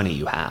much money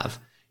you have,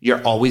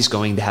 you're always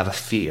going to have a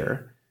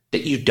fear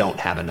that you don't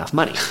have enough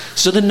money.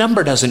 So the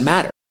number doesn't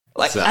matter.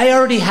 Like I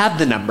already have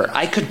the number.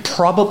 I could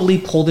probably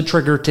pull the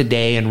trigger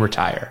today and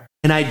retire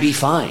and I'd be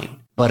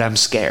fine, but I'm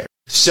scared.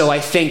 So I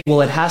think,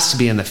 well, it has to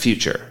be in the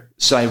future.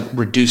 So I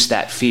reduce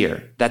that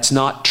fear. That's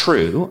not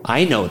true.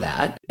 I know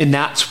that. And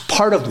that's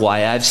part of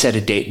why I've set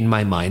a date in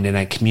my mind and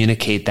I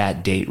communicate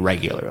that date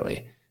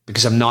regularly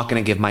because I'm not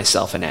going to give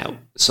myself an out.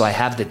 So I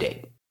have the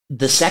date.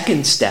 The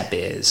second step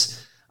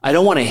is I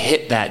don't want to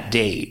hit that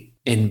date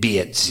and be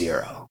at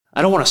 0.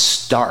 I don't want to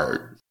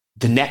start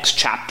the next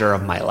chapter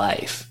of my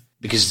life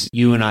because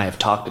you and I have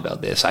talked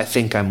about this. I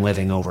think I'm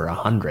living over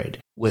 100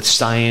 with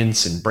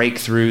science and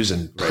breakthroughs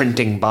and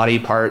printing body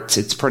parts.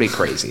 It's pretty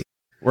crazy.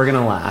 We're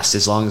going to last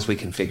as long as we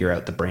can figure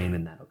out the brain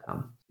and that'll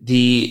come.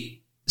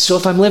 So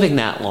if I'm living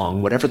that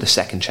long, whatever the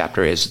second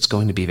chapter is, it's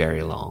going to be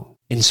very long.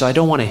 And so I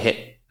don't want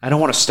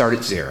to start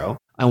at 0.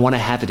 I want to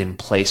have it in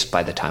place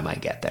by the time I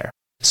get there.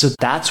 So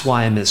that's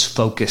why I'm as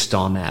focused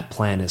on that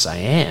plan as I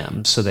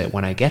am, so that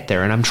when I get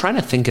there, and I'm trying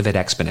to think of it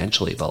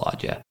exponentially,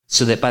 Volodya,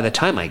 so that by the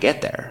time I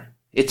get there,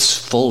 it's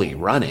fully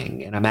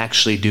running and I'm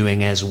actually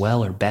doing as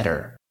well or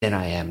better than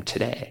I am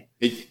today.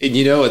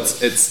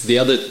 It's the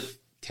other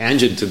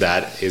tangent to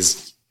that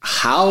is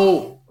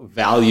how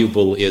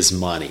valuable is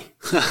money?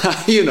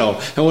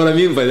 And what I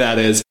mean by that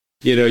is,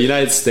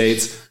 United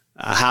States,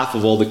 half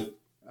of all the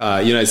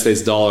United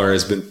States dollar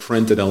has been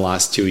printed in the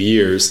last 2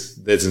 years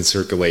that's in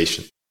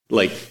circulation.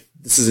 Like,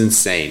 this is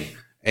insane.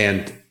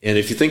 And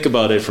if you think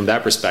about it from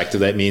that perspective,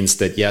 that means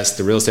that, yes,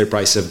 the real estate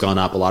prices have gone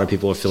up. A lot of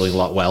people are feeling a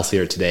lot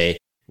wealthier today.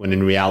 When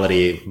in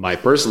reality, my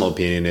personal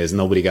opinion is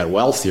nobody got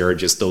wealthier,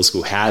 just those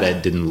who had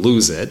it didn't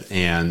lose it.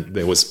 And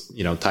it was,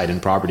 tied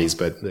in properties,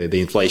 but the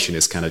inflation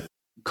is kind of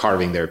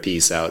carving their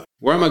piece out.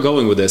 Where am I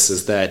going with this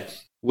is that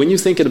when you're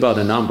thinking about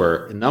a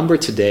number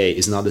today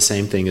is not the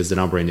same thing as the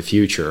number in the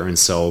future.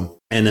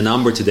 And the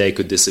number today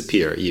could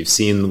disappear. You've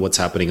seen what's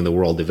happening in the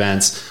world,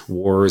 events,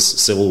 wars,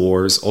 civil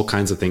wars, all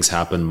kinds of things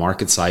happen,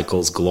 market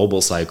cycles,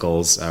 global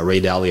cycles.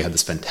 Ray Dalio had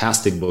this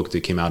fantastic book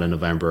that came out in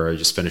November. I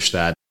just finished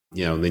that.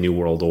 The New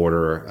World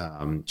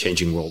Order,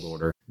 Changing World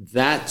Order.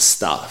 That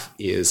stuff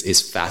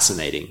is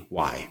fascinating.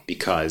 Why?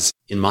 Because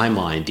in my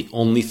mind, the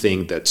only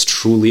thing that's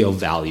truly of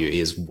value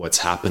is what's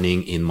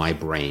happening in my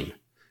brain.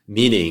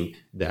 Meaning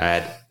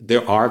that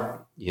there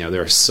are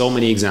so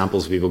many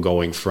examples of people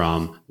going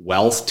from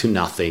wealth to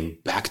nothing,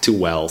 back to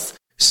wealth,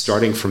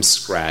 starting from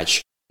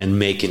scratch and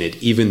making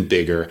it even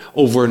bigger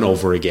over and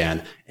over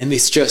again. And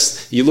it's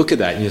just, you look at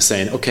that and you're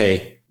saying,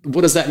 okay,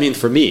 what does that mean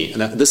for me?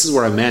 And this is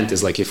where I meant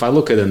is like, if I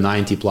look at a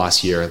 90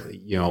 plus year,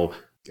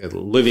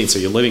 living, so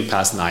you're living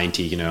past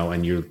 90,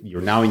 and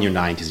you're now in your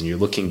 90s and you're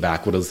looking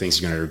back, what are the things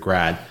you're going to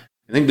regret?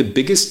 I think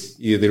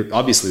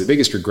obviously the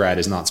biggest regret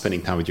is not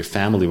spending time with your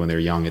family when they're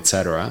young,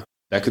 etc.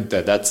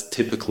 That's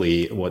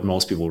typically what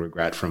most people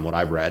regret from what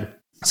I've read.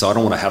 So I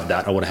don't want to have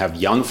that. I want to have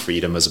young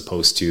freedom as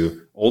opposed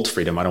to old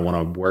freedom. I don't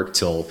want to work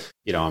till,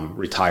 I'm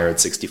retired at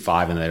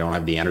 65 and I don't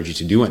have the energy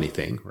to do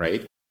anything,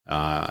 right?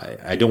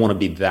 I don't want to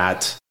be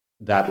that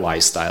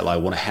lifestyle. I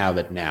want to have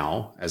it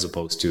now as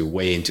opposed to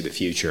way into the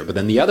future. But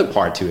then the other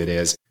part to it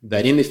is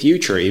that in the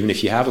future, even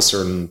if you have a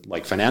certain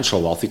like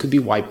financial wealth, it could be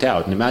wiped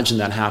out. And imagine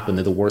that happened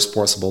at the worst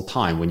possible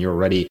time when you're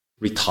already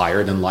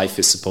retired and life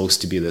is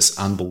supposed to be this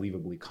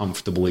unbelievably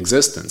comfortable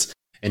existence.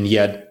 And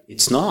yet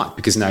it's not,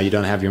 because now you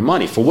don't have your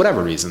money for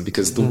whatever reason,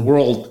 because the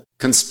world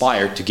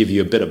conspired to give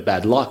you a bit of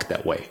bad luck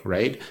that way,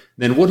 right?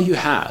 Then what do you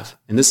have?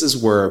 And this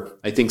is where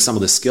I think some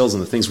of the skills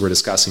and the things we're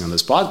discussing on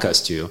this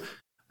podcast too,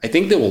 I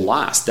think they will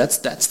last. That's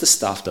the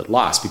stuff that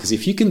lasts, because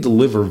if you can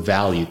deliver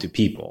value to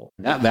people,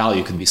 that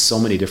value can be so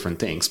many different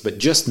things, but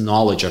just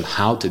knowledge on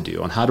how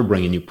to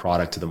bring a new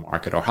product to the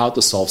market, or how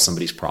to solve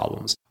somebody's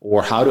problems,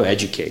 or how to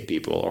educate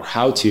people, or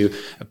how to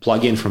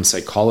plug in from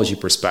psychology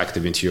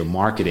perspective into your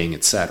marketing,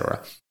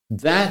 etc.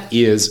 That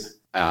is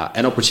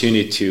an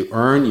opportunity to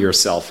earn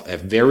yourself a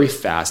very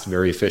fast,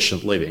 very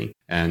efficient living.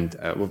 And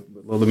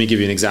let me give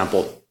you an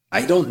example.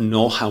 I don't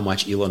know how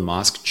much Elon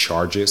Musk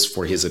charges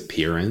for his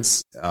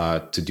appearance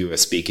to do a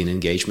speaking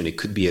engagement. It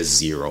could be a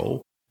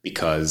zero,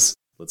 because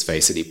let's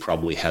face it, he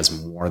probably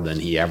has more than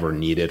he ever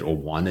needed or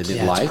wanted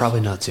in life. It's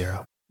probably not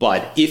zero.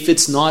 But if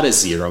it's not a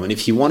zero, and if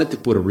he wanted to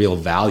put a real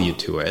value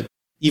to it,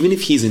 even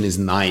if he's in his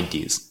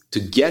 90s, to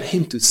get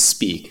him to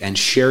speak and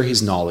share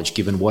his knowledge,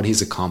 given what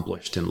he's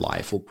accomplished in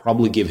life, will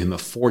probably give him a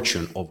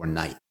fortune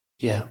overnight.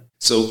 Yeah.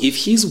 So if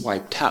he's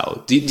wiped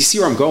out, do you see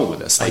where I'm going with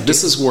this? Like,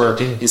 this is where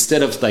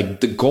instead of like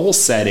the goal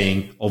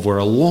setting over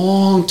a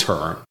long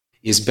term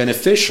is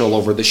beneficial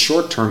over the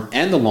short term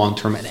and the long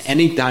term and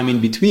any time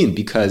in between.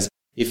 Because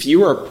if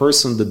you are a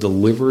person that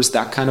delivers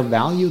that kind of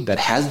value, that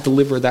has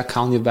delivered that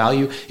kind of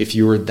value, if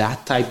you are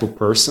that type of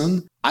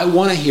person, I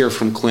want to hear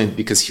from Clint,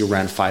 because he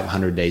ran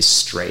 500 days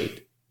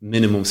straight,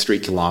 minimum 3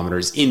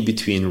 kilometers in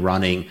between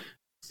running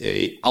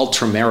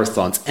ultra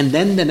marathons. And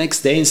then the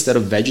next day, instead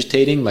of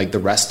vegetating like the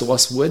rest of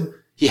us would,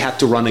 he had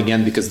to run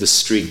again because the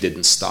streak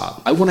didn't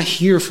stop. I want to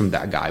hear from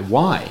that guy.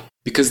 Why?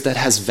 Because that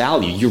has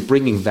value. You're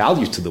bringing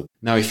value to the...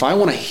 Now, if I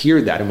want to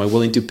hear that, am I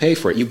willing to pay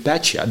for it? You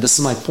betcha. This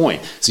is my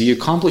point. So you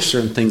accomplish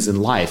certain things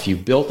in life. You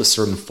build a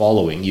certain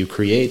following. You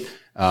create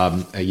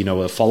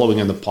a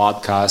following on the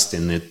podcast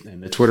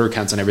and the Twitter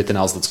accounts and everything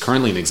else that's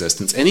currently in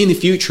existence. And in the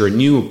future,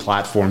 new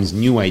platforms,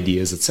 new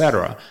ideas,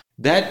 etc.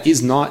 That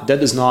does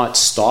not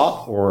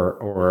stop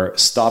or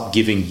stop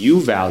giving you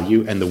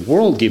value and the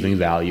world giving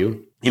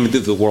value, even though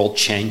the world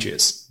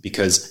changes,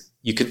 because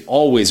you can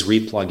always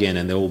replug in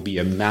and there will be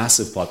a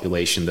massive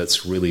population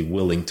that's really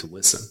willing to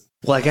listen.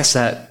 Well, I guess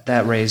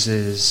that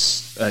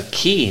raises a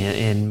key,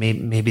 and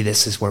maybe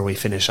this is where we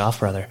finish off,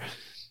 brother,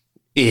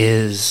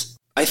 is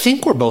I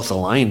think we're both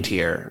aligned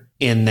here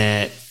in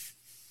that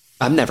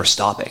I'm never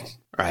stopping,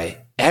 right?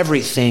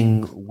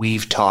 Everything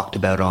we've talked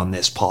about on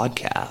this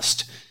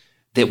podcast,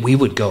 that we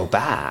would go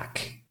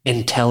back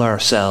and tell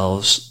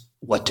ourselves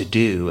what to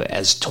do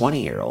as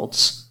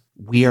 20-year-olds,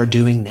 we are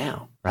doing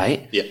now,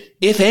 right? Yeah.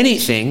 If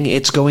anything,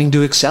 it's going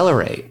to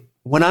accelerate.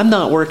 When I'm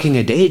not working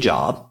a day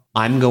job,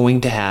 I'm going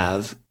to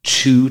have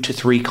 2 to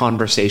 3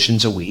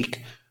 conversations a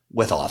week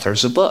with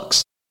authors of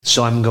books.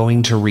 So I'm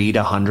going to read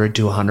 100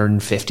 to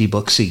 150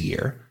 books a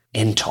year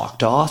and talk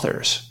to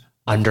authors,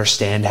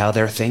 understand how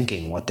they're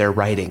thinking, what they're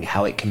writing,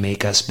 how it can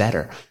make us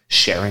better,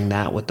 sharing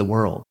that with the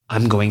world.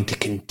 I'm going to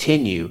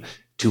continue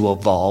to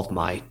evolve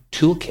my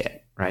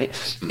toolkit, right?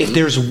 Mm-hmm. If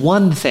there's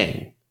one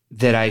thing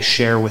that I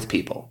share with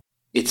people,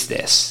 it's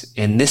this,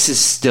 and this is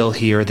still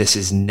here. This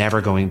is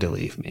never going to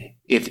leave me.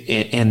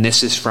 And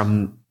this is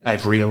from,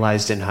 I've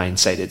realized in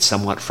hindsight, it's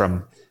somewhat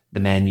from the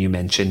man you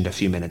mentioned a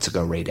few minutes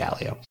ago, Ray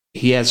Dalio.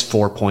 He has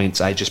 4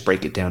 points. I just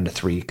break it down to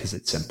 3 because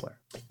it's simpler.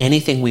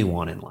 Anything we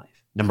want in life.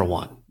 Number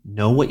 1,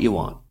 know what you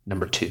want.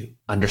 Number 2,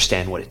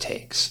 understand what it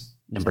takes.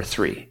 Number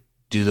 3,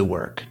 do the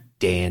work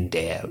day in,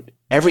 day out.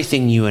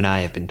 Everything you and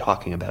I have been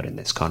talking about in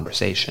this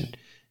conversation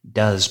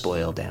does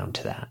boil down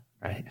to that,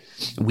 right?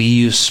 We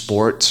use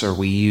sports, or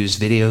we use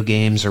video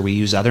games, or we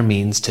use other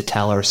means to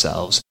tell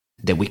ourselves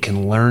that we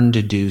can learn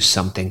to do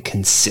something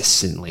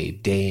consistently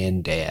day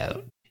in, day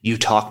out. You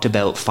talked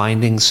about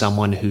finding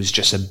someone who's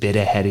just a bit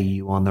ahead of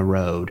you on the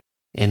road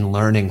and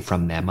learning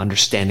from them,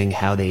 understanding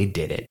how they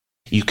did it.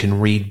 You can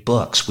read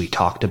books. We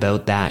talked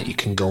about that. You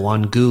can go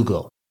on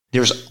Google.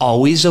 There's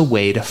always a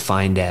way to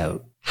find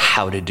out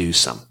how to do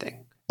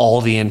something.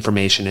 All the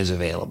information is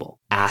available.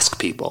 Ask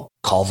people.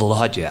 Call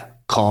Volodya.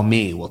 Call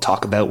me. We'll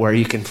talk about where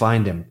you can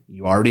find him.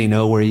 You already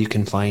know where you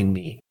can find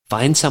me.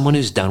 Find someone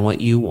who's done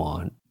what you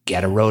want.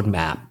 Get a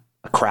roadmap.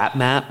 A crap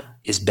map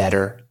is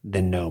better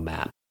than no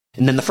map.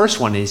 And then the first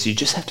one is you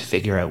just have to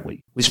figure out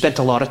we spent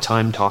a lot of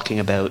time talking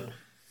about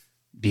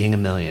being a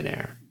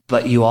millionaire,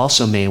 but you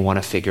also may want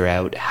to figure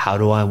out, how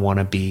do I want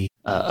to be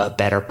a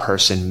better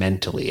person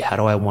mentally? How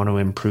do I want to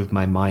improve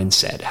my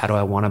mindset? How do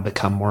I want to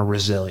become more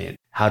resilient?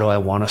 How do I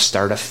want to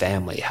start a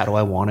family? How do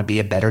I want to be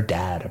a better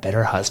dad, a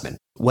better husband?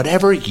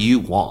 Whatever you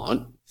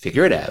want,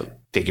 figure it out.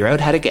 Figure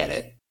out how to get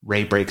it.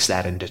 Ray breaks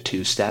that into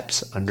 2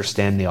 steps.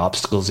 Understand the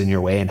obstacles in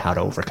your way and how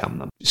to overcome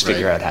them. Just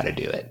figure out how to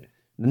do it.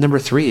 And number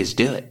 3 is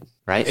do it,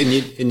 right? And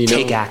you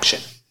take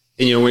action.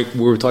 And, when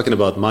we were talking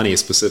about money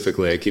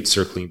specifically, I keep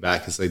circling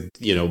back. It's like,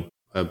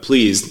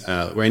 please,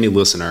 or any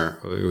listener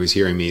who is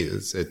hearing me,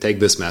 take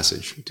this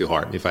message to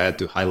heart. If I had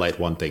to highlight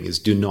one thing, is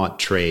do not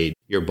trade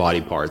your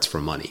body parts for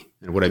money.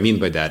 And what I mean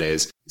by that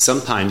is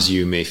sometimes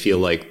you may feel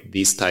like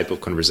these type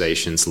of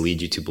conversations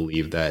lead you to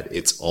believe that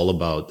it's all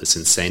about this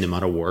insane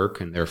amount of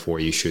work, and therefore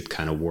you should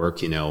kind of work,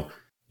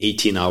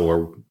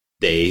 18-hour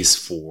days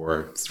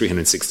for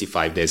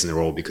 365 days in a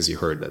row because you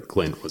heard that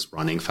Clint was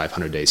running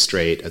 500 days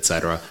straight,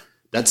 etc.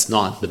 That's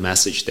not the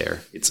message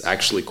there. It's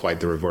actually quite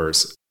the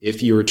reverse.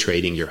 If you're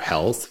trading your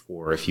health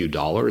for a few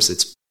dollars,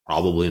 it's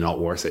probably not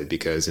worth it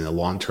because in the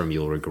long term,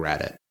 you'll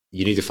regret it.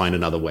 You need to find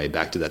another way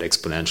back to that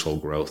exponential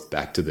growth,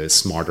 back to the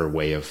smarter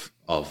way of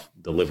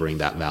delivering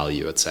that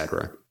value,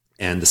 etc.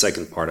 And the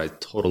second part, I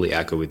totally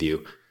echo with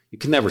you. You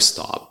can never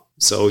stop.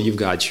 So you've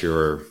got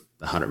your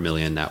 100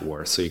 million net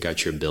worth. So you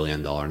got your $1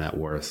 billion net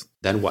worth.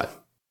 Then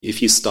what?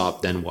 If you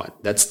stop, then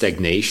what? That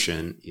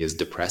stagnation is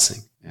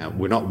depressing.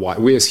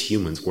 We as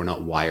humans, we're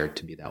not wired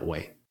to be that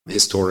way.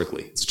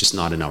 Historically, it's just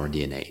not in our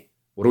DNA.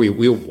 What are we?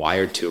 We're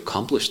wired to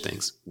accomplish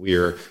things.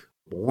 We're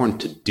born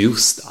to do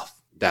stuff.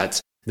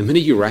 That's the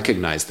minute you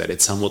recognize that,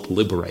 it's somewhat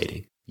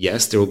liberating.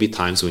 Yes, there will be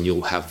times when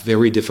you'll have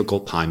very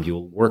difficult time.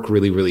 You'll work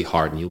really, really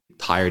hard and you'll be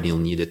tired and you'll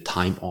need a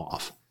time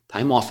off.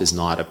 Time off is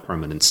not a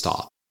permanent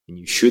stop. And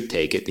you should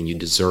take it and you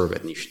deserve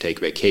it. And you should take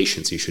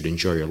vacations. You should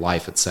enjoy your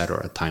life,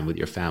 etc. Time with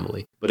your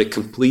family. But a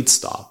complete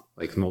stop,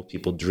 like most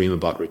people dream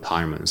about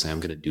retirement and say, I'm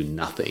going to do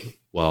nothing.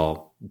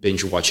 Well,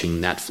 binge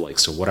watching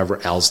Netflix or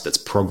whatever else that's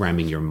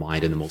programming your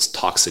mind in the most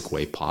toxic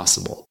way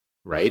possible,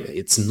 right?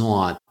 That's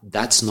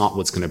not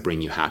what's going to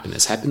bring you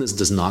happiness. Happiness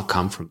does not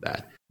come from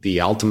that. The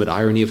ultimate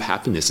irony of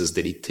happiness is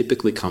that it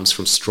typically comes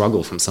from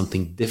struggle, from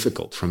something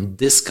difficult, from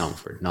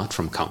discomfort, not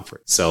from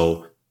comfort.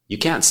 So you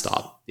can't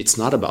stop. It's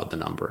not about the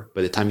number.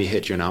 By the time you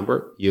hit your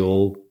number,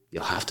 you'll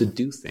have to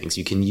do things.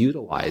 You can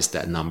utilize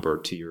that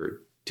number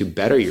to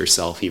better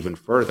yourself even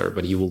further,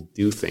 but you will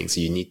do things.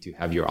 You need to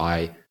have your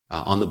eye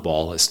on the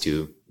ball as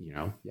to,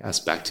 yes,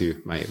 back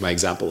to my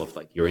example of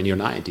like, you're in your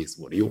 90s.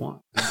 What do you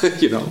want?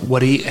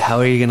 How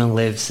are you going to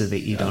live so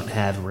that you don't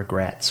have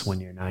regrets when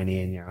you're 90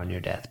 and you're on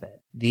your deathbed?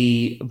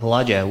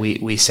 Volodya,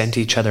 we sent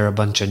each other a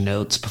bunch of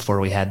notes before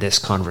we had this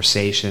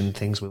conversation,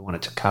 things we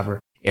wanted to cover,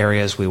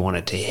 areas we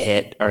wanted to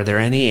hit. Are there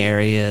any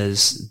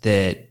areas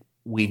that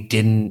we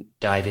didn't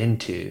dive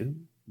into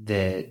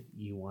that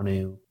you want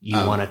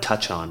to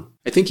touch on?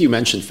 I think you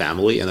mentioned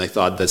family, and I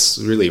thought that's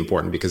really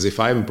important because if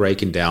I'm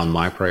breaking down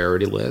my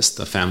priority list,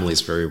 the family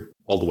is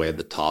all the way at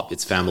the top.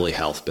 It's family,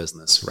 health,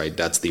 business, right?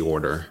 That's the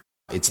order.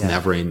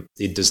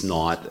 It does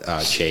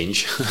not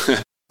change.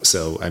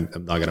 So I'm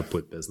not going to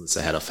put business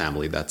ahead of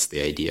family. That's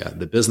the idea.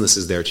 The business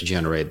is there to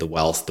generate the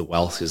wealth. The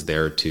wealth is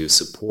there to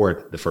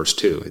support the first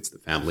two. It's the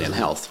family and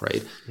health,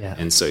 right? Yeah.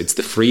 And so it's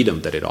the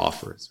freedom that it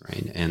offers,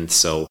 right? And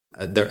so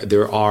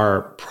there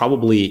are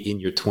probably in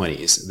your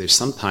 20s,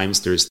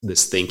 there's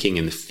this thinking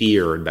and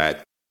fear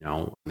that,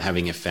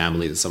 having a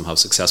family, that somehow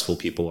successful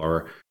people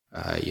are,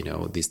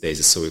 these days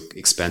it's so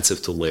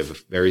expensive to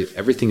live.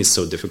 Everything is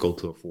so difficult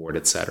to afford,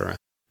 etc.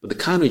 But the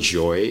kind of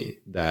joy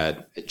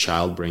that a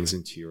child brings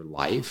into your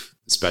life,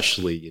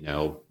 especially,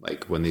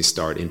 like when they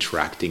start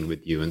interacting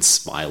with you and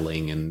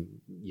smiling and,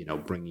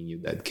 bringing you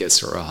that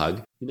kiss or a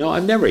hug,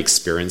 I've never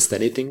experienced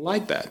anything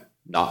like that.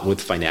 Not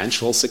with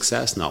financial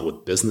success, not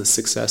with business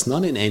success,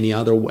 not in any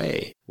other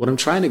way. What I'm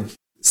trying to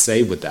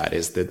say with that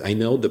is that I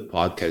know the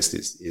podcast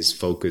is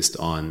focused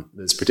on,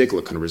 this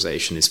particular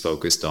conversation is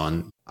focused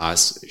on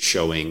us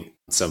showing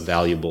some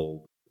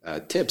valuable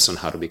tips on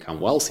how to become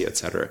wealthy,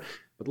 etc.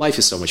 But life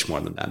is so much more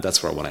than that.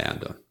 That's where I want to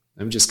end on.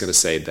 I'm just going to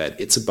say that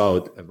it's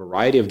about a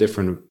variety of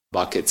different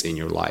buckets in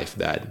your life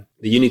that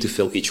you need to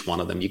fill each one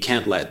of them. You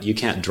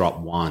can't drop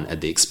one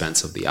at the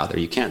expense of the other.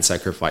 You can't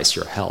sacrifice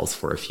your health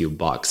for a few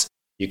bucks.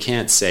 You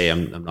can't say,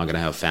 I'm not going to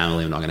have a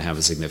family, I'm not going to have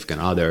a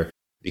significant other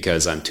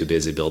because I'm too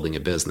busy building a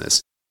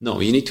business. No,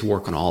 you need to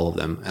work on all of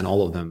them, and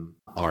all of them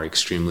are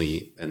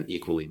extremely and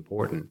equally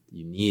important.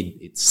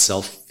 It's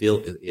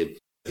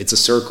a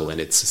circle, and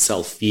it's a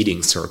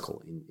self-feeding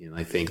circle. And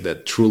I think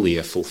that truly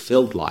a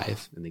fulfilled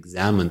life, an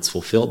examined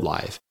fulfilled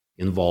life,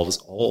 involves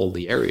all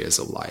the areas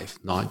of life,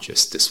 not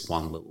just this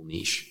one little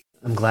niche.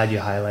 I'm glad you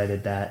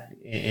highlighted that.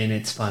 And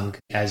it's fun.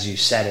 As you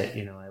said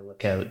it,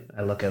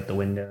 I look out the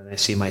window and I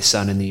see my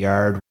son in the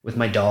yard with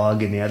my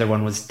dog, and the other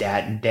one was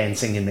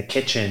dancing in the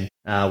kitchen.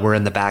 We're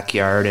in the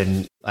backyard,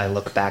 and I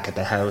look back at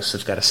the house.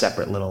 It's got a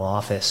separate little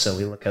office. So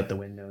we look out the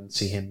window and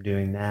see him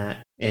doing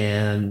that.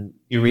 And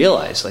you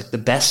realize, like, the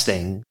best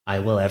thing I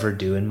will ever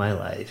do in my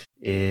life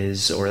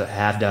is, or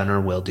have done or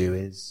will do,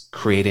 is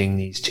creating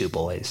these two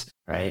boys,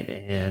 right?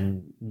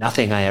 And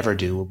nothing I ever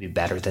do will be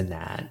better than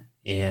that.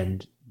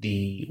 And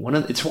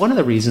it's one of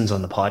the reasons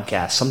on the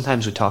podcast,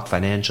 sometimes we talk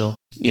financial,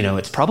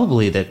 it's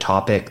probably the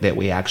topic that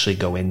we actually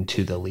go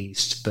into the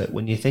least. But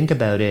when you think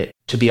about it,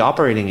 to be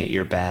operating at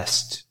your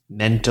best,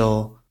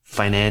 mental,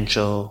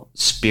 financial,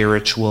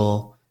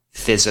 spiritual,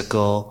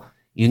 physical.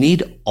 You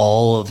need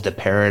all of the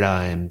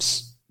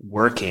paradigms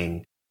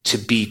working to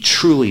be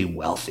truly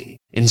wealthy.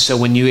 And so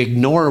when you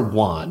ignore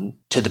one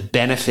to the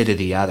benefit of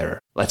the other,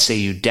 let's say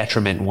you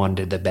detriment one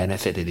to the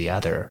benefit of the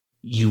other,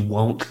 you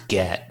won't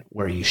get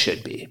where you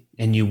should be.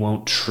 And you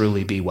won't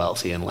truly be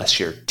wealthy unless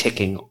you're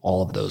ticking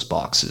all of those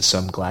boxes. So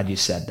I'm glad you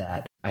said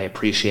that. I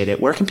appreciate it.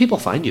 Where can people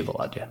find you,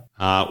 Volodya?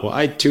 Well,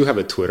 I do have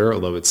a Twitter,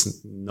 although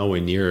it's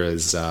nowhere near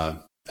as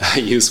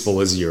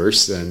useful as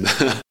yours. And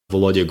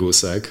Volodya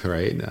Gusak,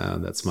 right?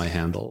 That's my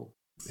handle.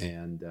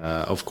 And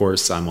of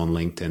course, I'm on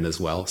LinkedIn as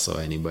well. So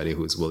anybody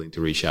who's willing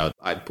to reach out,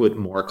 I put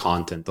more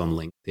content on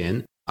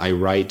LinkedIn. I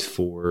write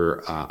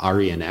for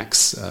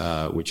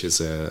RENX, which is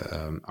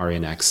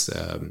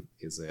RENX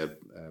is a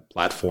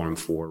platform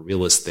for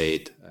real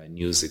estate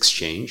news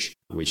exchange,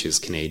 which is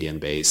Canadian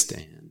based,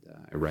 and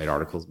I write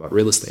articles about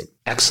real estate.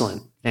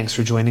 Excellent. Thanks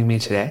for joining me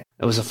today.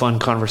 It was a fun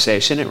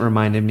conversation. It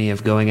reminded me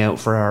of going out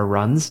for our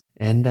runs,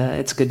 and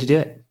it's good to do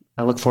it.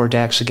 I look forward to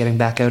actually getting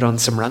back out on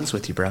some runs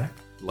with you, brother.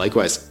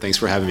 Likewise. Thanks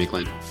for having me,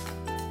 Clint.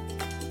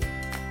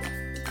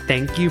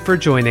 Thank you for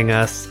joining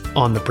us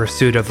on The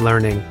Pursuit of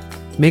Learning.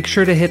 Make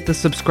sure to hit the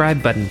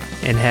subscribe button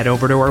and head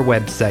over to our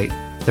website,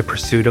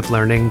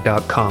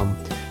 thepursuitoflearning.com,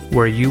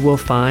 where you will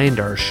find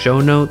our show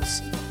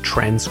notes,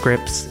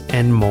 transcripts,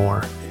 and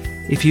more.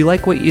 If you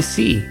like what you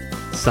see,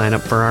 sign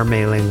up for our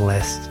mailing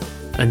list.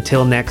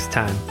 Until next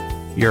time,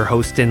 your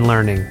host in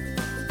learning,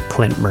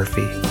 Clint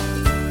Murphy.